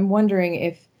saying I'm wondering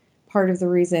if part of the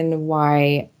reason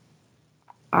why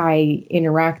I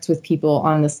interact with people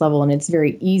on this level, and it's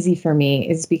very easy for me,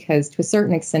 is because to a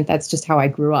certain extent that's just how I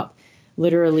grew up.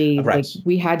 Literally, right. Like,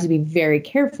 we had to be very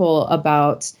careful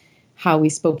about how we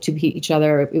spoke to each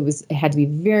other. It had to be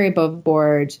very above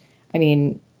board. I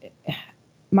mean,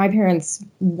 my parents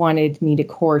wanted me to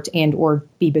court and or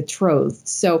be betrothed.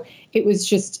 So it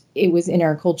was in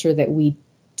our culture that we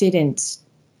didn't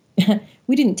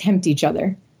tempt each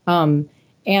other.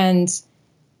 And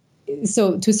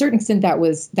so to a certain extent that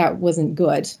wasn't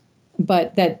good,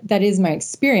 but that is my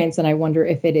experience. And I wonder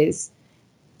if it is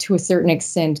to a certain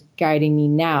extent guiding me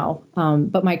now.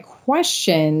 But my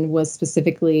question was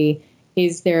specifically,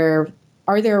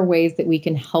 are there ways that we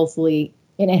can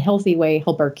in a healthy way,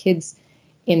 help our kids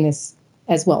in this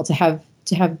as well, to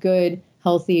have good,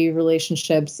 healthy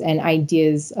relationships and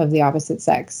ideas of the opposite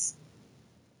sex?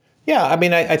 Yeah, I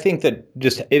mean, I think that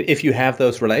just if you have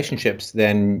those relationships,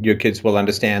 then your kids will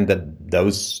understand that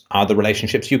those are the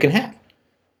relationships you can have.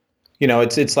 You know,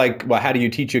 it's like, well, how do you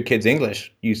teach your kids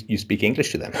English? You speak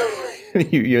English to them.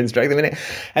 you instruct them in it.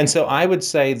 And so I would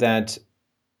say that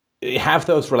have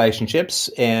those relationships,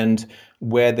 and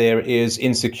where there is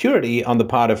insecurity on the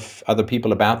part of other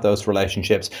people about those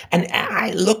relationships, and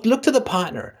I look to the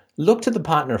partner. Look to the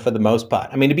partner for the most part.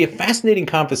 I mean, it'd be a fascinating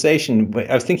conversation.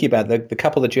 I was thinking about the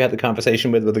couple that you had the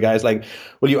conversation with the guy's like,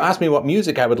 well, you asked me what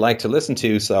music I would like to listen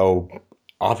to, so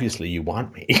obviously you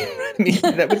want me. I mean,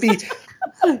 that would be,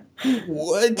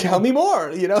 what? Tell me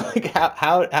more. You know, like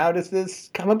how does this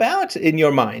come about in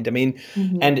your mind? I mean,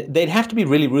 and they'd have to be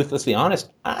really ruthlessly honest.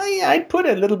 I'd put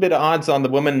a little bit of odds on the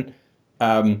woman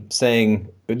saying,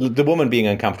 the woman being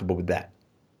uncomfortable with that,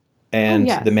 and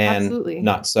yes, the man absolutely.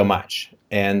 not so much.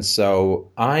 And so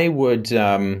I would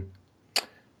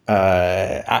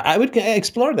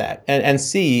explore that and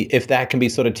see if that can be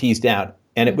sort of teased out.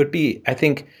 And it would be, I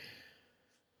think,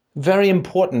 very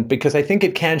important, because I think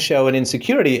it can show an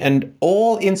insecurity, and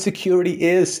all insecurity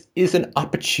is an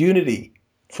opportunity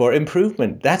for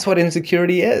improvement. That's what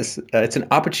insecurity is. It's an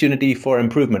opportunity for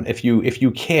improvement. If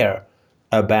you care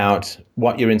about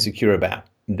what you're insecure about,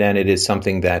 then it is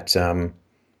something that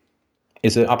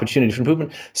is an opportunity for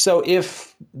improvement. So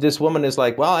if this woman is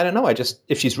like, well, I don't know,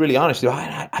 if she's really honest,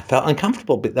 I felt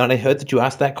uncomfortable, but then I heard that you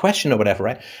asked that question or whatever,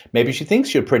 right? Maybe she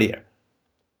thinks you're prettier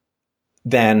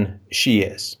than she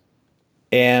is.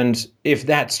 And if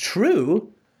that's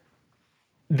true,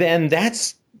 then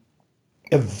that's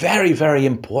a very, very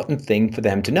important thing for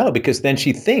them to know, because then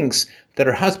she thinks that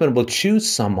her husband will choose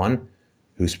someone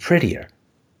who's prettier.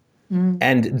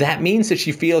 And that means that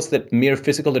she feels that mere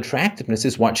physical attractiveness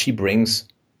is what she brings,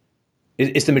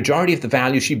 is the majority of the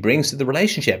value she brings to the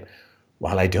relationship.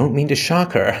 Well, I don't mean to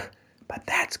shock her, but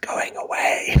that's going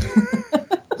away.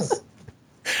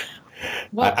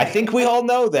 Well, I think we all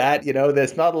know that, you know,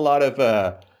 there's not a lot of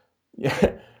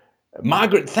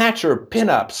Margaret Thatcher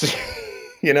pinups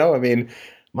I mean,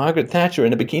 Margaret Thatcher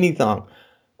in a bikini thong.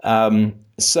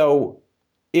 So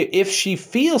if she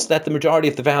feels that the majority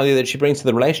of the value that she brings to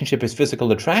the relationship is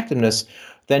physical attractiveness,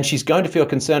 then she's going to feel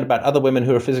concerned about other women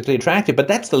who are physically attractive. But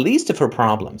that's the least of her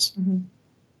problems,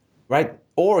 right?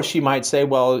 Or she might say,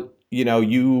 well,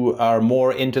 you are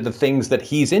more into the things that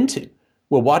he's into.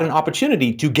 Well, what an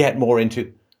opportunity to get more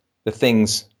into the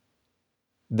things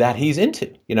that he's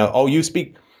into. You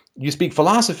speak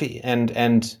philosophy,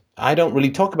 and I don't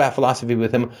really talk about philosophy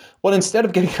with him. Well, instead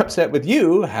of getting upset with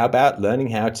you, how about learning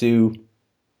how to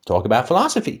talk about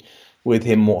philosophy with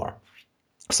him more?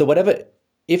 So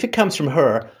if it comes from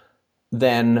her,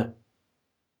 then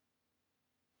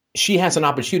she has an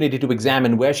opportunity to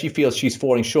examine where she feels she's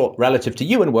falling short relative to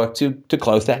you and work to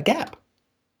close that gap.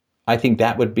 I think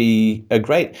that would be a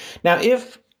great. Now,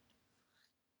 if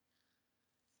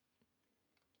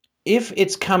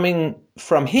it's coming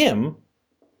from him,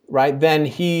 right, then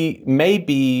he may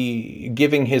be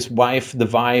giving his wife the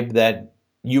vibe that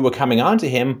you were coming on to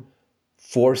him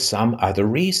for some other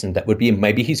reason. That would be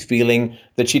maybe he's feeling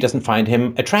that she doesn't find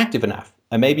him attractive enough.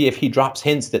 And maybe if he drops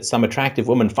hints that some attractive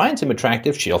woman finds him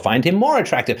attractive, she'll find him more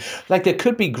attractive. Like, there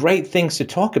could be great things to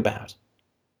talk about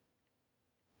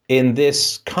in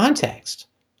this context.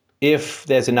 If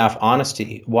there's enough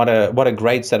honesty, what a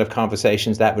great set of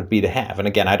conversations that would be to have. And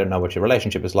again, I don't know what your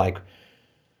relationship is like.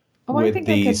 I think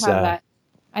I could have that.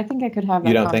 I think I could have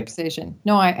that conversation.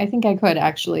 No, I think I could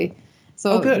actually.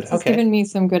 So good. This has given me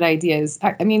some good ideas.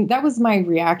 I mean, that was my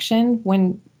reaction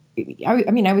when,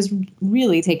 I was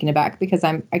really taken aback because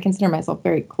I consider myself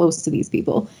very close to these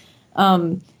people.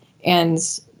 And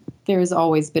there's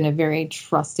always been a very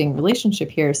trusting relationship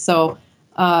here. So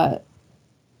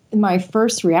my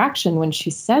first reaction when she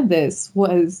said this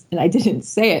was, and I didn't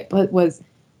say it, but was,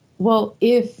 well,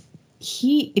 if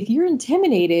you're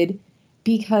intimidated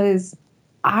because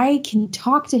I can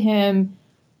talk to him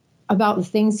about the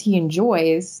things he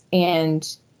enjoys and,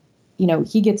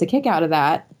 he gets a kick out of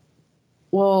that,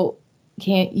 well,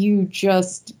 can't you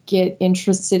just get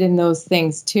interested in those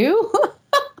things too?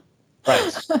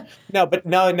 Right. No, but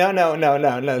no.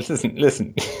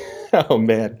 Listen. Oh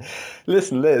man,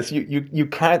 listen, Liz. You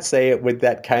can't say it with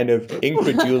that kind of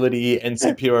incredulity and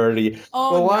superiority.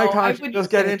 Well, why can't you just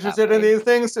get interested in these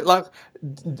things? Like,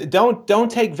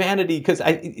 don't take vanity, because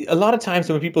a lot of times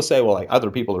when people say, well, like, other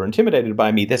people are intimidated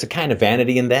by me, there's a kind of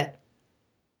vanity in that.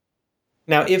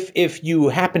 Now, if you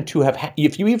happen to have,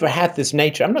 if you ever had this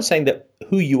nature, I'm not saying that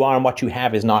who you are and what you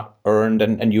have is not earned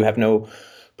and you have no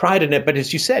pride in it, but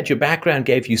as you said, your background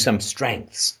gave you some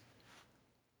strengths.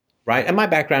 Right. And my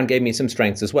background gave me some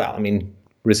strengths as well. I mean,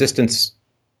 resistance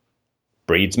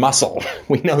breeds muscle.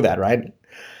 We know that, right?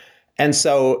 And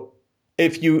so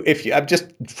if you, I'm just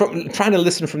trying to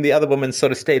listen from the other woman's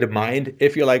sort of state of mind.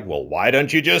 If you're like, well, why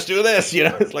don't you just do this?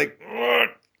 It's like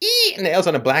nails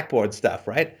on a blackboard stuff,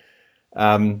 right?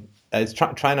 It's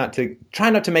try not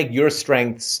to make your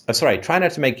strengths. Try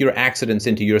not to make your accidents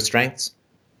into your strengths.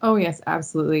 Oh yes,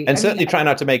 absolutely. And certainly try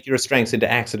not to make your strengths into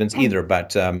accidents either.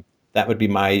 But that would be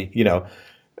my,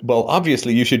 well,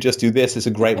 obviously you should just do this is a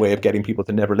great way of getting people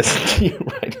to never listen to you,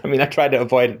 right? I mean, I try to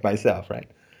avoid it myself, right?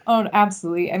 Oh,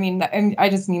 absolutely. I mean, and I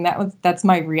just mean that's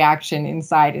my reaction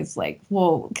inside is like,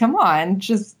 well, come on,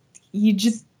 you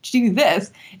just do this.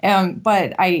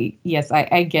 But I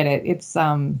get it. It's,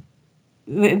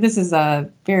 this is a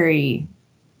very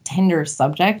tender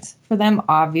subject for them,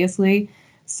 obviously.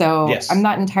 So yes. I'm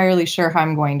not entirely sure how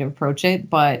I'm going to approach it,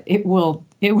 but it will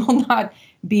not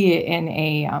be in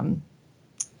a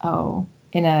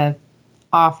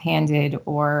offhanded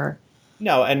or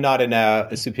no, and not in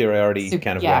a superiority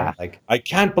kind of way. Like, I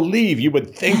can't believe you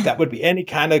would think that would be any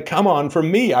kind of come on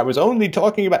from me. I was only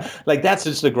talking about, like, that's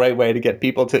just a great way to get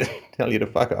people to tell you to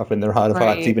fuck off in their heart of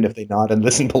hearts, even if they nod and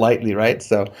listen politely, right?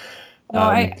 So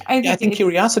I think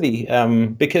curiosity,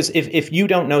 because if you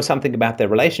don't know something about their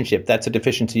relationship, that's a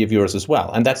deficiency of yours as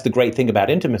well. And that's the great thing about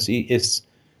intimacy is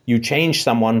you change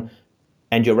someone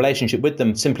and your relationship with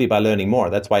them simply by learning more.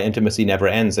 That's why intimacy never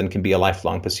ends and can be a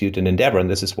lifelong pursuit and endeavor. And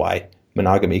this is why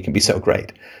monogamy can be so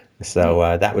great.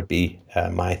 So that would be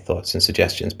my thoughts and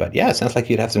suggestions. But yeah, it sounds like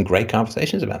you'd have some great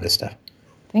conversations about this stuff.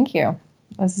 Thank you.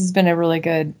 This has been a really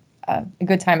good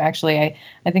time, actually.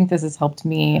 I think this has helped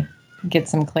me get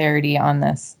some clarity on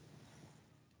this.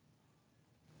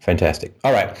 Fantastic.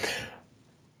 All right.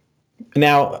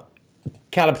 Now,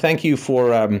 Caleb, thank you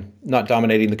for not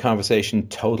dominating the conversation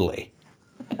totally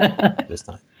this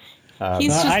time.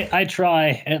 I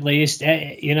try, at least.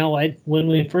 When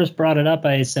we first brought it up,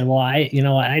 I said, well,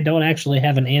 I don't actually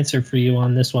have an answer for you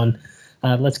on this one.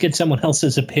 Let's get someone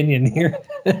else's opinion here.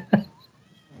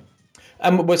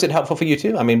 Was it helpful for you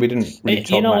too? I mean, we didn't really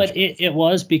talk much. It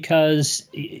was because,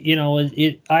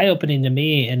 it eye-opening to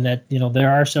me in that,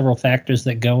 there are several factors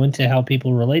that go into how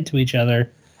people relate to each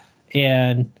other.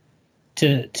 And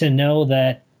to know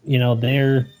that,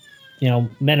 they're,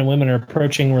 men and women are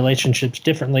approaching relationships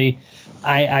differently.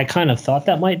 I kind of thought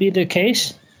that might be the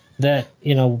case, that,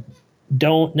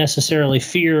 don't necessarily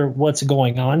fear what's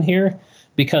going on here,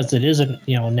 because it is a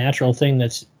natural thing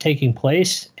that's taking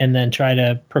place, and then try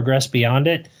to progress beyond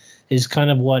it is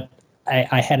kind of what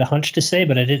I had a hunch to say,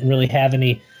 but I didn't really have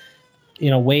any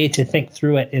way to think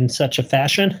through it in such a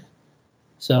fashion.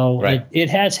 So right. it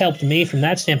has helped me from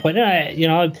that standpoint.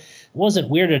 And I wasn't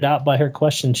weirded out by her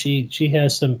question. She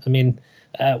has some. I mean,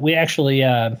 we actually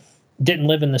didn't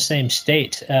live in the same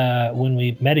state when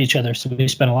we met each other, so we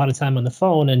spent a lot of time on the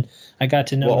phone, and I got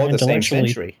to know her intellectually. The same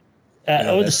century.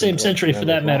 Or the same century, for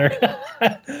that matter.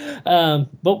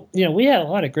 But we had a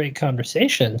lot of great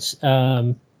conversations,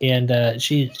 and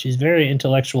she's very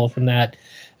intellectual from that.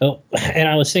 Oh, and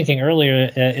I was thinking earlier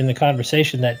in the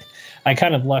conversation that I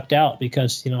kind of lucked out,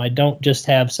 because I don't just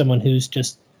have someone who's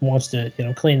just wants to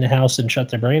clean the house and shut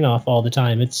their brain off all the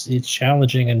time. It's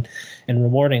challenging and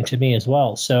rewarding to me as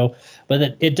well. So,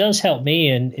 but it does help me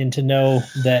and to know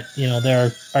that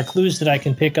there are clues that I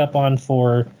can pick up on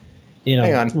for.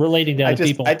 Hang on. Relating to other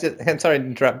people. I'm sorry to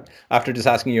interrupt after just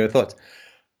asking you your thoughts.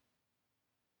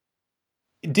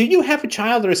 Do you have a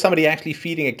child, or is somebody actually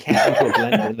feeding a cat into a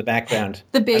blender in the background?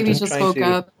 The baby just woke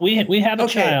up. We have a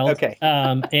child. Okay.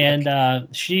 And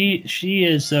she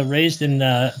is raised in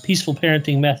peaceful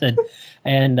parenting method,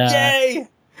 and yay!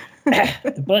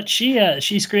 But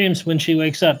she screams when she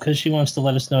wakes up because she wants to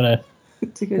let us know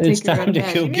to go it's time to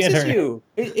go get her. You.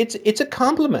 It's a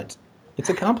compliment. It's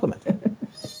a compliment.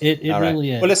 It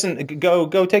really is. Well, listen,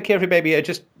 go take care of your baby.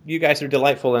 You guys are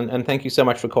delightful, and thank you so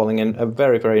much for calling in. A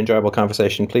very, very enjoyable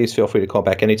conversation. Please feel free to call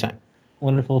back anytime.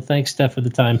 Wonderful. Thanks, Steph, for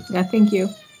the time. Yeah, thank you.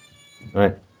 All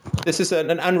right. This is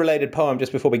an unrelated poem.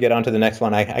 Just before we get on to the next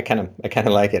one, I kind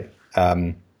of like it.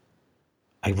 I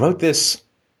wrote this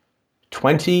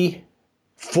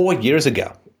 24 years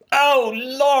ago. Oh,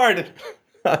 Lord!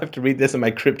 I have to read this in my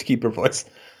Crypt Keeper voice.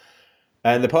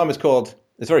 And the poem is called,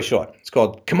 it's very short. It's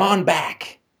called Come On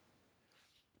Back.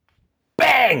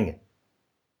 Bang!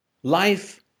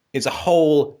 Life is a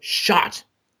hole shot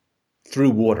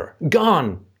through water,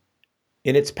 gone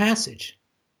in its passage.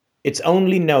 Its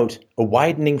only note, a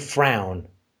widening frown,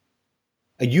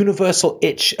 a universal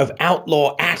itch of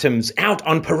outlaw atoms out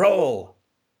on parole.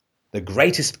 The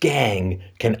greatest gang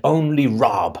can only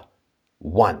rob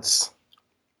once.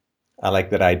 I like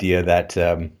that idea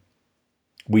that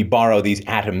we borrow these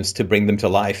atoms to bring them to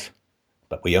life,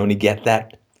 but we only get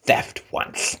that theft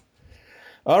once.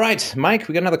 All right, Mike,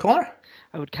 we got another caller?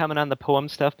 I would comment on the poem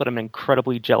stuff, but I'm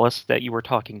incredibly jealous that you were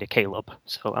talking to Caleb.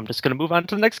 So I'm just going to move on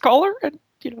to the next caller. And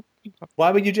Why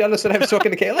were you jealous that I was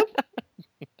talking to Caleb?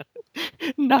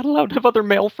 Not allowed to have other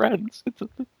male friends.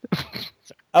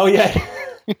 Oh yeah.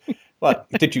 What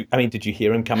did you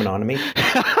hear him coming on to me?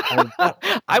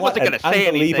 I wasn't going to say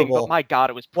anything, but my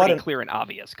God, it was pretty clear and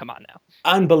obvious. Come on now.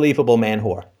 Unbelievable man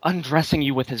whore. Undressing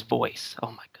you with his voice. Oh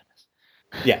my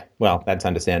goodness. Yeah, well, that's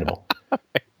understandable.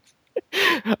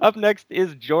 Up next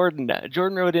is Jordan.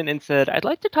 Jordan wrote in and said, I'd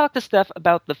like to talk to Steph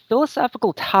about the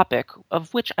philosophical topic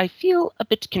of which I feel a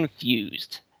bit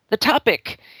confused. The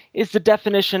topic is the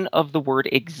definition of the word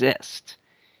exist.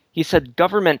 He said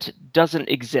government doesn't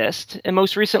exist, and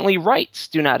most recently rights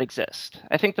do not exist.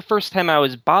 I think the first time I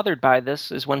was bothered by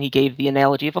this is when he gave the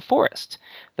analogy of a forest,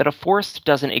 that a forest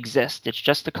doesn't exist, it's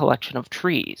just a collection of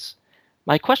trees.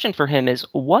 My question for him is,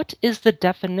 what is the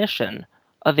definition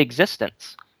of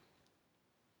existence?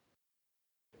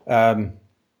 I'm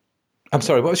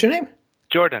sorry, what was your name?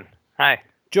 Jordan. Hi.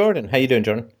 Jordan. How you doing,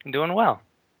 Jordan? I'm doing well.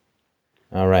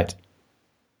 All right.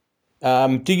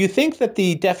 Do you think that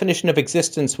the definition of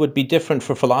existence would be different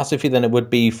for philosophy than it would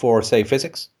be for, say,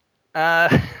 physics?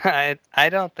 I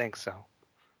don't think so.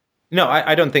 No,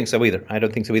 I don't think so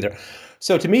either.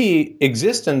 So to me,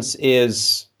 existence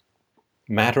is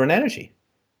matter and energy.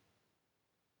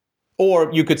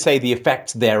 Or you could say the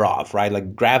effects thereof, right?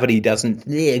 Like gravity doesn't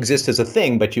exist as a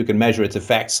thing, but you can measure its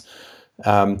effects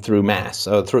through mass,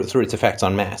 or through its effects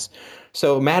on mass.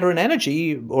 So matter and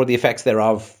energy, or the effects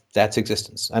thereof, that's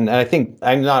existence. And I think,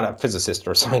 I'm not a physicist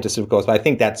or a scientist, of course, but I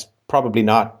think that's probably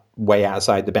not way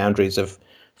outside the boundaries of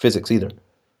physics either.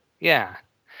 Yeah,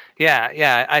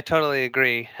 I totally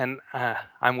agree, and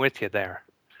I'm with you there.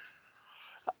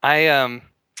 I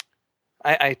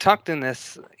talked in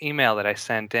this email that I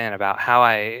sent in about how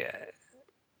I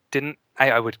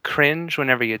would cringe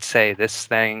whenever you'd say this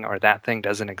thing or that thing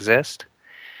doesn't exist.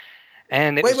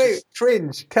 And it wait,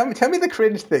 cringe. Tell me the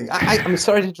cringe thing. I'm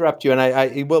sorry to interrupt you, and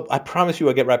I promise you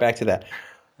I'll get right back to that.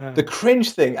 The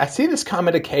cringe thing. I see this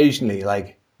comment occasionally,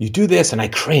 like, you do this and I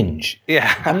cringe.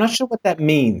 Yeah. I'm not sure what that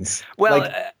means. Well,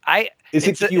 like, is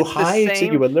it you high? Is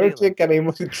it you allergic? Feeling. I mean,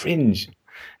 what's cringe?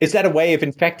 Is that a way of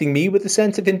infecting me with a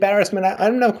sense of embarrassment? I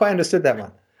don't know. Quite understood that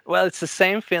one. Well, it's the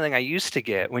same feeling I used to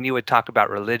get when you would talk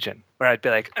about religion, where I'd be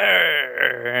like,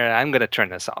 I'm going to turn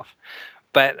this off.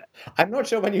 But I'm not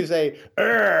sure when you say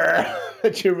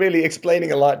that you're really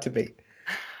explaining a lot to me.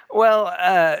 Well,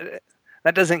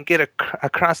 that doesn't get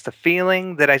across the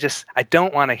feeling that I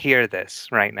don't want to hear this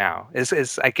right now.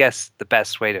 Is I guess the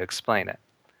best way to explain it.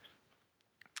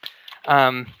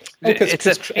 It's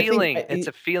a feeling. It's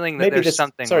a feeling that there's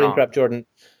something wrong. Sorry to interrupt, Jordan.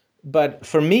 But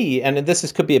for me, and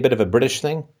could be a bit of a British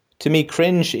thing, to me,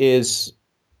 cringeworthy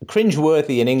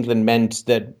in England meant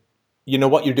that,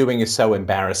 what you're doing is so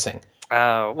embarrassing.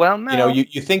 Oh, well, no.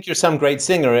 You think you're some great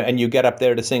singer and you get up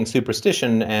there to sing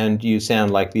Superstition and you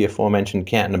sound like the aforementioned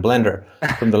cat in a blender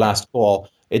from the last call.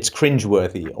 It's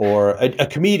cringeworthy. Or a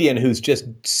comedian who's just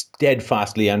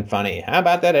steadfastly unfunny. How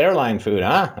about that airline food,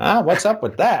 huh? What's up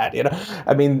with that?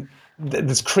 I mean,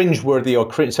 this cringeworthy or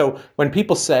cringe. So when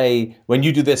people say, when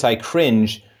you do this, I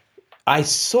cringe,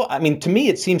 to me,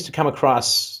 it seems to come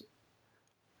across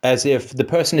as if the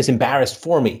person is embarrassed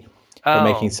for me. For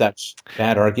making such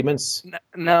bad arguments.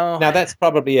 No. Now, that's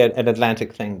probably an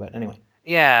Atlantic thing, but anyway.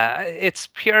 Yeah, it's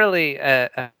purely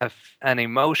an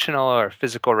emotional or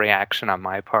physical reaction on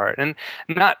my part. And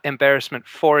not embarrassment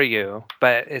for you,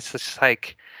 but it's just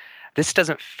like, this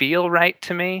doesn't feel right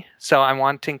to me. So I'm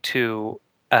wanting to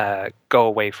go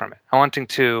away from it. I'm wanting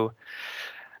to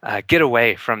get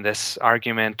away from this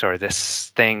argument or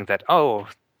this thing that,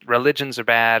 religions are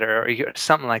bad or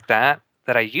something like that.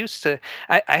 That I used to,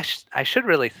 I should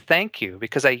really thank you,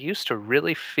 because I used to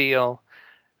really feel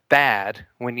bad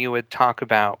when you would talk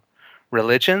about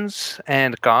religions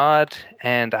and God,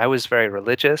 and I was very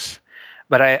religious,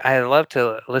 but I love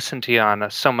to listen to you on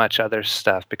so much other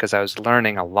stuff because I was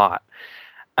learning a lot.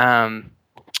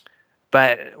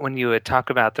 But when you would talk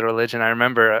about the religion, I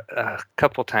remember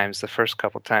the first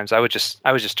couple times, I would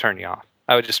just turn you off.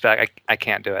 I would just be like, I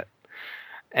can't do it,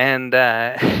 and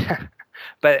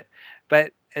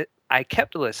but I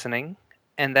kept listening,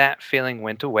 and that feeling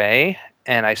went away,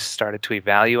 and I started to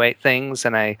evaluate things,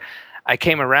 and I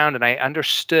came around and I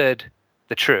understood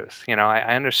the truth.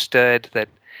 I understood that,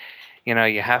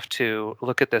 you have to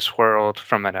look at this world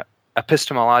from an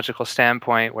epistemological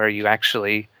standpoint where you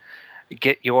actually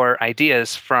get your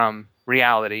ideas from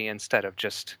reality instead of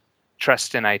just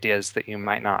trust in ideas that you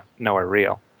might not know are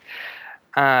real.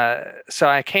 So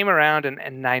I came around,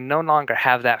 and I no longer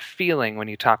have that feeling when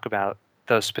you talk about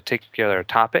those particular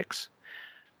topics.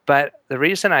 But the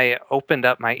reason I opened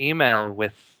up my email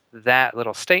with that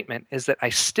little statement is that I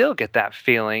still get that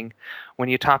feeling when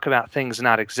you talk about things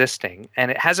not existing,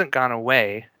 and it hasn't gone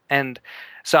away. And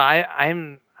so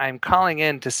I'm calling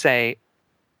in to say,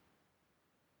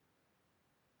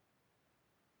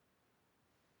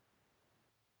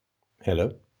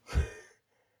 hello.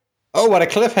 Oh, what a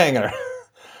cliffhanger.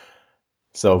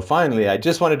 So finally, I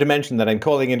just wanted to mention that I'm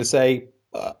calling in to say,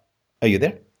 are you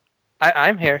there?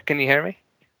 I'm here. Can you hear me?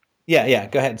 Yeah.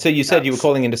 Go ahead. So you said you were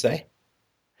calling in to say?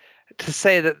 To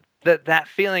say that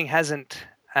feeling hasn't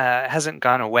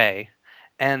gone away,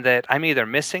 and that I'm either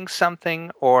missing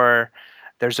something or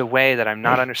there's a way that I'm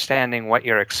not understanding what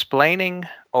you're explaining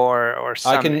or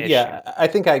some issue. Yeah, I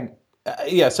think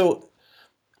so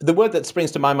the word that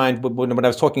springs to my mind when I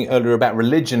was talking earlier about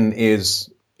religion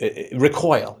is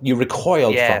recoil. You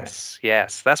recoiled from it.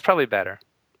 Yes, that's probably better.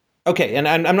 Okay, and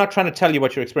I'm not trying to tell you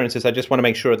what your experience is. I just want to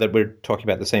make sure that we're talking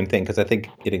about the same thing, because I think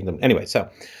getting them anyway.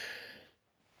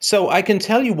 So I can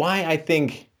tell you why I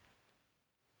think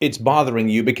it's bothering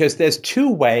you, because there's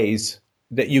two ways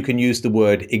that you can use the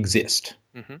word exist.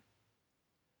 Mm-hmm.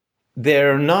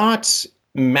 They're not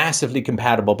massively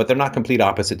compatible, but they're not complete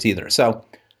opposites either. So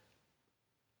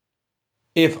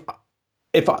if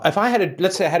I had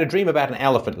let's say I had a dream about an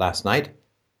elephant last night,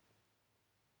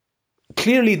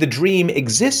 clearly the dream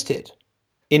existed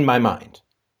in my mind,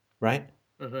 right?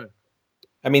 Mm-hmm.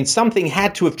 I mean, something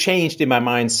had to have changed in my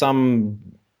mind, some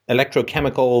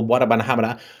electrochemical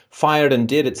whatever fired and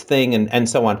did its thing and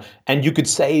so on. And you could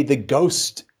say the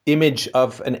ghost image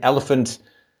of an elephant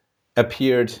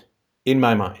appeared in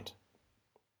my mind.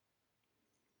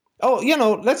 Oh,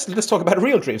 let's talk about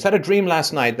real dreams. I had a dream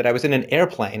last night that I was in an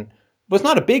airplane. It was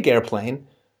not a big airplane,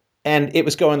 and it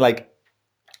was going like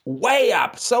way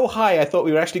up, so high I thought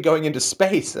we were actually going into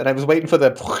space, and I was waiting for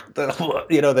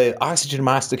the oxygen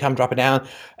mask to come dropping down,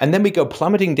 and then we go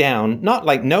plummeting down, not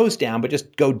like nose down, but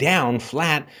just go down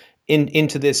flat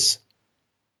into this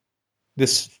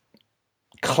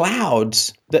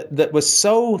clouds that was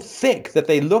so thick that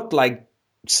they looked like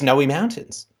snowy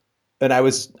mountains. And I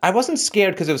wasn't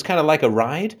scared because it was kind of like a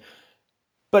ride,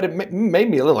 but it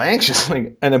made me a little anxious.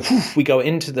 And then we go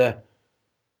into the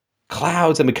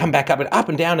clouds and we come back up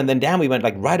and down, and then down we went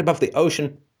like right above the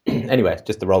ocean. Anyway,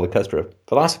 just the roller coaster of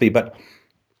philosophy. But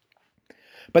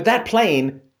that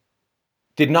plane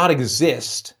did not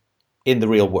exist in the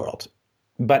real world.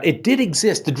 But it did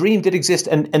exist, the dream did exist,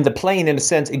 and the plane, in a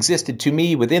sense, existed to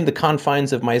me within the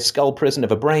confines of my skull prison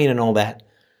of a brain and all that.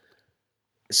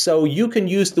 So you can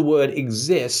use the word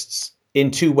exists in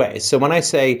two ways. So when I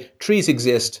say trees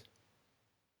exist,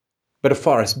 but a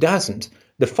forest doesn't,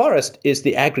 the forest is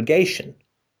the aggregation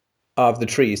of the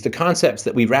trees, the concepts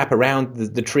that we wrap around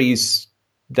the trees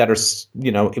that are,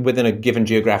 within a given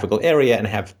geographical area and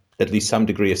have at least some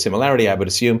degree of similarity, I would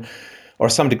assume, or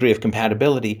some degree of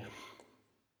compatibility.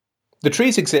 The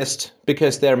trees exist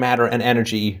because they're matter and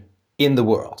energy in the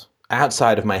world,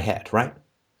 outside of my head, right?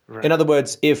 In other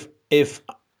words, if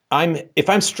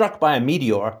I'm struck by a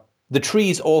meteor, the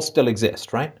trees all still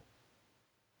exist, right?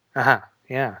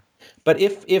 Yeah. But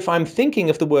if I'm thinking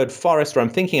of the word forest, or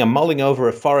I'm mulling over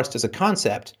a forest as a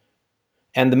concept,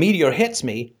 and the meteor hits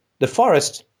me, the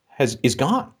forest is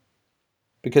gone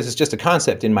because it's just a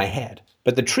concept in my head.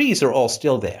 But the trees are all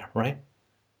still there, right?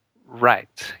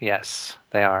 Right. Yes,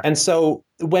 they are. And so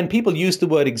when people use the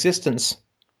word existence,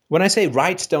 when I say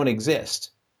rights don't exist,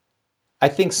 I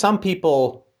think some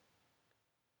people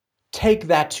take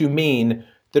that to mean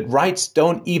that rights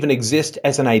don't even exist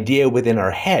as an idea within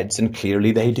our heads, and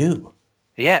clearly they do.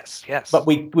 Yes. But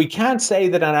we can't say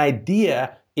that an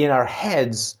idea in our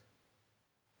heads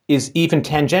is even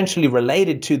tangentially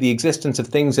related to the existence of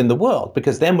things in the world,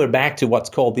 because then we're back to what's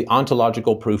called the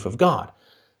ontological proof of God,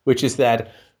 which is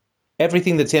that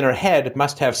everything that's in our head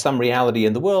must have some reality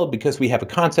in the world because we have a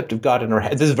concept of God in our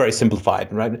head. This is very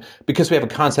simplified, right? Because we have a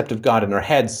concept of God in our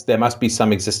heads, there must be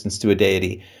some existence to a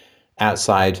deity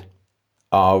outside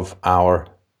of our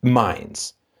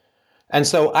minds. And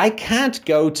so I can't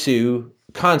go to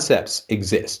concepts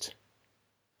exist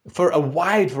for a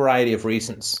wide variety of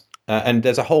reasons. And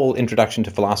there's a whole Introduction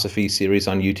to Philosophy series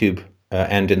on YouTube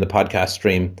and in the podcast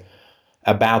stream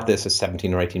about this as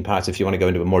 17 or 18 parts if you want to go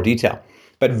into more detail.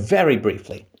 But very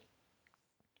briefly,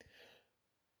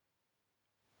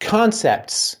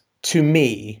 concepts to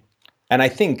me, and I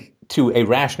think to a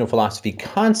rational philosophy,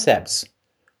 concepts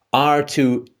are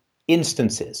to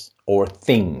instances or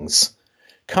things.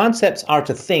 Concepts are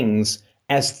to things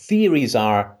as theories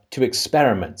are to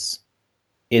experiments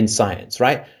in science,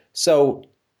 right? So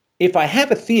if I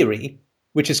have a theory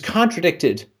which is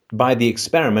contradicted by the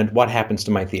experiment, what happens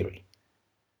to my theory?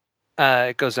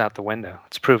 It goes out the window.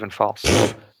 It's proven false.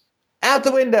 Out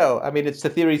the window. I mean, it's the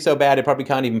theory so bad it probably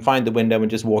can't even find the window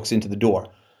and just walks into the door.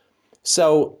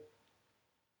 So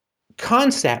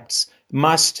concepts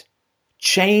must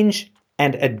change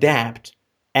and adapt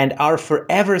and are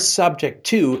forever subject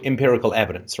to empirical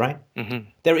evidence, right? Mm-hmm.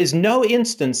 There is no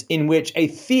instance in which a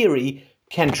theory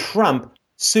can trump,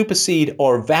 supersede,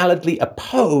 or validly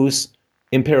oppose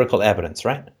empirical evidence,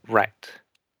 right? Right.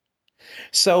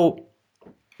 So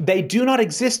they do not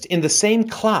exist in the same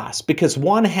class because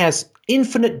one has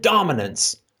infinite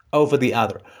dominance over the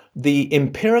other. The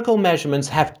empirical measurements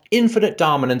have infinite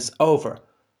dominance over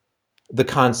the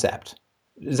concept.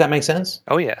 Does that make sense?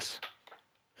 Oh, yes.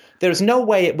 There's no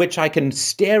way at which I can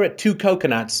stare at two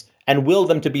coconuts and will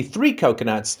them to be three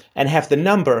coconuts and have the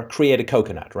number create a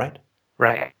coconut, right?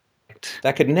 Right.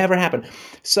 That could never happen.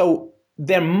 So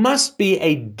there must be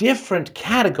a different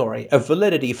category of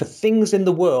validity for things in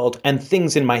the world and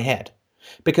things in my head.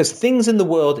 Because things in the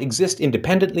world exist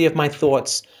independently of my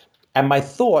thoughts, and my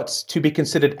thoughts, to be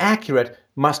considered accurate,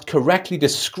 must correctly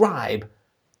describe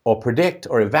or predict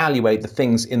or evaluate the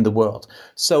things in the world.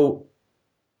 So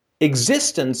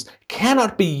existence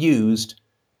cannot be used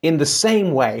in the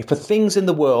same way for things in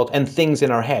the world and things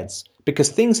in our heads, because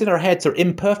things in our heads are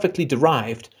imperfectly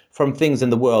derived from things in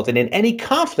the world. And in any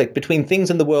conflict between things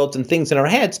in the world and things in our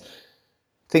heads,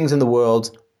 things in the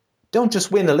world don't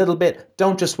just win a little bit,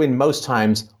 don't just win most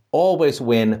times, always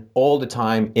win all the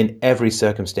time in every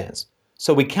circumstance.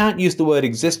 So we can't use the word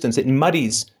existence. It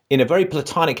muddies in a very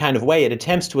Platonic kind of way. It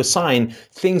attempts to assign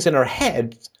things in our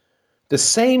heads the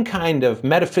same kind of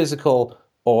metaphysical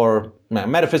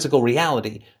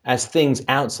reality as things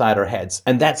outside our heads.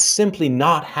 And that's simply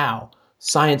not how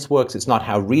science works, it's not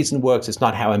how reason works, it's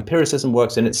not how empiricism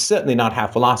works, and it's certainly not how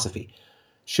philosophy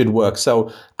should work.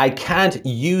 So I can't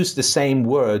use the same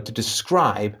word to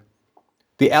describe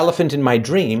the elephant in my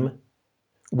dream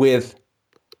with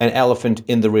an elephant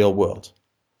in the real world.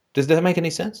 Does that make any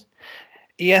sense?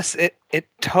 Yes, it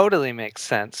totally makes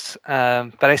sense.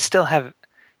 But I still have,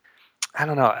 I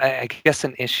don't know, I guess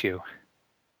an issue.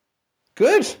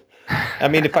 Good. I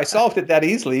mean, if I solved it that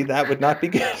easily, that would not be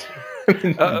good.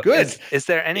 Good. Is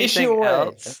there anything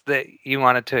else that you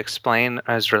wanted to explain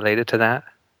as related to that?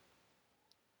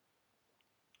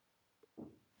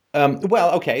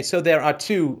 Well, okay. So there are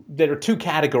two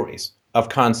categories of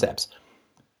concepts.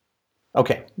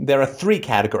 Okay, there are three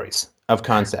categories of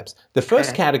concepts. The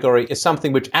first category is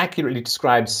something which accurately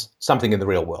describes something in the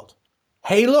real world.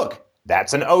 Hey, look,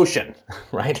 that's an ocean,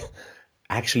 right?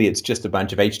 Actually, it's just a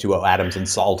bunch of H2O atoms and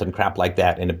salt and crap like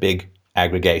that in a big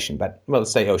aggregation. But, well,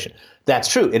 let's say ocean. That's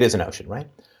true. It is an ocean, right?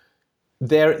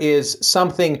 There is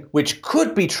something which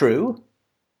could be true,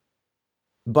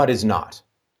 but is not,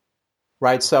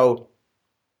 right? So,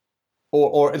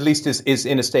 or at least is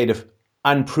in a state of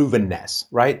unprovenness,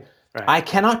 right? Right. I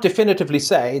cannot definitively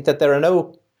say that there are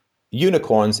no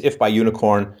unicorns if by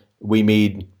unicorn we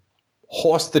mean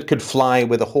horse that could fly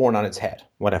with a horn on its head,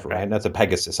 whatever, right? That's a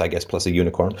Pegasus, I guess, plus a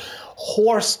unicorn.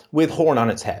 Horse with horn on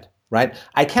its head, right?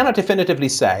 I cannot definitively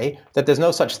say that there's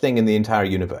no such thing in the entire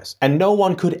universe. And no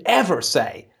one could ever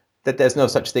say that there's no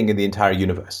such thing in the entire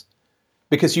universe.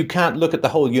 Because you can't look at the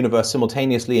whole universe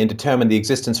simultaneously and determine the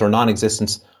existence or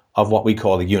non-existence of what we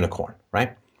call a unicorn,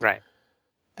 right? Right.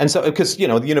 And so, because,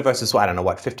 the universe is, I don't know,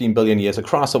 15 billion years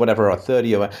across or whatever, or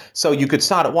 30, or so you could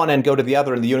start at one end, go to the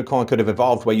other, and the unicorn could have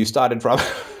evolved where you started from.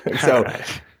 So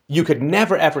you could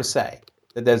never, ever say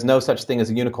that there's no such thing as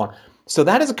a unicorn. So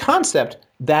that is a concept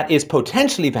that is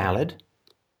potentially valid,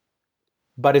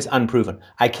 but is unproven.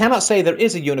 I cannot say there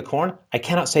is a unicorn. I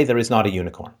cannot say there is not a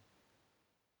unicorn.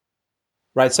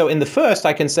 Right? So in the first,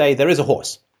 I can say there is a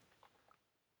horse.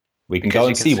 We can go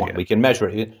and see one. We can measure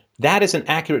it. That is an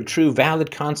accurate, true,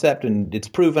 valid concept, and it's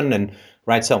proven, and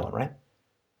so on, right?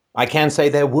 I can say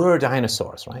there were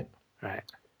dinosaurs, right? Right.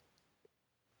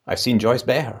 I've seen Joyce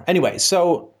Behar. Anyway,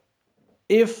 so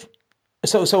in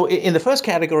the first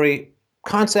category,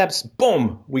 concepts,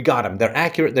 boom, we got them. They're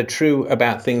accurate, they're true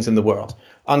about things in the world.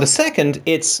 On the second,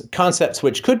 it's concepts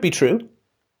which could be true,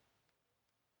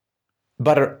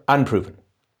 but are unproven.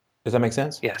 Does that make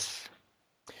sense? Yes.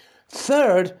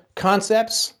 Third,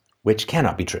 concepts which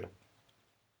cannot be true.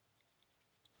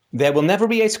 There will never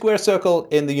be a square circle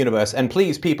in the universe, and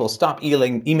please, people, stop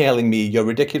emailing me your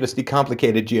ridiculously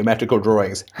complicated geometrical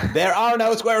drawings. There are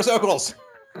no square circles.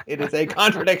 It is a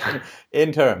contradiction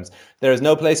in terms. There is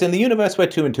no place in the universe where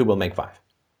 2 and 2 will make 5.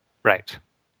 Right.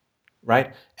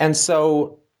 Right? And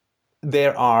so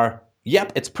there are,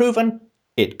 it's proven,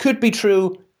 it could be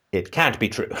true, it can't be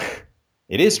true.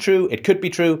 It is true, it could be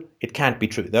true, it can't be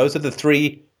true. Those are the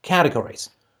three categories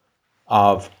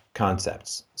of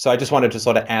concepts. So I just wanted to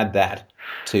sort of add that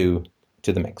to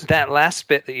the mix. That last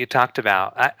bit that you talked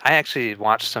about, I actually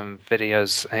watched some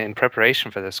videos in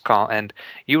preparation for this call, and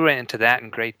you went into that in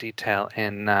great detail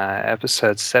in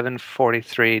episode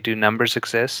 743, Do Numbers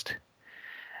Exist?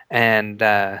 And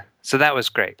so that was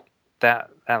great. That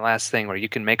last thing where you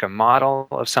can make a model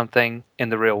of something in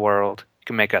the real world, you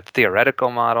can make a theoretical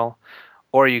model,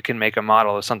 or you can make a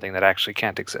model of something that actually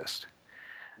can't exist.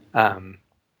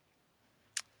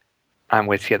 I'm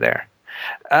with you there.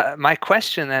 My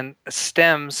question then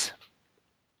stems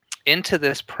into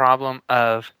this problem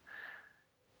of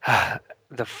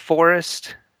the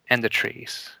forest and the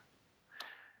trees.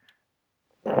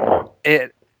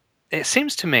 It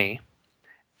seems to me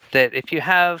that if you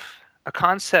have a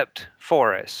concept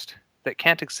forest that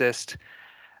can't exist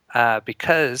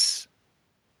because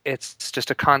it's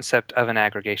just a concept of an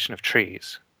aggregation of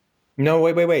trees. No,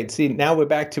 wait. See, now we're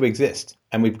back to exist,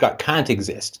 and we've got can't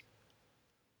exist.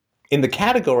 In the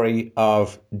category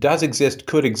of does exist,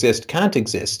 could exist, can't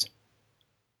exist,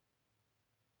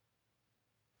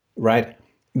 right,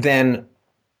 then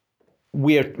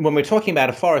when we're talking about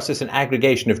a forest as an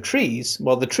aggregation of trees,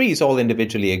 well, the trees all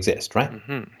individually exist, right?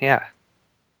 Mm-hmm. Yeah.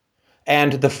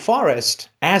 And the forest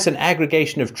as an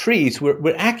aggregation of trees,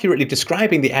 we're accurately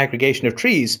describing the aggregation of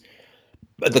trees,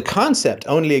 but the concept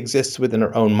only exists within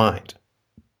our own mind.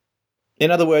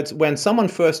 In other words, when someone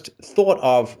first thought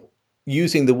of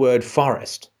using the word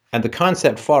forest and the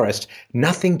concept forest,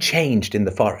 nothing changed in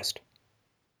the forest.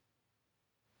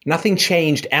 Nothing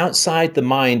changed outside the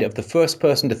mind of the first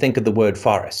person to think of the word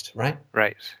forest, right?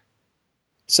 Right.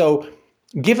 So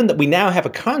given that we now have a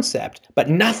concept, but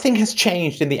nothing has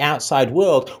changed in the outside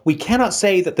world, we cannot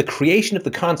say that the creation of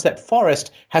the concept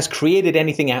forest has created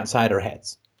anything outside our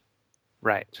heads.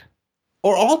 Right.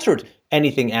 Or altered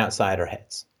anything outside our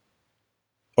heads.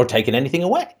 Or taken anything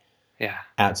away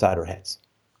outside our heads.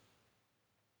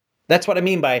 That's what I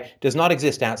mean by does not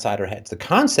exist outside our heads. The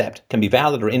concept can be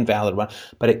valid or invalid,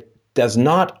 but it does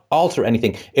not alter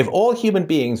anything. If all human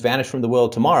beings vanish from the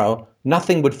world tomorrow,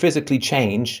 nothing would physically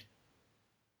change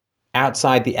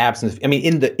outside the absence of,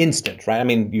 in the instant, right?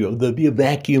 There'll be a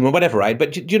vacuum or whatever, right?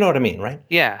 But do you know what I mean, right?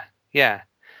 Yeah.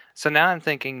 So now I'm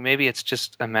thinking maybe it's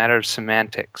just a matter of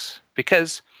semantics.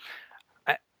 Because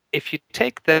if you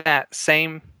take that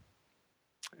same,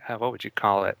 what would you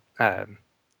call it?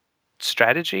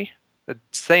 Strategy? The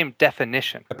same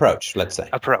definition. Approach, let's say.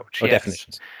 Approach, or yes.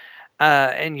 Definitions.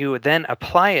 And you would then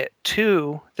apply it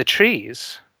to the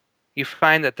trees, you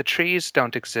find that the trees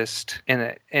don't exist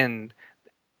in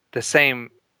the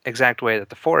same exact way that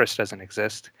the forest doesn't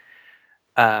exist.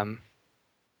 And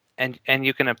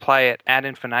you can apply it ad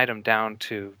infinitum down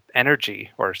to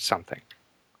energy or something.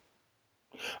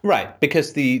 Right,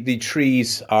 because the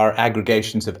trees are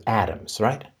aggregations of atoms,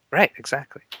 right? Right,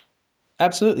 exactly.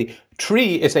 Absolutely.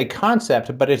 Tree is a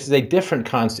concept, but it is a different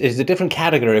concept. It is a different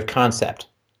category of concept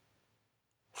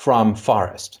from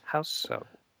forest. How so?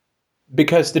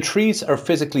 Because the trees are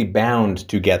physically bound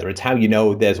together. It's how you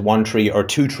know there's one tree or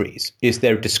two trees. Is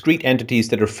there discrete entities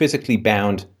that are physically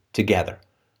bound together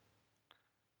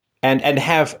and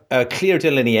have clear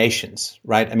delineations,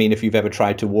 right? If you've ever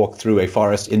tried to walk through a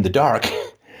forest in the dark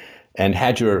and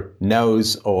had your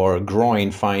nose or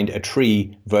groin find a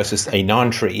tree versus a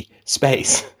non-tree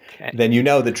space, then you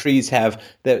know the trees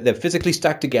they're physically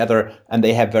stuck together and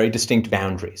they have very distinct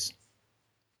boundaries.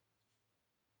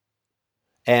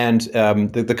 And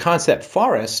the concept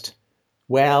forest,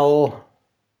 well,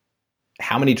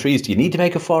 how many trees do you need to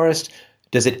make a forest?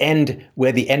 Does it end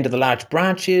where the end of the large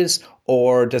branch is,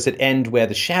 or does it end where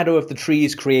the shadow of the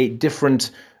trees create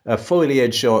different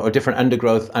foliage or different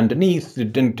undergrowth underneath?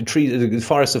 The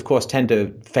forests, of course, tend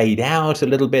to fade out a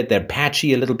little bit. They're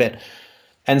patchy a little bit.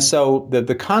 And so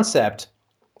the concept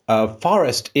of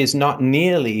forest is not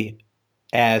nearly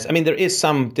as, there is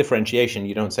some differentiation.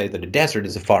 You don't say that a desert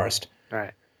is a forest.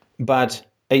 Right. But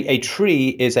a tree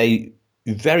is a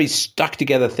very stuck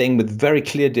together thing with very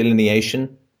clear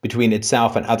delineation between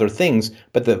itself and other things.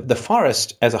 But the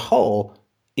forest as a whole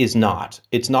is not.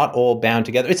 It's not all bound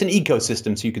together. It's an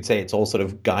ecosystem, so you could say it's all sort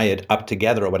of guyed up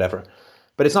together or whatever.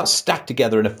 But it's not stuck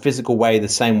together in a physical way the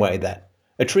same way that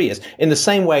a tree is. In the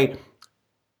same way,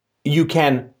 you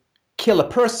can kill a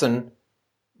person,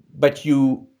 but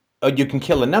you can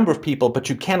kill a number of people, but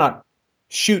you cannot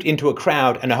shoot into a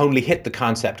crowd and only hit the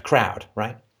concept crowd,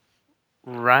 right?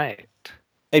 Right.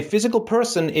 A physical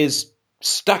person is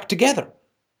stuck together,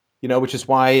 which is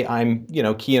why I'm,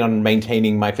 keen on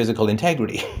maintaining my physical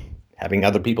integrity, having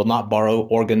other people not borrow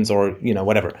organs or,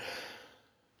 whatever.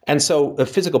 And so a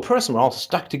physical person, we're all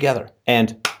stuck together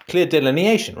and clear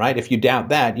delineation, right? If you doubt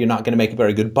that, you're not going to make a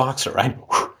very good boxer, right?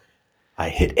 I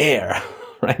hit air,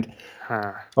 right?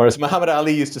 Huh. Or as Muhammad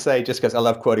Ali used to say, just because I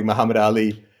love quoting Muhammad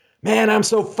Ali, man, I'm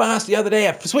so fast the other day,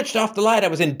 I switched off the light. I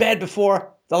was in bed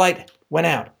before the light went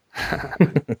out.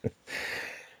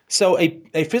 So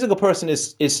a physical person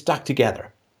is stuck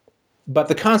together. But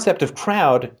the concept of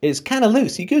crowd is kind of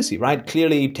loosey-goosey, right?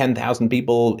 Clearly 10,000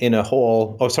 people in a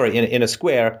hall, in a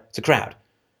square, it's a crowd.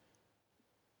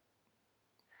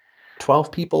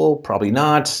 12 people, probably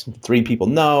not. 3 people,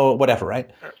 no, whatever, right?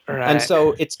 Right. And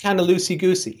so it's kind of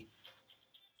loosey-goosey.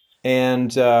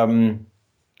 And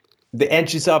the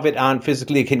edges of it aren't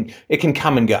physically, it can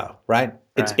come and go, right?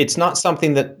 It's not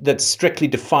something that's strictly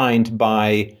defined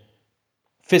by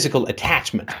physical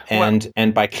attachment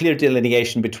and by clear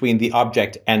delineation between the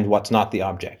object and what's not the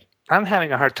object. I'm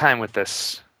having a hard time with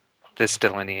this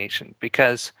delineation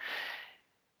because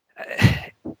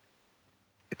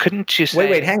couldn't you say...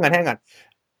 Wait, hang on.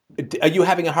 Are you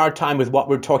having a hard time with what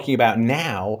we're talking about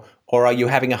now, or are you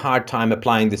having a hard time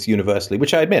applying this universally,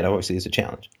 which I admit obviously is a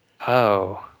challenge?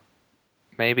 Oh,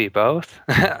 maybe both.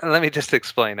 Let me just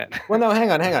explain it. Well, no, hang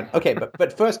on. Okay,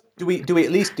 but first, do we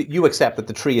at least you accept that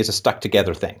the tree is a stuck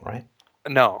together thing, right?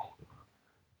 No.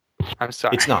 I'm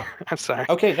sorry. It's not. I'm sorry.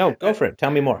 Okay, no, go for it.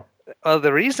 Tell me more. Well,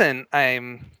 the reason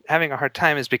I'm having a hard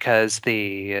time is because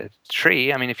the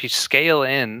tree, if you scale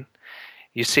in,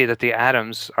 you see that the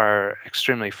atoms are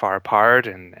extremely far apart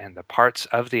and the parts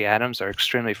of the atoms are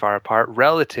extremely far apart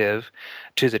relative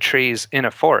to the trees in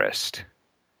a forest,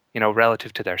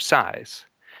 relative to their size.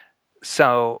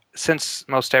 So since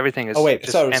most everything is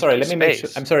sorry, let me make sure.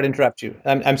 I'm sorry to interrupt you.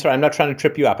 I'm sorry, I'm not trying to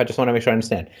trip you up. I just want to make sure I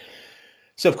understand.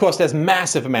 So, of course, there's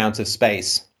massive amounts of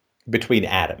space between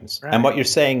atoms. Right. And what you're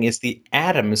saying is the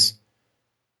atoms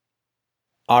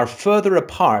are further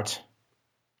apart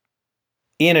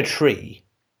in a tree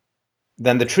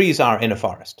than the trees are in a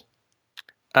forest.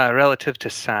 Relative to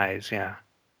size, yeah.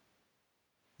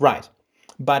 Right.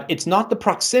 But it's not the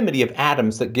proximity of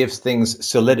atoms that gives things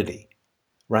solidity,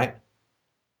 right?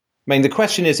 I mean, the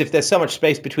question is, if there's so much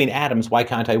space between atoms, why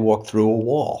can't I walk through a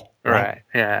wall? Right.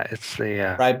 Yeah, it's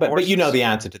the right. But you know the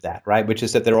answer to that, right? Which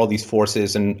is that there are all these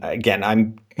forces, and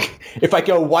again, if I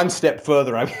go one step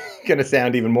further, I'm going to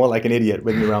sound even more like an idiot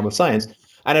within the realm of science.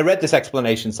 And I read this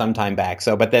explanation some time back.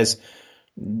 But there's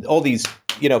all these,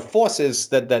 forces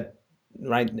that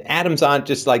right? Atoms aren't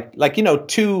just like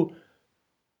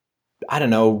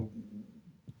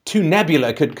two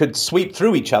nebula could sweep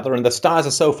through each other, and the stars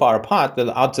are so far apart that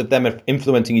the odds of them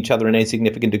influencing each other in a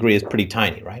significant degree is pretty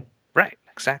tiny, right? Right,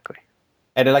 exactly.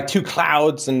 And they're like two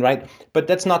clouds, but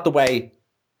that's not the way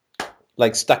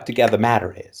stuck together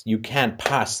matter is. You can't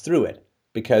pass through it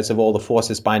because of all the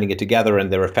forces binding it together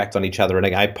and their effect on each other. And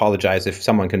I apologize if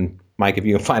someone Mike, if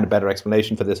you can find a better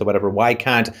explanation for this or whatever. Why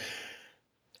can't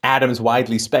atoms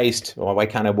widely spaced, or why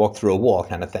can't I walk through a wall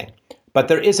kind of thing? But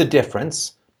there is a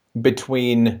difference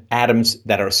between atoms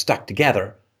that are stuck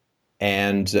together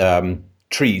and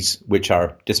trees, which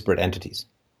are disparate entities.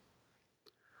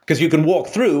 Because you can walk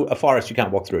through a forest, you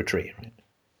can't walk through a tree, right?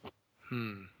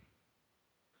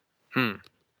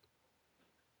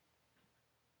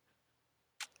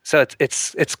 So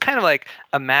it's kind of like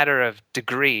a matter of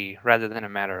degree rather than a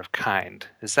matter of kind.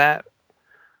 Is that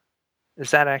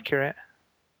accurate?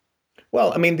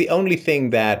 Well, I mean, the only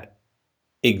thing that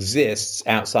exists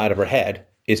outside of our head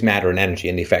is matter and energy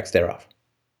and the effects thereof.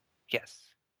 Yes.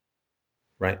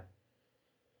 Right?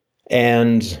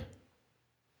 And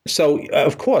so,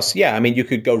 of course, yeah, I mean, you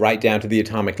could go right down to the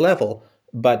atomic level,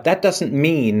 but that doesn't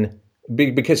mean,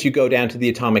 because you go down to the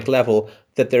atomic level,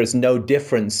 that there's no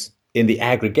difference in the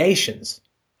aggregations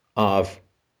of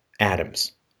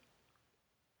atoms.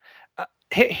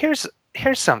 Here's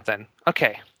something.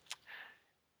 Okay.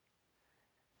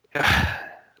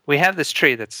 We have this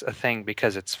tree that's a thing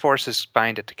because its forces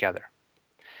bind it together.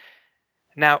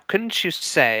 Now, couldn't you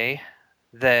say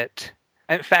that,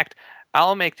 in fact,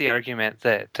 I'll make the argument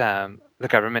that the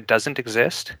government doesn't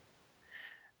exist,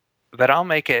 but I'll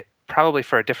make it probably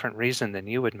for a different reason than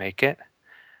you would make it.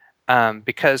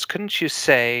 Because couldn't you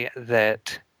say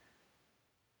that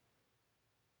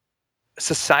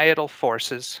societal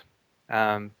forces,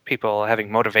 people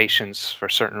having motivations for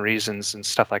certain reasons and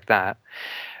stuff like that,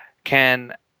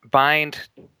 can bind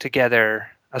together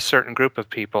a certain group of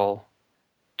people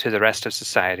to the rest of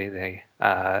society, the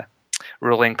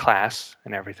ruling class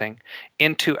and everything,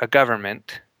 into a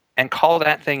government and call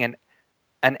that thing an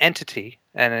entity,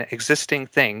 an existing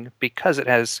thing, because it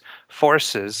has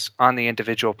forces on the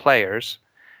individual players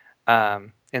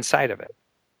inside of it?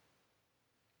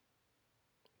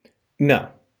 No.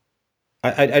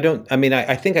 I don't. I mean,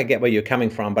 I think I get where you're coming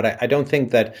from, but I don't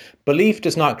think that belief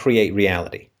does not create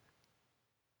reality.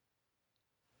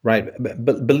 Right?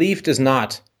 Belief does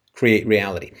not create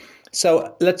reality.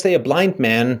 So let's say a blind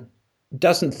man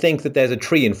doesn't think that there's a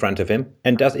tree in front of him,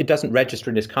 and it doesn't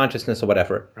register in his consciousness or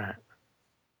whatever. Right.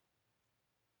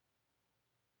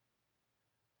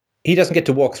 He doesn't get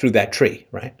to walk through that tree,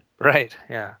 right? Right,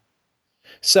 yeah.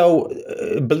 So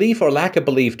belief or lack of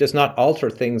belief does not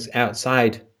alter things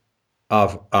outside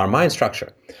of our mind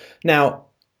structure. Now,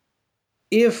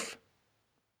 if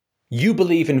you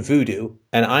believe in voodoo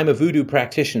and I'm a voodoo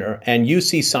practitioner and you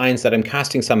see signs that I'm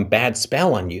casting some bad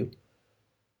spell on you,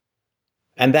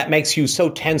 and that makes you so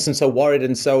tense and so worried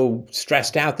and so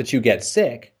stressed out that you get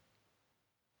sick,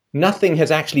 nothing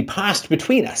has actually passed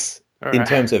between us in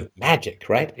terms of magic,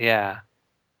 right? Yeah.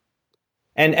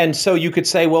 And so you could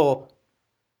say, well,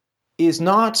 is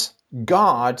not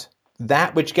God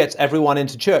that which gets everyone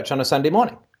into church on a Sunday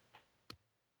morning?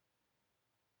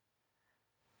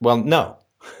 Well, no.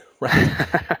 Right?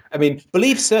 I mean,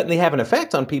 beliefs certainly have an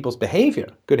effect on people's behavior.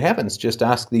 Good heavens, just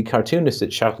ask the cartoonists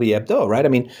at Charlie Hebdo, right? I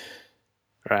mean,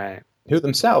 right. Who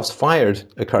themselves fired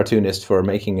a cartoonist for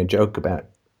making a joke about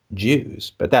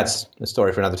Jews. But that's a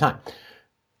story for another time.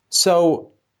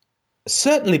 So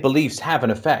certainly beliefs have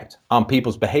an effect on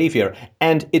people's behavior.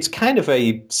 And it's kind of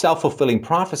a self-fulfilling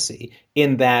prophecy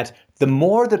in that the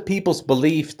more that people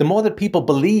believe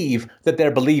that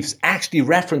their beliefs actually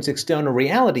reference external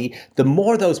reality, the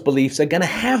more those beliefs are going to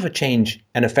have a change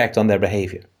and effect on their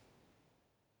behavior.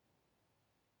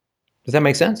 Does that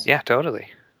make sense? Yeah, totally.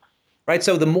 Right.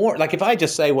 So the more, like if I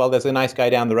just say, well, there's a nice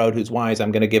guy down the road who's wise,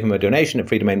 I'm going to give him a donation at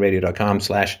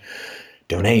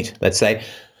freedomainradio.com/donate, let's say.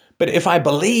 But if I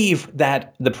believe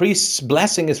that the priest's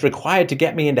blessing is required to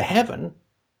get me into heaven,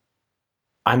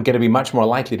 I'm going to be much more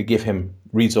likely to give him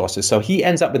resources. So he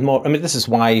ends up with more. I mean, this is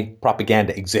why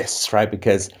propaganda exists, right?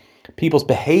 Because people's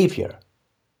behavior,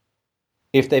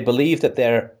 if they believe that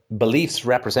their beliefs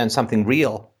represent something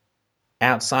real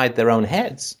outside their own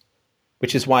heads,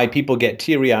 which is why people get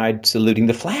teary-eyed saluting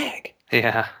the flag.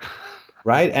 Yeah.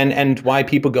 Right? And why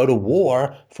people go to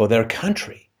war for their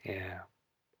country. Yeah.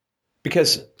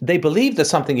 Because they believe that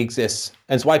something exists.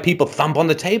 And it's why people thump on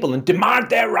the table and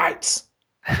demand their rights.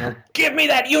 You know, give me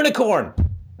that unicorn.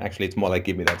 Actually, it's more like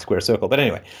give me that square circle. But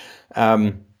anyway.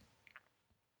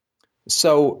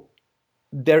 So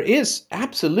there is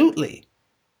absolutely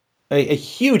a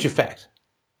huge effect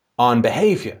on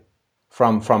behavior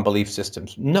from belief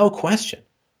systems. No question.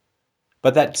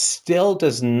 But that still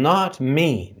does not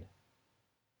mean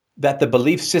that the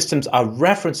belief systems are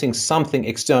referencing something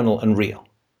external and real.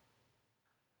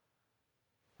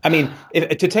 I mean,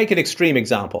 to take an extreme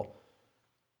example,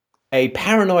 a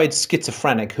paranoid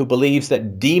schizophrenic who believes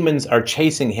that demons are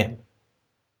chasing him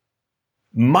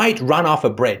might run off a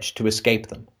bridge to escape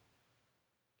them.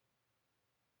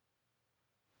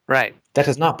 Right. That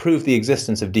does not prove the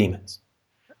existence of demons.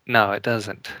 No, it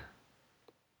doesn't.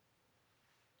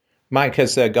 Mike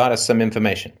has got us some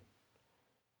information.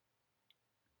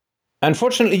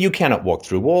 Unfortunately, you cannot walk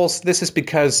through walls. This is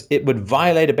because it would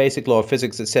violate a basic law of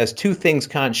physics that says two things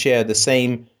can't share the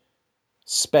same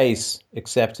space,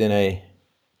 except in a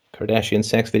Kardashian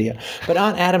sex video. But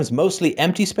aren't atoms mostly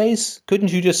empty space?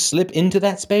 Couldn't you just slip into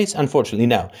that space? Unfortunately,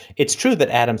 no. It's true that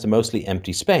atoms are mostly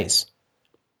empty space.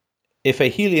 If a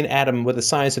helium atom were the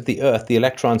size of the Earth, the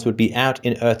electrons would be out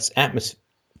in Earth's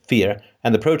atmosphere,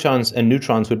 and the protons and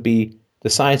neutrons would be the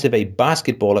size of a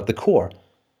basketball at the core.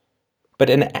 But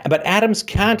atoms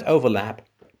can't overlap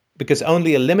because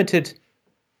only a limited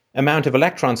amount of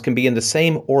electrons can be in the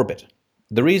same orbit.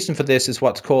 The reason for this is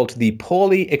what's called the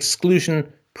Pauli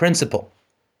exclusion principle.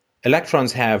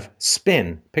 Electrons have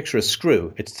spin. Picture a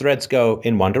screw. Its threads go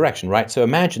in one direction, right? So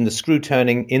imagine the screw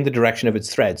turning in the direction of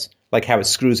its threads, like how it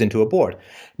screws into a board.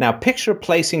 Now picture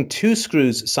placing two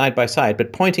screws side by side,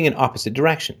 but pointing in opposite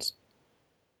directions.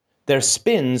 Their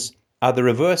spins are the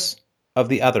reverse of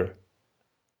the other,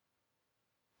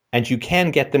 and you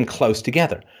can get them close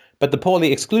together. But the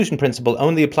Pauli exclusion principle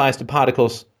only applies to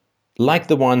particles like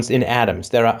the ones in atoms.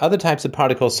 There are other types of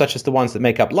particles, such as the ones that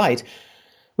make up light,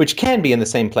 which can be in the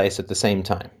same place at the same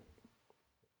time.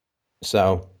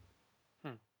 So,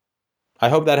 I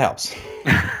hope that helps. See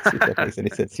if that makes any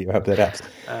sense to you. I hope that helps.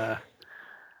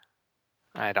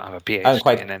 I don't have a PhD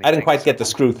in anything. I didn't quite get the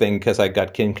screw thing because I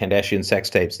got Kim Kardashian sex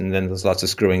tapes, and then there's lots of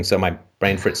screwing, so my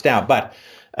brain fritzed out. But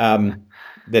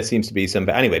there seems to be some.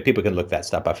 Anyway, people can look that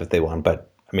stuff up if they want.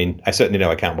 But I mean, I certainly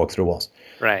know I can't walk through walls.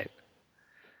 Right.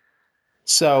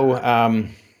 So,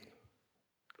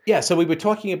 so we were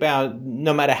talking about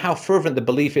no matter how fervent the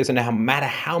belief is and no matter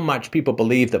how much people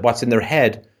believe that what's in their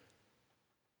head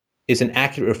is an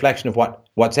accurate reflection of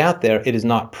what's out there, it is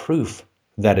not proof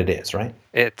that it is, right?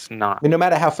 It's not. I mean, no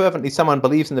matter how fervently someone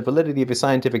believes in the validity of a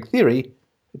scientific theory,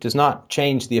 it does not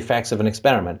change the effects of an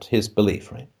experiment, his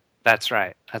belief, right? That's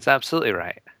right. That's absolutely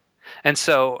right. And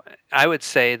so I would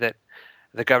say that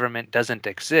the government doesn't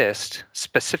exist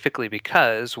specifically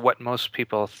because what most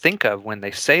people think of when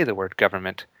they say the word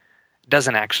government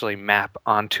doesn't actually map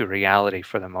onto reality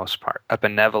for the most part. A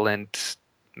benevolent,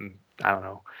 I don't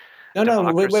know.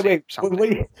 No, wait.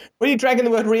 Where are you dragging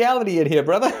the word reality in here,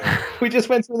 brother? We just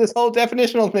went through this whole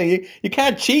definitional thing. You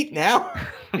can't cheat now.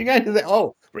 You can't just say,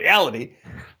 reality.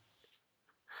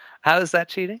 How is that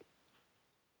cheating?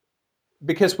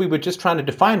 Because we were just trying to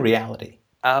define reality.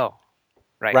 Oh,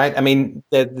 right. Right? I mean,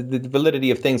 the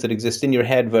validity of things that exist in your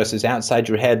head versus outside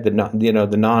your head, the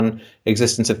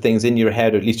non-existence of things in your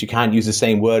head, or at least you can't use the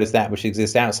same word as that which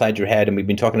exists outside your head. And we've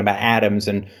been talking about atoms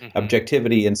and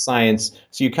objectivity and science.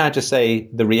 So you can't just say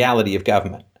the reality of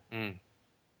government. Mm.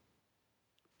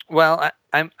 Well,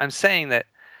 I'm saying that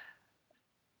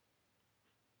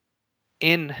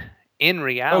in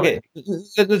reality.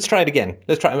 Okay, let's try it again.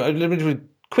 Let's try a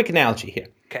quick analogy here.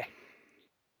 Okay.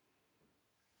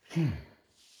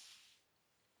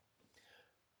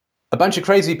 A bunch of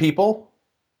crazy people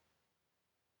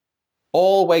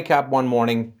all wake up one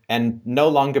morning and no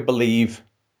longer believe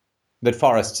that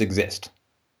forests exist.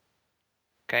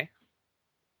 Okay.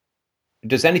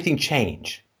 Does anything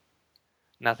change?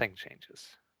 Nothing changes.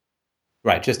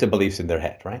 Right, just the beliefs in their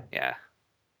head, right? Yeah.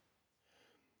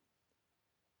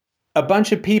 A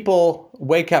bunch of people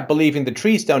wake up believing the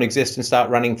trees don't exist and start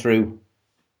running through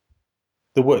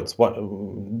the woods.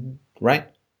 Right?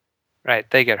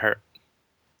 Right, they get hurt.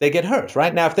 they get hurt,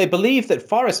 right? Now, if they believe that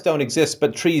forests don't exist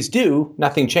but trees do,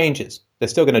 nothing changes. They're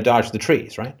still going to dodge the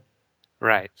trees, right?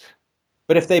 Right.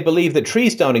 But if they believe that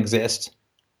trees don't exist,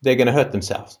 they're going to hurt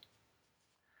themselves.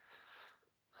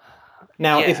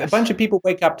 Now, Yes. if a bunch of people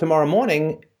wake up tomorrow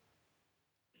morning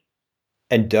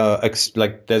and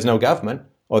there's no government,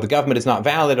 or the government is not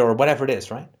valid, or whatever it is,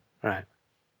 right? Right.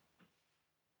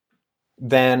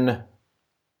 Then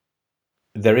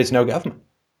there is no government.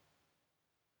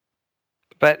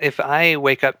 But if I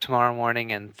wake up tomorrow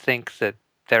morning and think that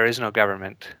there is no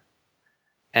government,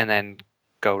 and then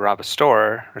go rob a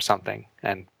store or something,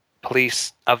 and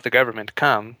police of the government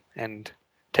come and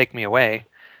take me away,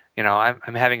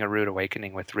 I'm having a rude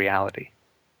awakening with reality.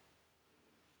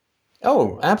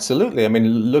 Oh, absolutely. I mean,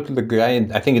 look at the guy,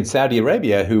 I think in Saudi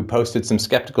Arabia, who posted some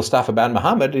skeptical stuff about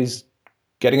Muhammad. He's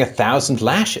getting 1,000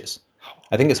 lashes.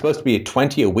 I think it's supposed to be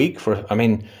 20 a week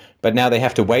but now they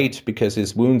have to wait because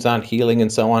his wounds aren't healing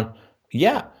and so on.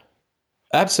 Yeah,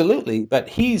 absolutely. But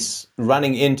he's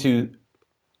running into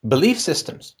belief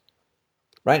systems,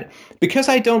 right? Because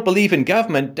I don't believe in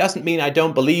government doesn't mean I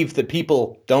don't believe that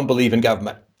people don't believe in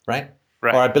government, right?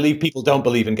 Or I believe people don't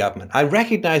believe in government. I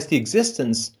recognize the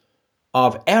existence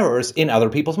of errors in other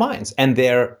people's minds and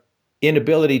their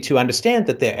inability to understand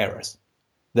that they're errors.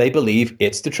 They believe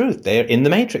it's the truth. They're in the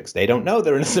matrix. They don't know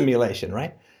they're in a simulation,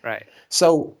 right? Right.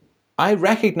 So I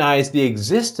recognize the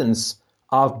existence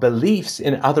of beliefs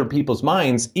in other people's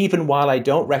minds, even while I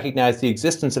don't recognize the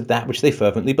existence of that which they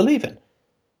fervently believe in.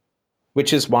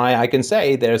 Which is why I can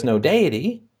say there's no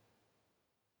deity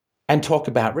and talk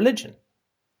about religion.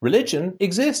 Religion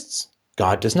exists.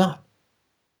 God does not.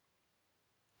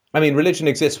 I mean, religion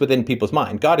exists within people's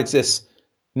mind. God exists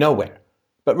nowhere.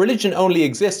 But religion only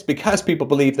exists because people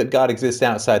believe that God exists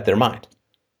outside their mind.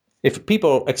 If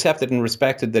people accepted and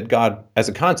respected that God as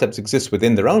a concept exists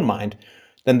within their own mind,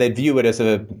 then they'd view it as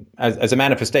a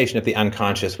manifestation of the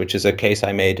unconscious, which is a case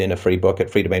I made in a free book at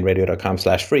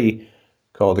freedomainradio.com/free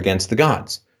called Against the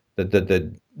Gods.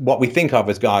 What we think of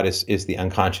as God is the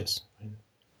unconscious.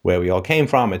 Where we all came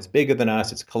from, it's bigger than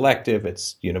us, it's collective,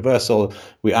 it's universal.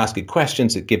 We ask it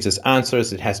questions, it gives us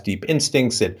answers, it has deep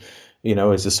instincts, it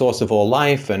is the source of all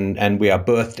life, and we are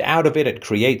birthed out of it. It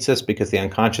creates us because the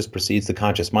unconscious precedes the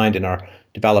conscious mind in our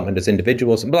development as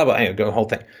individuals, and blah, blah, anyway, the whole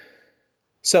thing.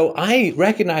 So I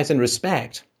recognize and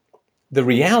respect the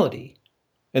reality,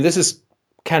 and this is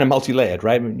kind of multi-layered,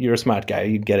 right? You're a smart guy,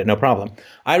 you get it, no problem.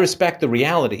 I respect the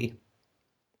reality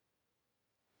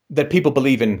that people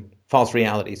believe in false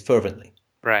realities fervently.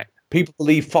 Right. People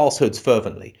believe falsehoods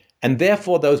fervently, and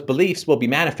therefore those beliefs will be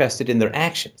manifested in their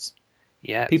actions.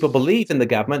 Yes. People believe in the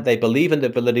government. They believe in the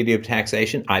validity of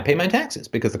taxation. I pay my taxes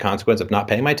because the consequence of not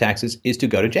paying my taxes is to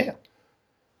go to jail.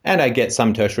 And I get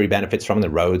some tertiary benefits from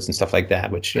the roads and stuff like that,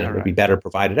 which would be better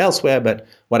provided elsewhere, but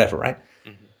whatever, right?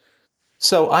 Mm-hmm.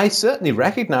 So I certainly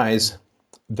recognize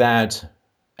that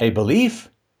a belief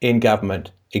in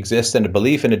government exists and a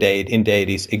belief in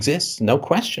deities exists, no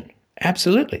question.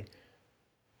 Absolutely.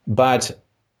 But,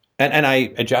 and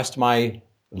I adjust my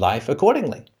life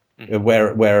accordingly. Mm-hmm.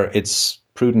 where it's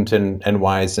prudent and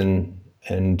wise and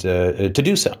to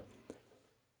do so.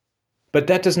 But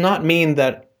that does not mean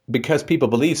that because people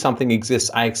believe something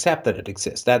exists, I accept that it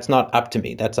exists. That's not up to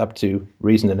me. That's up to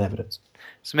reason and evidence.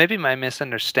 So maybe my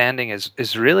misunderstanding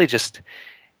is really just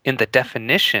in the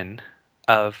definition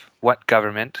of what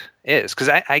government is. Because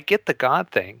I get the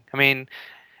God thing. I mean,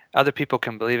 other people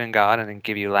can believe in God and then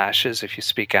give you lashes if you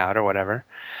speak out or whatever.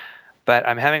 But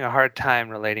I'm having a hard time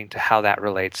relating to how that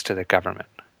relates to the government.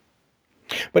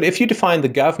 But if you define the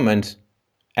government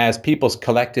as people's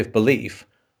collective belief,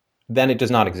 then it does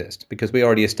not exist, because we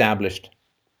already established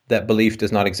that belief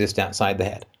does not exist outside the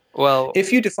head. Well,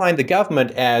 if you define the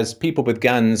government as people with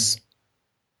guns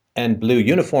and blue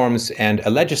uniforms and a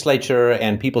legislature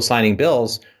and people signing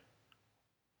bills,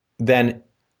 then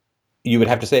you would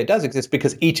have to say it does exist,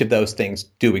 because each of those things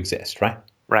do exist, right?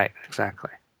 Right,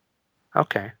 exactly.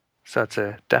 Okay. So it's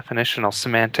a definitional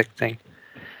semantic thing.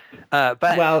 But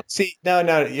well, see, no,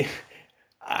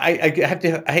 I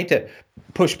hate to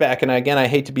push back, and again, I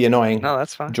hate to be annoying. No,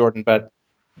 that's fine, Jordan. But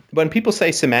when people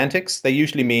say semantics, they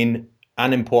usually mean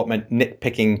unimportant,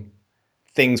 nitpicking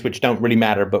things which don't really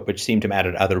matter, but which seem to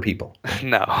matter to other people.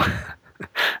 No,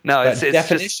 it's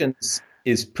definitions. Just...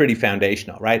 is pretty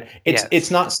foundational, right? It's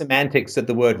not semantics that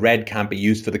the word red can't be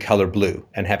used for the color blue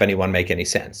and have anyone make any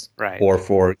sense. Right. Or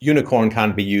for unicorn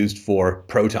can't be used for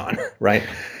proton, right?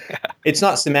 Yeah. It's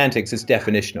not semantics, it's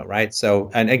definitional, right?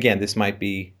 So, and again, this might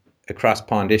be a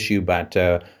cross-pond issue, but,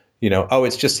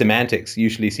 it's just semantics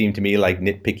usually seem to me like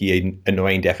nitpicky,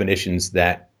 annoying definitions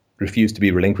that, refuse to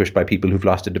be relinquished by people who've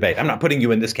lost a debate. I'm not putting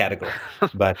you in this category,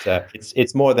 but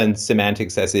it's more than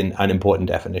semantics as in unimportant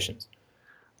definitions.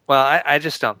 Well, I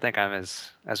just don't think I'm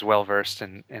as well versed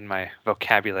in my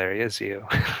vocabulary as you,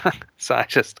 so I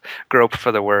just grope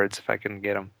for the words if I can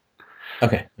get them.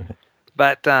 Okay.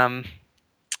 But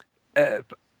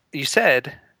you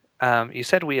said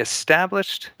we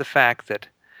established the fact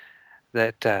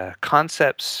that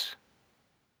concepts.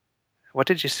 What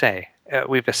did you say?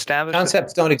 We've established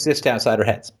concepts don't exist outside our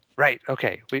heads. Right.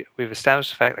 Okay. We've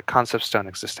established the fact that concepts don't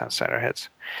exist outside our heads.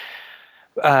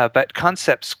 But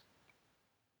concepts.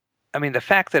 I mean, the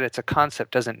fact that it's a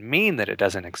concept doesn't mean that it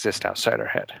doesn't exist outside our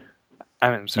head.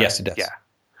 I'm sorry. Yes, it does. Yeah.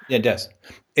 It does.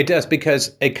 It does,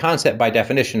 because a concept by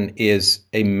definition is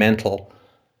a mental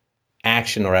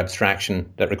action or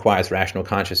abstraction that requires rational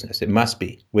consciousness. It must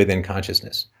be within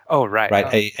consciousness. Oh, right. Right.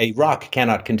 Oh. A rock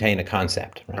cannot contain a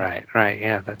concept. Right. Right.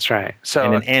 Yeah, that's right. So,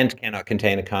 and an ant cannot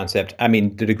contain a concept. I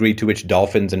mean, the degree to which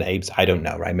dolphins and apes, I don't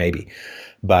know, right? Maybe.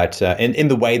 But in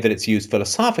the way that it's used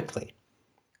philosophically,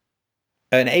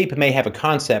 an ape may have a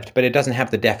concept, but it doesn't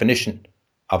have the definition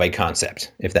of a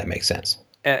concept, if that makes sense.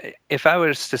 If I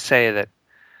was to say that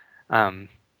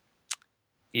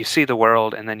you see the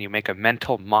world and then you make a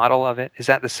mental model of it, is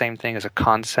that the same thing as a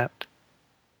concept?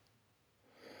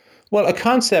 Well, a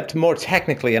concept more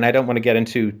technically, and I don't want to get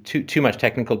into too much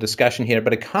technical discussion here,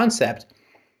 but a concept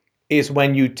is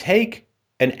when you take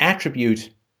an attribute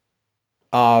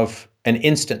of an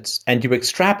instance and you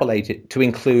extrapolate it to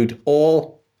include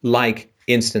all like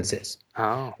instances.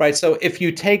 Oh. Right. So if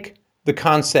you take the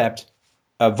concept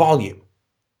of volume,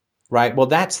 right, well,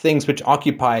 that's things which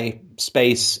occupy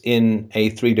space in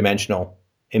a three-dimensional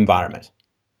environment.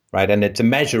 Right. And it's a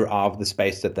measure of the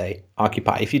space that they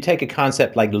occupy. If you take a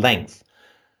concept like length,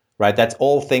 right, that's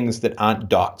all things that aren't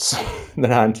dots,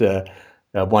 that aren't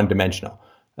one-dimensional.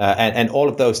 And all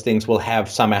of those things will have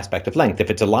some aspect of length. If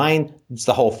it's a line, it's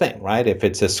the whole thing, right? If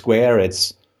it's a square,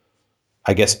 it's,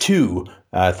 I guess, two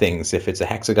things. If it's a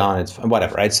hexagon, it's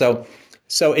whatever, right? So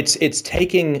it's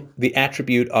taking the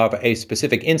attribute of a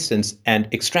specific instance and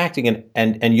extracting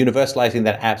and universalizing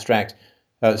that abstract.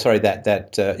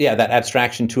 That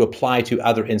abstraction to apply to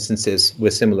other instances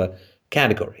with similar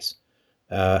categories.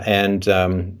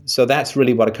 So that's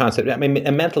really what a concept. I mean,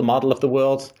 a mental model of the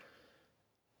world.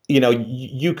 You know,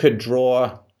 you could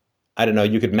draw. I don't know.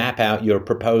 You could map out your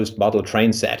proposed model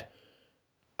train set.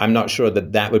 I'm not sure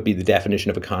that would be the definition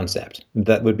of a concept.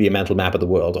 That would be a mental map of the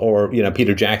world. Or, you know,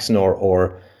 Peter Jackson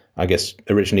or I guess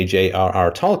originally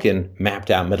J.R.R. Tolkien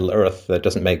mapped out Middle Earth. That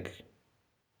doesn't make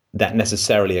that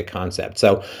necessarily a concept.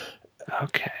 So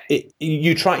okay,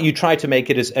 you try to make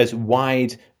it as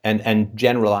wide and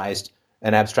generalized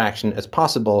an abstraction as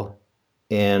possible.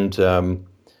 And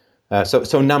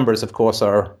so numbers, of course,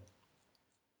 are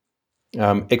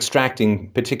extracting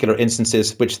particular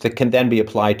instances which can then be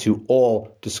applied to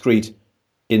all discrete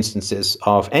instances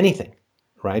of anything,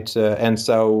 right? And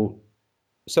so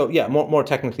yeah, more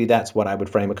technically, that's what I would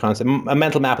frame a concept. A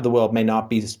mental map of the world may not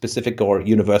be specific or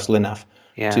universal enough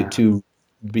to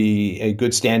be a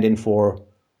good stand-in for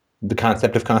the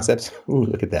concept of concepts. Ooh,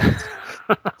 look at that.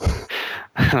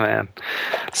 Man,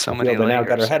 so many layers. We've now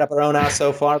got our head up our own ass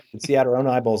so far. We can see out our own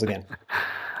eyeballs again.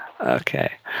 Okay.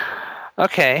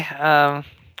 Well,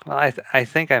 I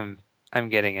think I'm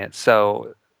getting it.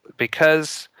 So,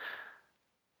 because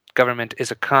government is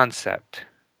a concept,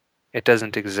 it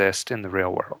doesn't exist in the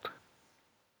real world.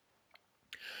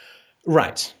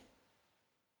 Right.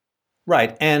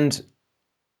 And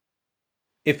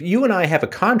if you and I have a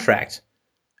contract,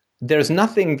 there's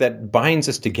nothing that binds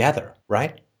us together,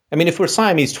 right? I mean, if we're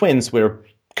Siamese twins, we're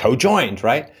co-joined,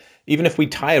 right? Even if we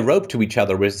tie a rope to each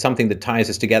other with something that ties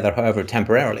us together, however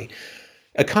temporarily.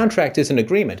 A contract is an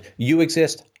agreement. You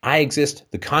exist, I exist,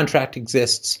 the contract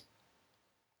exists.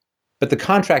 But the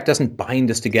contract doesn't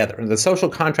bind us together. The social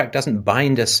contract doesn't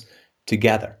bind us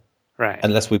together. Right.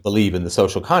 Unless we believe in the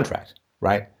social contract,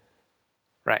 right?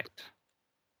 Right.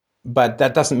 But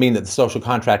that doesn't mean that the social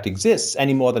contract exists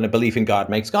any more than a belief in God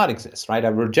makes God exist, right? I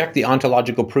reject the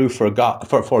ontological proof for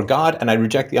God, and I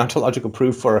reject the ontological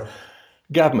proof for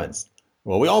governments.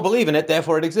 Well, we all believe in it,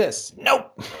 therefore it exists.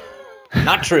 Nope,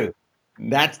 not true.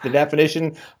 That's the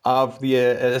definition of the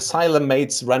asylum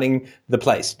mates running the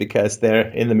place because they're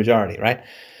in the majority, right?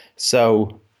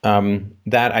 So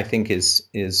that I think is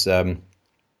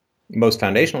most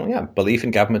foundational. Yeah, belief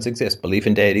in governments exists, belief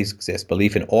in deities exists,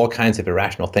 belief in all kinds of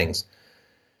irrational things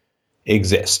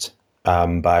exist.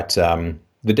 But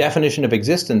the definition of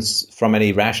existence from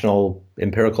any rational,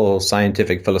 empirical,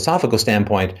 scientific, philosophical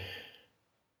standpoint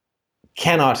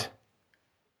cannot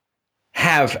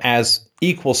have as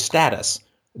equal status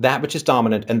that which is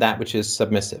dominant and that which is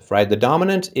submissive, right? The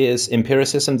dominant is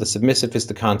empiricism, the submissive is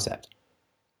the concept.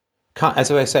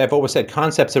 As I say, I've always said,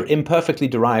 concepts are imperfectly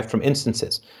derived from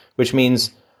instances, which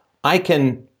means I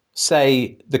can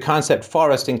say the concept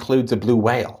forest includes a blue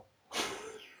whale.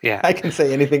 Yeah. I can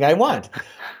say anything I want.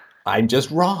 I'm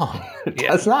just wrong. It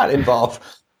does not involve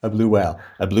a blue whale.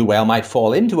 A blue whale might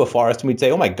fall into a forest and we'd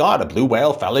say, oh my God, a blue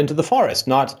whale fell into the forest,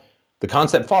 not the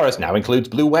concept forest now includes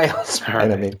blue whales.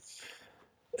 Right? I mean,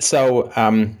 so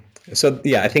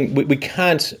I think we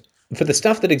can't, for the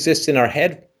stuff that exists in our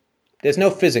head, there's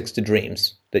no physics to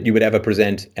dreams that you would ever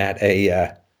present at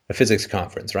a physics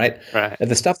conference, right? Right. And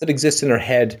the stuff that exists in our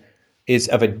head is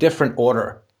of a different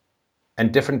order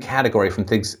and different category from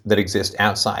things that exist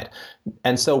outside.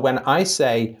 And so when I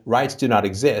say rights do not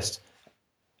exist,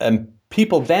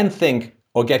 people then think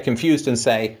or get confused and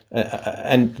say,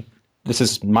 and this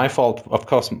is my fault, of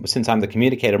course, since I'm the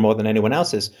communicator more than anyone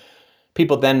else is,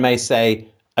 people then may say,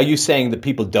 are you saying that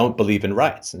people don't believe in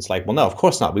rights? And it's like, well, no, of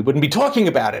course not. We wouldn't be talking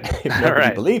about it if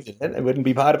nobody believed in it. It wouldn't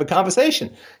be part of a conversation.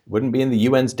 It wouldn't be in the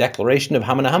UN's Declaration of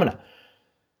Hamana Hamana.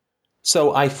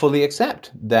 So I fully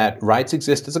accept that rights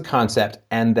exist as a concept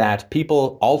and that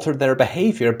people alter their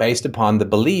behavior based upon the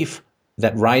belief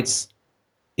that rights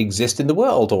exist in the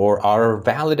world or are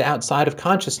valid outside of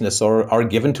consciousness or are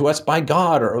given to us by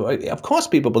God. Or, of course,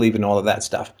 people believe in all of that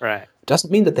stuff. Right. It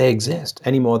doesn't mean that they exist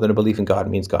any more than a belief in God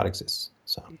means God exists.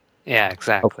 So yeah,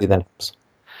 exactly. Hopefully that helps.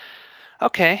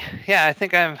 Okay. Yeah, I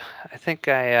think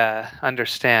I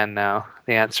understand now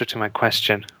the answer to my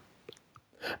question.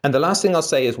 And the last thing I'll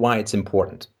say is why it's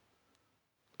important.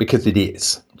 Because it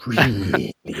is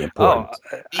really important.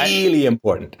 Really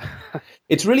important.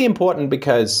 It's really important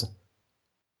because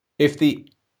if the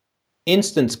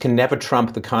instance can never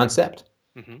trump the concept,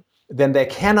 then there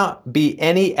cannot be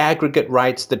any aggregate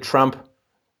rights that trump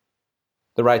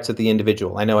the rights of the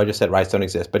individual. I know I just said rights don't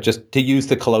exist, but just to use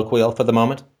the colloquial for the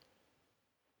moment,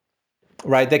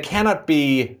 right? There cannot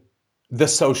be the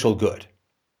social good.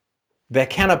 There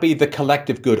cannot be the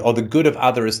collective good or the good of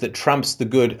others that trumps the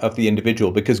good of the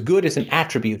individual, because good is an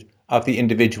attribute of the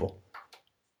individual.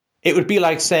 It would be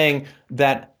like saying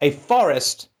that a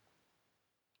forest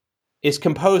is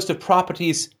composed of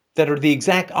properties that are the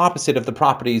exact opposite of the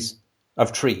properties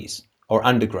of trees or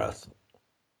undergrowth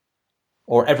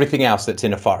or everything else that's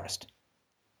in a forest.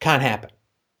 Can't happen.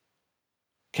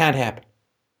 Can't happen.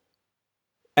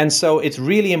 And so it's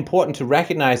really important to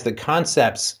recognize that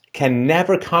concepts can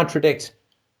never contradict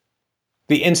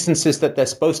the instances that they're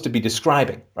supposed to be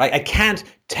describing, right? I can't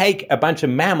take a bunch of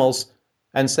mammals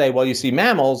and say, well, you see,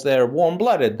 mammals, they're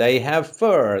warm-blooded, they have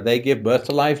fur, they give birth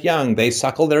to live young, they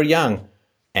suckle their young.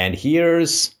 And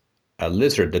here's a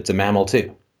lizard that's a mammal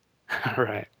too.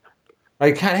 Right.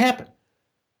 It can't happen.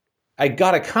 I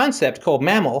got a concept called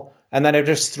mammal, and then I've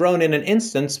just thrown in an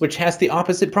instance which has the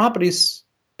opposite properties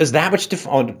as that which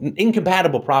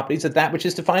incompatible properties as that which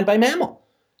is defined by mammal.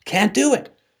 Can't do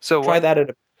it. So try that at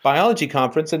a biology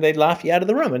conference, and they'd laugh you out of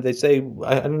the room, and they'd say,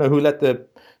 I don't know who let the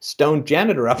stoned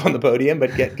janitor up on the podium,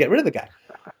 but get rid of the guy.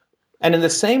 And in the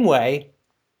same way,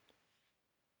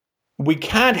 we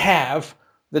can't have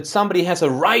that somebody has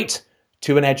a right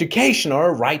to an education or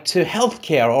a right to health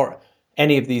care or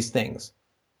any of these things.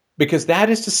 Because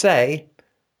that is to say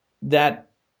that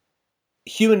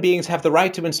human beings have the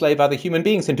right to enslave other human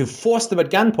beings and to force them at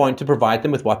gunpoint to provide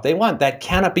them with what they want. That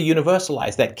cannot be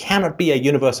universalized. That cannot be a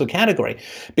universal category,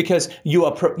 because you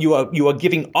are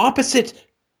giving opposite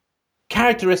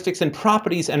characteristics and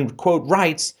properties and, quote,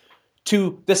 rights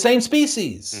to the same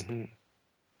species. Mm-hmm.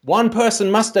 One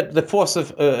person must, under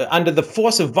the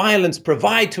force of violence,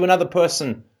 provide to another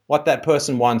person what that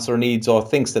person wants or needs or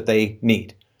thinks that they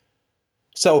need.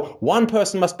 So one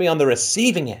person must be on the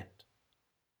receiving end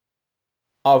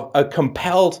of a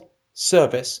compelled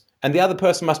service, and the other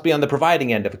person must be on the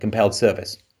providing end of a compelled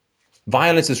service.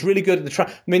 Violence is really good at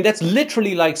I mean, that's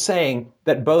literally like saying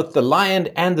that both the lion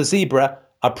and the zebra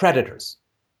are predators.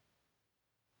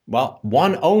 Well,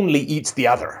 one only eats the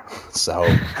other. So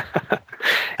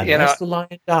unless the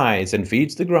lion dies and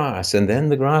feeds the grass, and then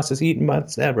the grass is eaten by the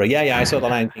zebra. Yeah, I saw the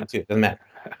Lion King too. Doesn't matter.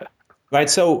 Right,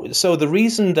 so the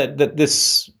reason that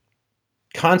this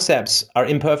concepts are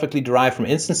imperfectly derived from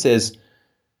instances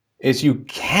is you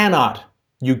cannot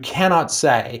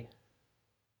say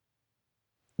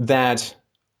that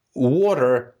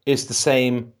water is the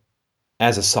same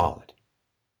as a solid.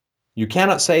 You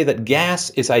cannot say that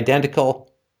gas is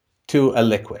identical to a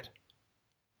liquid.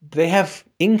 They have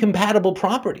incompatible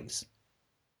properties.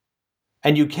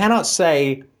 And you cannot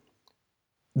say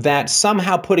that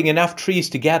somehow putting enough trees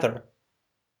together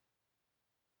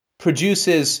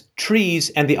produces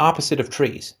trees and the opposite of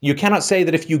trees. You cannot say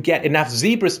that if you get enough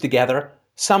zebras together,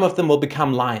 some of them will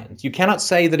become lions. You cannot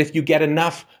say that if you get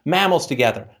enough mammals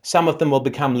together, some of them will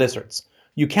become lizards.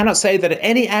 You cannot say that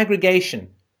any aggregation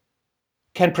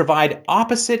can provide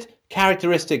opposite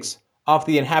characteristics of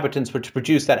the inhabitants which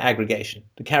produce that aggregation,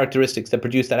 the characteristics that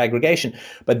produce that aggregation.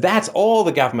 But that's all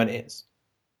the government is.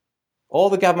 All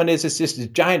the government is just a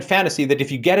giant fantasy that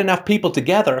if you get enough people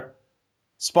together,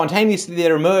 spontaneously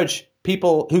there emerge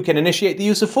people who can initiate the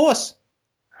use of force.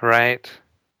 Right.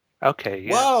 Okay.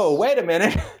 Yes. Whoa, wait a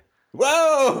minute.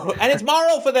 Whoa! And it's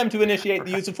moral for them to initiate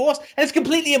the use of force, and it's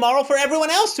completely immoral for everyone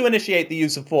else to initiate the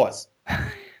use of force.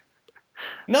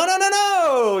 No.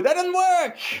 That doesn't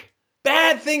work.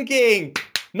 Bad thinking.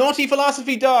 Naughty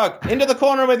philosophy dog. Into the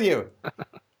corner with you.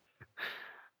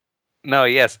 No,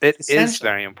 yes, it is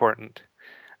very important.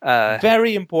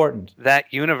 Very important. That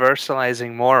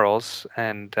universalizing morals,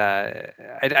 and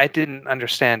I didn't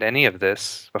understand any of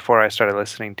this before I started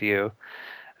listening to you.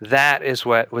 That is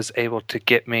what was able to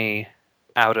get me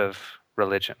out of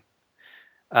religion.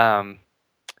 When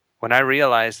I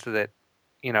realized that,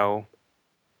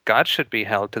 God should be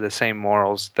held to the same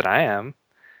morals that I am,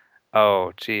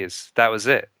 oh, geez, that was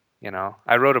it.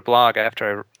 I wrote a blog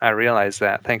after I realized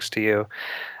that, thanks to you,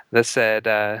 that said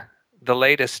the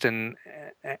latest in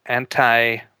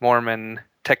anti-Mormon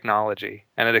technology,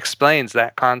 and it explains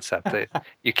that concept that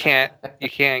you can't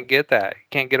get that, you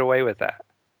can't get away with that.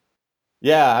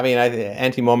 Yeah, I mean,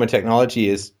 anti-Mormon technology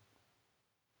is,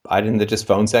 isn't it just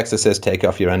phone sex that says take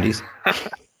off your undies?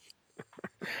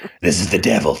 This is the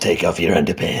devil, take off your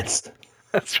underpants.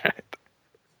 That's right.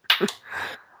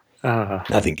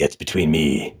 Nothing gets between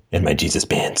me and my Jesus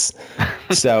pants.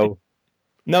 So,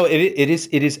 no, it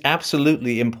is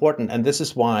absolutely important, and this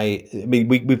is why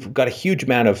we've got a huge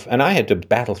amount of, and I had to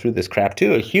battle through this crap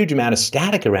too, a huge amount of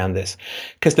static around this,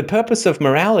 because the purpose of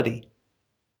morality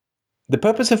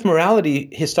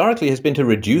historically has been to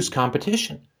reduce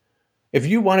competition. If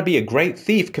you want to be a great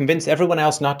thief, convince everyone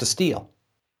else not to steal.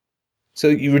 So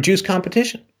you reduce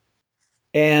competition.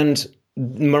 And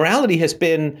morality has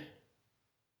been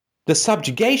the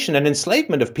subjugation and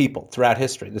enslavement of people throughout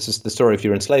history. This is the story of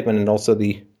your enslavement and also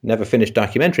the never finished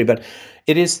documentary. But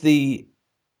it is the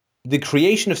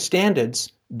creation of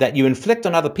standards that you inflict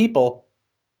on other people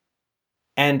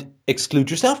and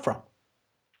exclude yourself from.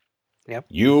 Yep.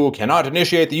 You cannot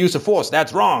initiate the use of force.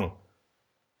 That's wrong.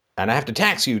 And I have to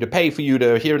tax you to pay for you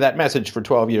to hear that message for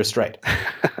 12 years straight.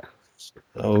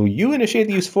 Oh, you initiate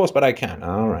the use of force, but I can't.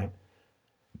 All right.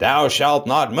 Thou shalt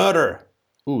not murder.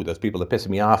 Ooh, those people are pissing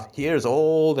me off. Here's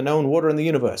all the known order in the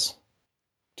universe.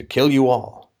 To kill you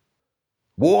all.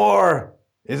 War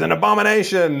is an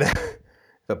abomination. If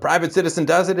a private citizen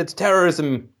does it, it's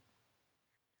terrorism.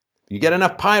 If you get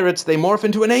enough pirates, they morph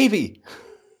into a navy.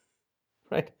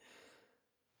 Right?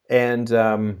 And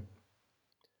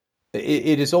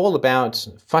it is all about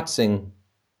futzing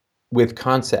with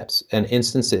concepts and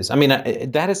instances. I mean,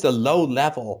 that is the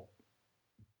low-level,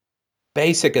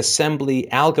 basic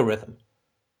assembly algorithm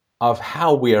of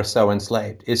how we are so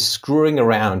enslaved, is screwing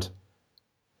around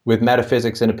with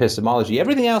metaphysics and epistemology.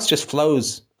 Everything else just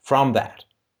flows from that.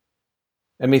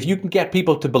 I mean, if you can get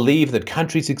people to believe that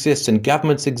countries exist and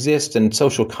governments exist and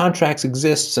social contracts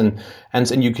exist and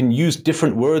you can use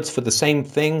different words for the same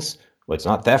things, well, it's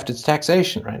not theft, it's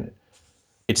taxation, right?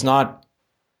 It's not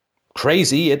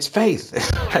crazy, it's faith,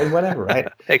 right? Whatever, right?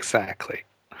 Exactly.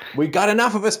 We got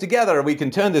enough of us together, we can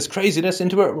turn this craziness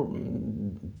into a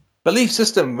belief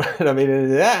system. I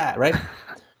mean, yeah, right?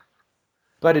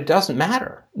 But it doesn't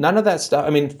matter. None of that stuff.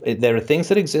 I mean, there are things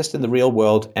that exist in the real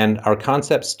world, and our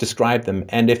concepts describe them.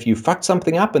 And if you fuck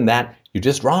something up in that, you're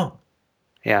just wrong.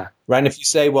 Yeah. Right? And if you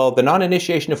say, well, the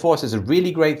non-initiation of force is a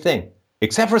really great thing,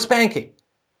 except for spanking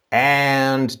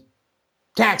and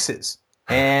taxes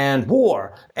and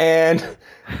war and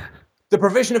the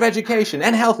provision of education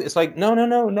and health, it's like,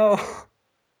 no.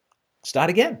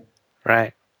 Start again.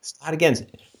 Right. Start again.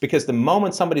 Because the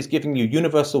moment somebody's giving you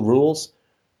universal rules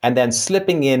and then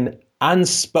slipping in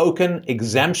unspoken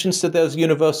exemptions to those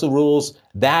universal rules,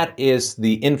 that is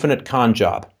the infinite con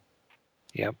job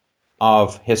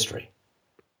of history.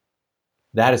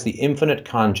 That is the infinite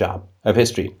con job of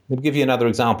history. Let me give you another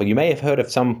example. You may have heard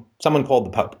of someone called the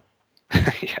Pope.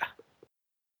 Yeah.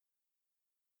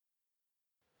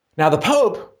 Now, the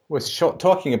Pope was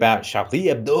talking about Charlie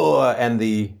Hebdo and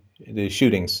the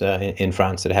shootings in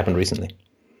France that happened recently.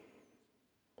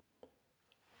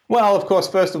 Well, of course,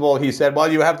 first of all, he said,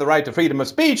 well, you have the right to freedom of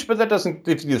speech, but that doesn't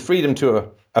give you the freedom to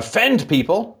offend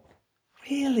people.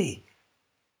 Really?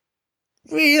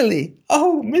 Really?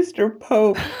 Oh, Mr.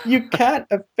 Pope, you can't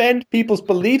offend people's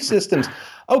belief systems.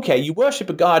 Okay, you worship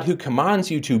a God who commands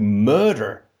you to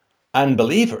murder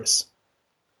unbelievers.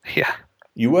 Yeah.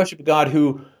 You worship a God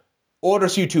who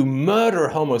orders you to murder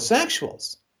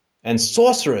homosexuals and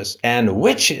sorcerers and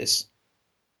witches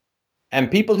and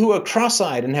people who are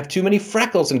cross-eyed and have too many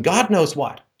freckles and God knows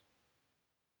what.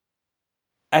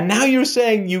 And now you're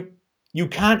saying you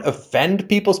can't offend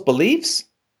people's beliefs?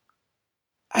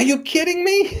 Are you kidding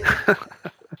me?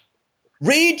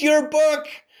 Read your book.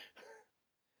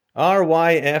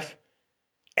 RYFM,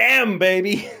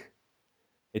 baby.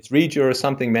 It's read your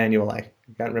something manual. I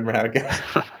can't remember how it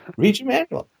goes. Read your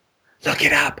manual. Look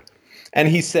it up. And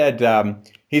he said,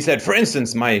 for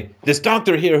instance, this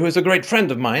doctor here, who is a great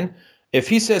friend of mine, if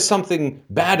he says something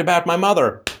bad about my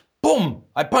mother, boom,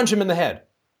 I punch him in the head.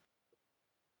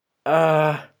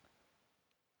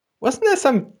 Wasn't there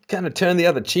some kind of turn the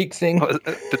other cheek thing?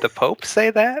 Did the Pope say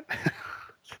that?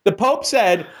 The Pope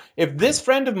said, if this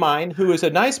friend of mine, who is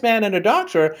a nice man and a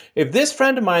doctor, if this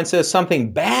friend of mine says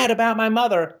something bad about my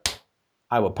mother,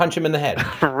 I will punch him in the head.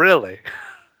 Really?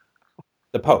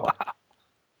 The Pope. Wow.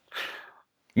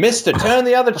 Mister, turn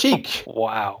the other cheek.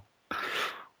 Wow.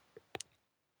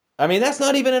 I mean, that's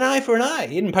not even an eye for an eye.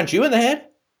 He didn't punch you in the head.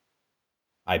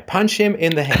 I punch him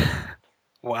in the head.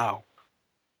 Wow.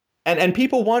 And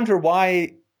people wonder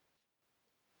why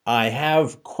I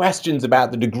have questions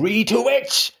about the degree to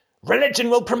which religion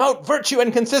will promote virtue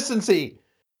and consistency.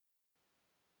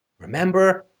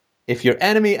 Remember, if your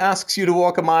enemy asks you to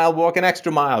walk a mile, walk an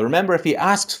extra mile. Remember, if he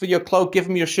asks for your cloak, give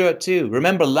him your shirt too.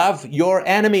 Remember, love your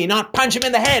enemy, not punch him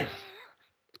in the head.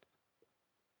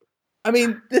 I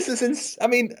mean,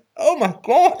 oh my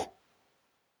God.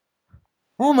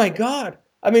 Oh my God.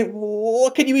 I mean,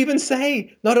 what can you even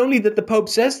say? Not only that the Pope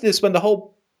says this when the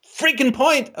whole freaking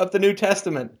point of the New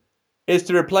Testament is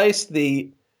to replace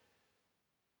the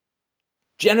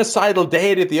genocidal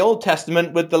deity of the Old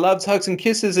Testament with the loves, hugs, and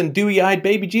kisses and dewy-eyed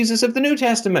baby Jesus of the New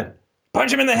Testament.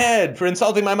 Punch him in the head for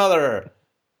insulting my mother.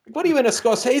 What are you, in a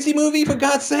Scorsese movie, for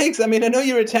God's sakes? I mean, I know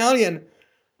you're Italian,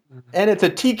 and it's a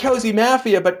tea-cozy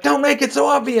mafia, but don't make it so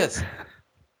obvious.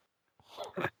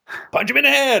 Punch him in the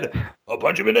head. I'll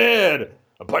punch him in the head.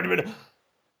 I'll punch him in the...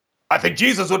 I think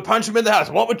Jesus would punch him in the house.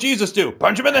 What would Jesus do?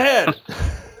 Punch him in the head.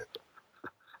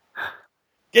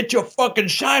 Get your fucking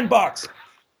shine box.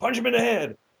 Punch him in the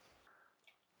head.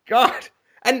 God.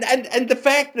 And the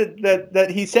fact that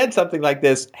he said something like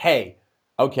this, hey,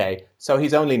 okay, so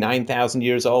he's only 9,000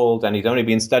 years old and he's only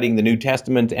been studying the New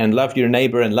Testament and love your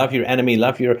neighbor and love your enemy,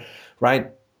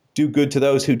 right? Do good to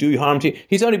those who do harm to you.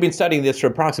 He's only been studying this for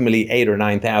approximately 8,000 or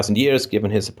 9,000 years,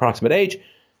 given his approximate age.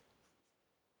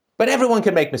 But everyone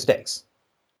can make mistakes.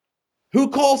 Who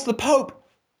calls the Pope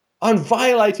on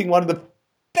violating one of the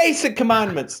basic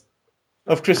commandments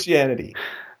of Christianity?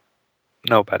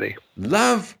 Nobody.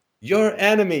 Love your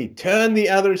enemy. Turn the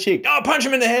other cheek. Oh, punch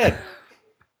him in the head.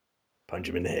 Punch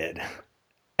him in the head.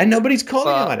 And nobody's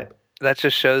calling him on it. That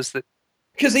just shows that.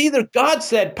 Because either God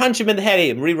said, punch him in the head.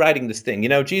 I'm rewriting this thing. You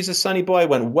know, Jesus, sonny boy,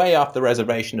 went way off the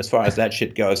reservation as far as that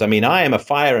shit goes. I mean, I am a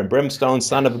fire and brimstone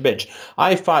son of a bitch.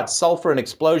 I fought sulfur and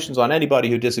explosions on anybody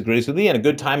who disagrees with me, and a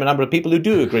good time a number of people who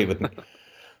do agree with me.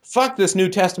 Fuck this New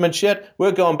Testament shit.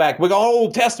 We're going back. We're going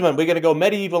Old Testament. We're going to go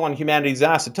medieval on humanity's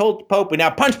ass. I told the Pope, we now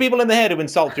punch people in the head who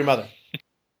insult your mother.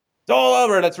 It's all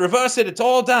over. Let's reverse it. It's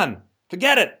all done.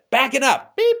 Forget it. Back it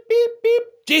up. Beep, beep, beep.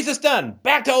 Jesus done.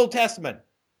 Back to Old Testament.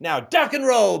 Now duck and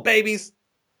roll, babies.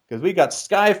 Because we got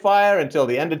Skyfire until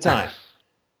the end of time.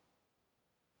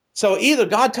 So either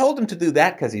God told him to do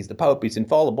that because he's the Pope, he's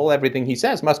infallible, everything he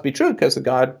says must be true because the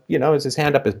God, has his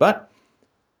hand up his butt.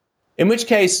 In which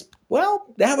case, well,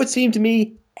 that would seem to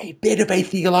me a bit of a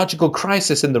theological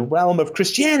crisis in the realm of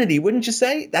Christianity, wouldn't you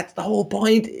say? That's the whole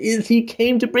point, is he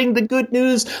came to bring the good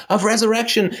news of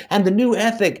resurrection and the new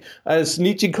ethic, as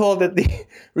Nietzsche called it, the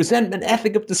resentment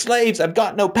ethic of the slaves. I've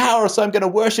got no power, so I'm going to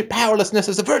worship powerlessness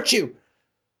as a virtue.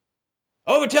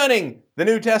 Overturning the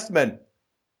New Testament.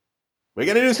 We're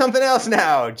going to do something else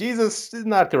now. Jesus is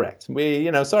not correct.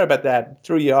 Sorry about that.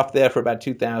 Threw you off there for about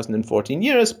 2014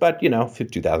 years, but,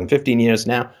 2015 years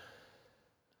now.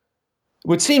 It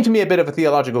would seem to me a bit of a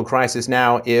theological crisis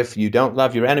now if you don't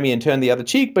love your enemy and turn the other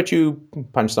cheek, but you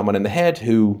punch someone in the head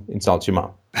who insults your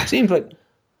mom. Seems like,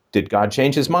 did God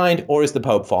change his mind, or is the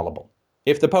Pope fallible?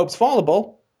 If the Pope's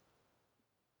fallible,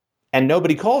 and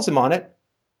nobody calls him on it,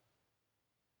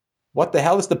 what the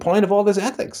hell is the point of all this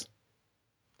ethics?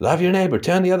 Love your neighbor,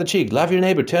 turn the other cheek. Love your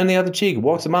neighbor, turn the other cheek.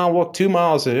 Walks a mile, walk 2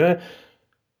 miles. Do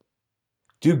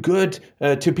good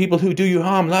to people who do you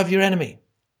harm. Love your enemy.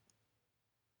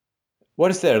 What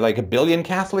is there, like 1 billion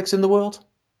Catholics in the world?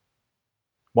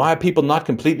 Why are people not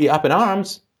completely up in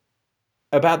arms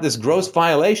about this gross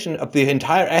violation of the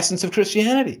entire essence of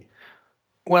Christianity.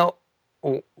 Well,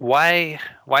 why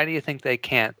do you think they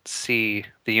can't see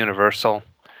the universal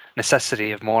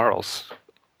necessity of morals,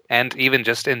 and even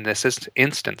just in this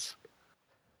instance?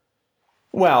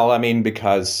 Well, I mean,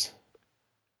 because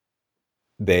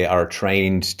they are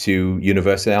trained to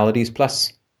universalities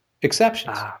plus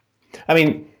exceptions. I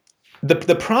mean,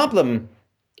 the problem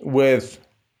with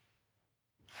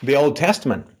the Old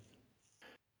Testament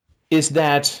is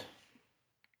that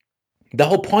the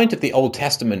whole point of the Old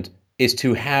Testament is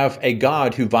to have a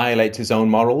God who violates his own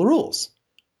moral rules,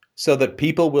 so that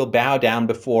people will bow down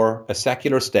before a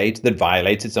secular state that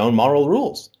violates its own moral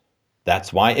rules.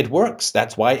 That's why it works.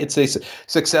 That's why it's a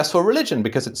successful religion,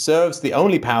 because it serves the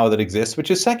only power that exists,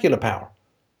 which is secular power.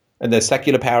 And there's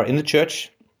secular power in the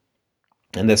church,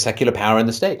 and there's secular power in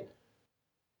the state.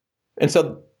 And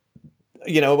so,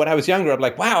 when I was younger, I'm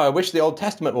like, wow, I wish the Old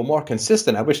Testament were more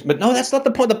consistent. But no, that's not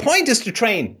the point. The point is to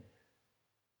train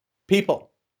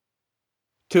people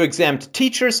to exempt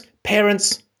teachers,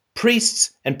 parents,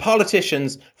 priests, and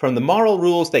politicians from the moral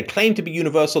rules they claim to be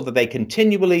universal that they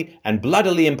continually and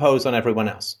bloodily impose on everyone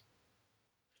else.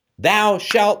 Thou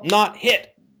shalt not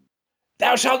hit.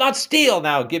 Thou shalt not steal.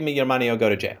 Now give me your money or go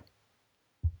to jail.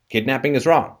 Kidnapping is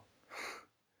wrong.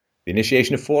 The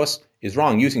initiation of force is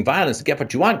wrong. Using violence to get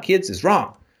what you want, kids, is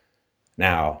wrong.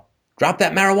 Now, drop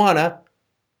that marijuana,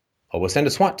 or we'll send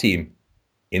a SWAT team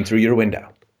in through your window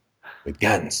with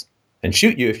guns and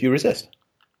shoot you if you resist.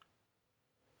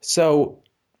 So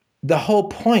the whole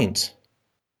point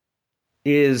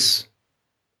is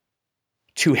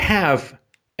to have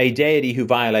a deity who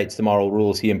violates the moral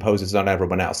rules he imposes on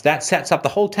everyone else. That sets up the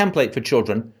whole template for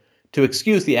children to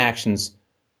excuse the actions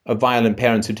of violent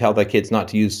parents who tell their kids not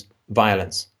to use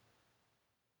violence,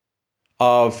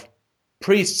 of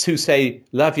priests who say,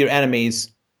 love your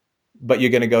enemies, but you're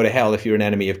going to go to hell if you're an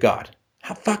enemy of God.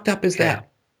 How fucked up is that?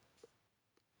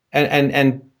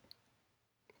 And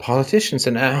politicians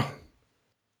are now,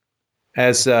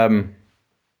 as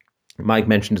Mike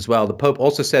mentioned as well, the Pope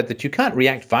also said that you can't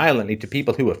react violently to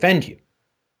people who offend you.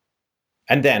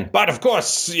 And then, but of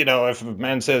course, if a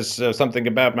man says something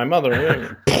about my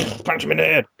mother, punch him in the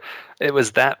head. It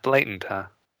was that blatant, huh?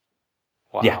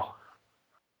 Wow. Yeah.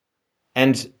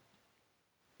 And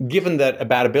given that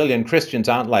about 1 billion Christians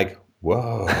aren't like,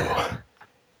 whoa,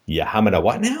 yeah, I'm gonna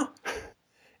what now?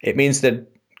 It means that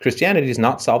Christianity does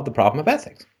not solve the problem of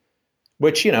ethics,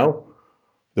 which, the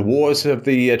wars of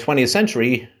the 20th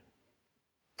century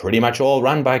pretty much all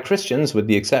run by Christians, with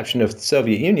the exception of the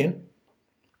Soviet Union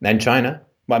and China.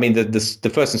 Well, I mean,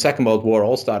 the First and Second World War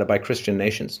all started by Christian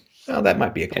nations. Well, that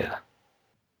might be a clue. Yeah.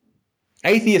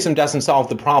 Atheism doesn't solve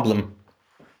the problem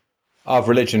of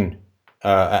religion.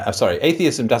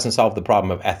 Atheism doesn't solve the problem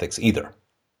of ethics either,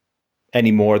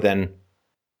 any more than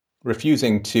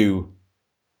refusing to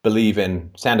believe in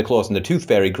Santa Claus and the Tooth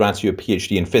Fairy grants you a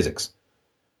PhD in physics.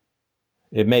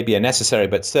 It may be a necessary,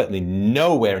 but certainly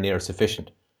nowhere near a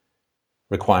sufficient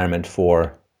requirement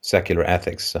for secular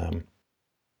ethics.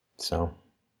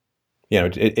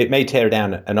 It may tear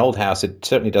down an old house. It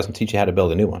certainly doesn't teach you how to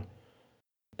build a new one.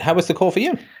 How was the call for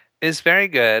you? It's very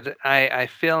good. I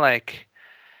feel like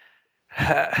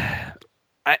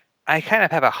I kind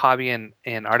of have a hobby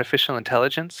in artificial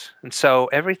intelligence. And so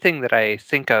everything that I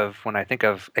think of when I think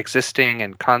of existing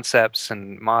and concepts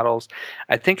and models,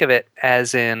 I think of it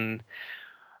as in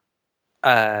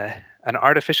an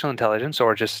artificial intelligence,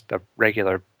 or just a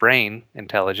regular brain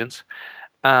intelligence,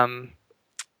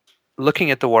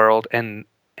 looking at the world and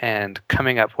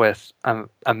coming up with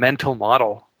a mental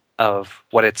model of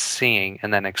what it's seeing,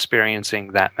 and then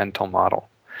experiencing that mental model.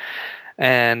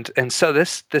 And so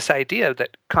this idea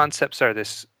that concepts are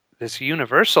this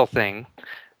universal thing,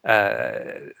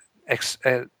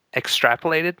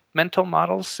 extrapolated mental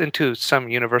models into some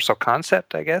universal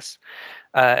concept, I guess.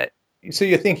 So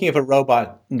you're thinking of a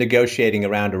robot negotiating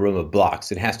around a room of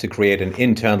blocks. It has to create an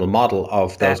internal model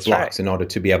of those blocks in order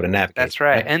to be able to navigate. That's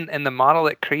right. And the model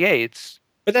it creates.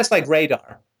 But that's like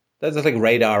radar. That's like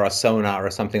radar or sonar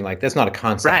or something like that. That's not a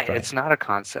concept, right? It's not a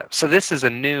concept. So this is a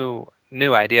new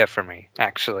idea for me,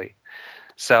 actually.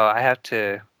 So I have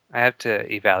to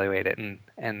evaluate it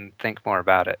and think more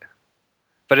about it.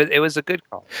 But it was a good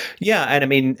call. Yeah, and I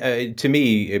mean, to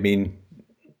me,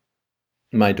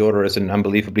 my daughter is an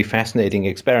unbelievably fascinating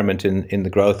experiment in the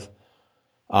growth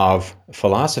of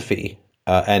philosophy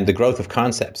and the growth of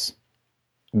concepts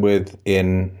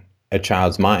within a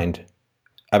child's mind.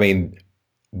 I mean,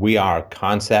 we are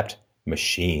concept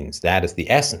machines. That is the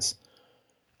essence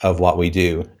of what we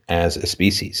do as a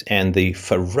species. And the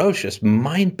ferocious,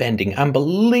 mind-bending,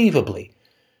 unbelievably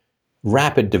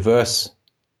rapid, diverse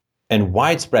and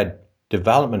widespread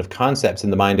development of concepts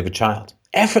in the mind of a child,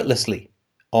 effortlessly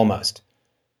almost,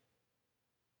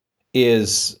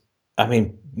 is, I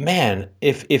mean, man,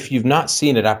 if you've not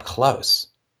seen it up close,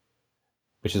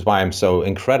 which is why I'm so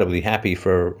incredibly happy it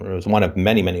was one of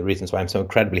many, many reasons why I'm so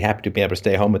incredibly happy to be able to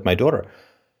stay home with my daughter.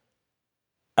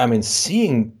 I mean,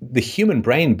 seeing the human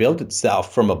brain build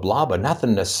itself from a blob of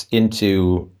nothingness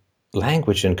into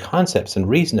language and concepts and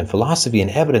reason and philosophy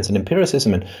and evidence and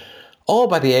empiricism, and all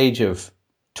by the age of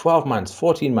 12 months,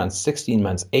 14 months, 16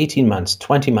 months, 18 months,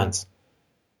 20 months.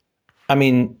 I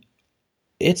mean,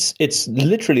 it's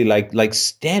literally like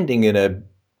standing in a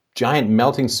giant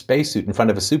melting spacesuit in front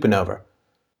of a supernova.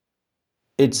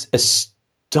 It's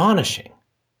astonishing,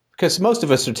 because most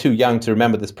of us are too young to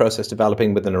remember this process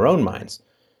developing within our own minds,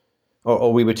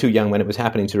 or we were too young when it was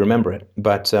happening to remember it.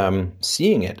 But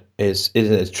seeing it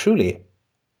is truly,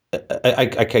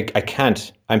 I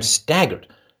can't. I'm staggered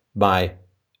by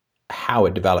how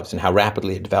it develops and how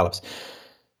rapidly it develops.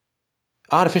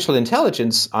 Artificial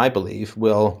intelligence, I believe,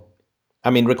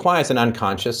 requires an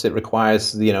unconscious. It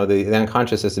requires, the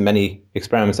unconscious, as in many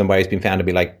experiments and ways, been found to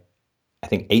be like, I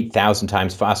think, 8,000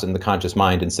 times faster than the conscious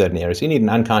mind in certain areas. You need an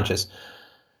unconscious,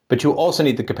 but you also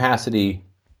need the capacity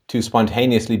to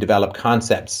spontaneously develop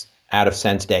concepts out of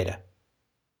sense data.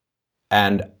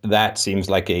 And that seems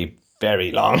like a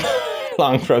very long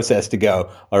process to go,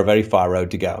 or a very far road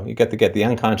to go. You get to get the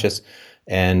unconscious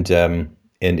and the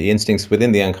instincts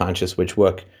within the unconscious, which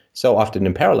work so often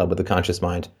in parallel with the conscious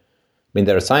mind. I mean,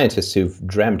 there are scientists who've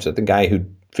dreamt, the guy who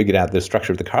figured out the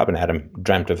structure of the carbon atom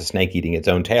dreamt of a snake eating its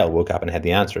own tail, woke up and had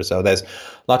the answer. So there's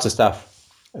lots of stuff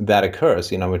that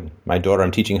occurs. With my daughter,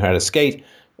 I'm teaching her how to skate,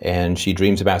 and she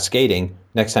dreams about skating.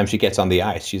 Next time she gets on the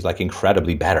ice, she's like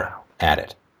incredibly better at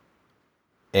it.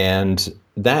 And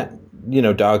that,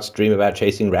 dogs dream about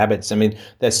chasing rabbits. I mean,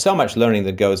 there's so much learning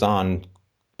that goes on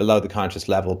below the conscious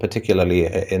level, particularly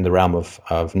in the realm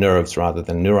of nerves rather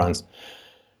than neurons.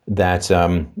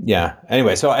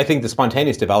 Anyway, so I think the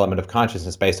spontaneous development of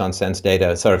consciousness based on sense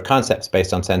data, sort of concepts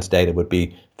based on sense data, would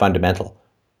be fundamental.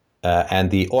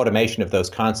 And the automation of those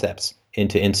concepts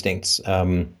into instincts,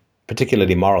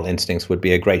 particularly moral instincts, would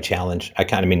be a great challenge.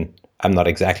 I'm not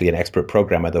exactly an expert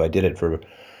programmer, though I did it for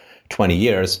 20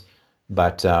 years.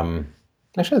 But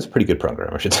actually, it's a pretty good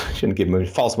programmer. Shouldn't give me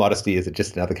false modesty. Is it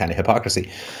just another kind of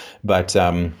hypocrisy? But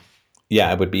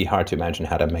it would be hard to imagine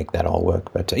how to make that all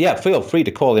work. But feel free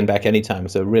to call in back anytime.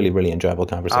 It's a really, really enjoyable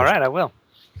conversation. All right, I will.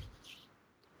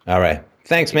 All right.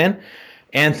 Thanks, man.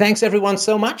 And thanks, everyone,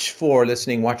 so much for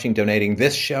listening, watching, donating.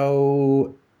 This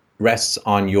show rests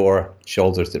on your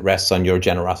shoulders. It rests on your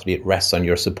generosity. It rests on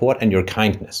your support and your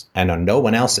kindness, and on no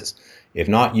one else's. If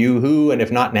not you, who? And if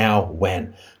not now,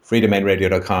 when?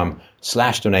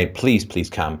 freedomainradio.com/donate. Please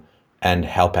come and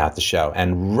help out the show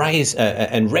and raise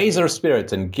our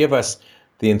spirits and give us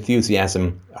the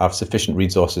enthusiasm of sufficient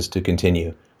resources to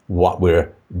continue what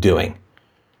we're doing.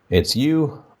 It's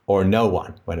you or no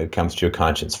one when it comes to your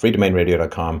conscience.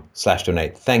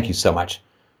 freedomainradio.com/donate. Thank you so much.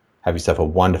 Have yourself a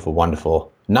wonderful,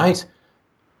 wonderful night,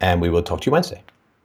 and we will talk to you Wednesday.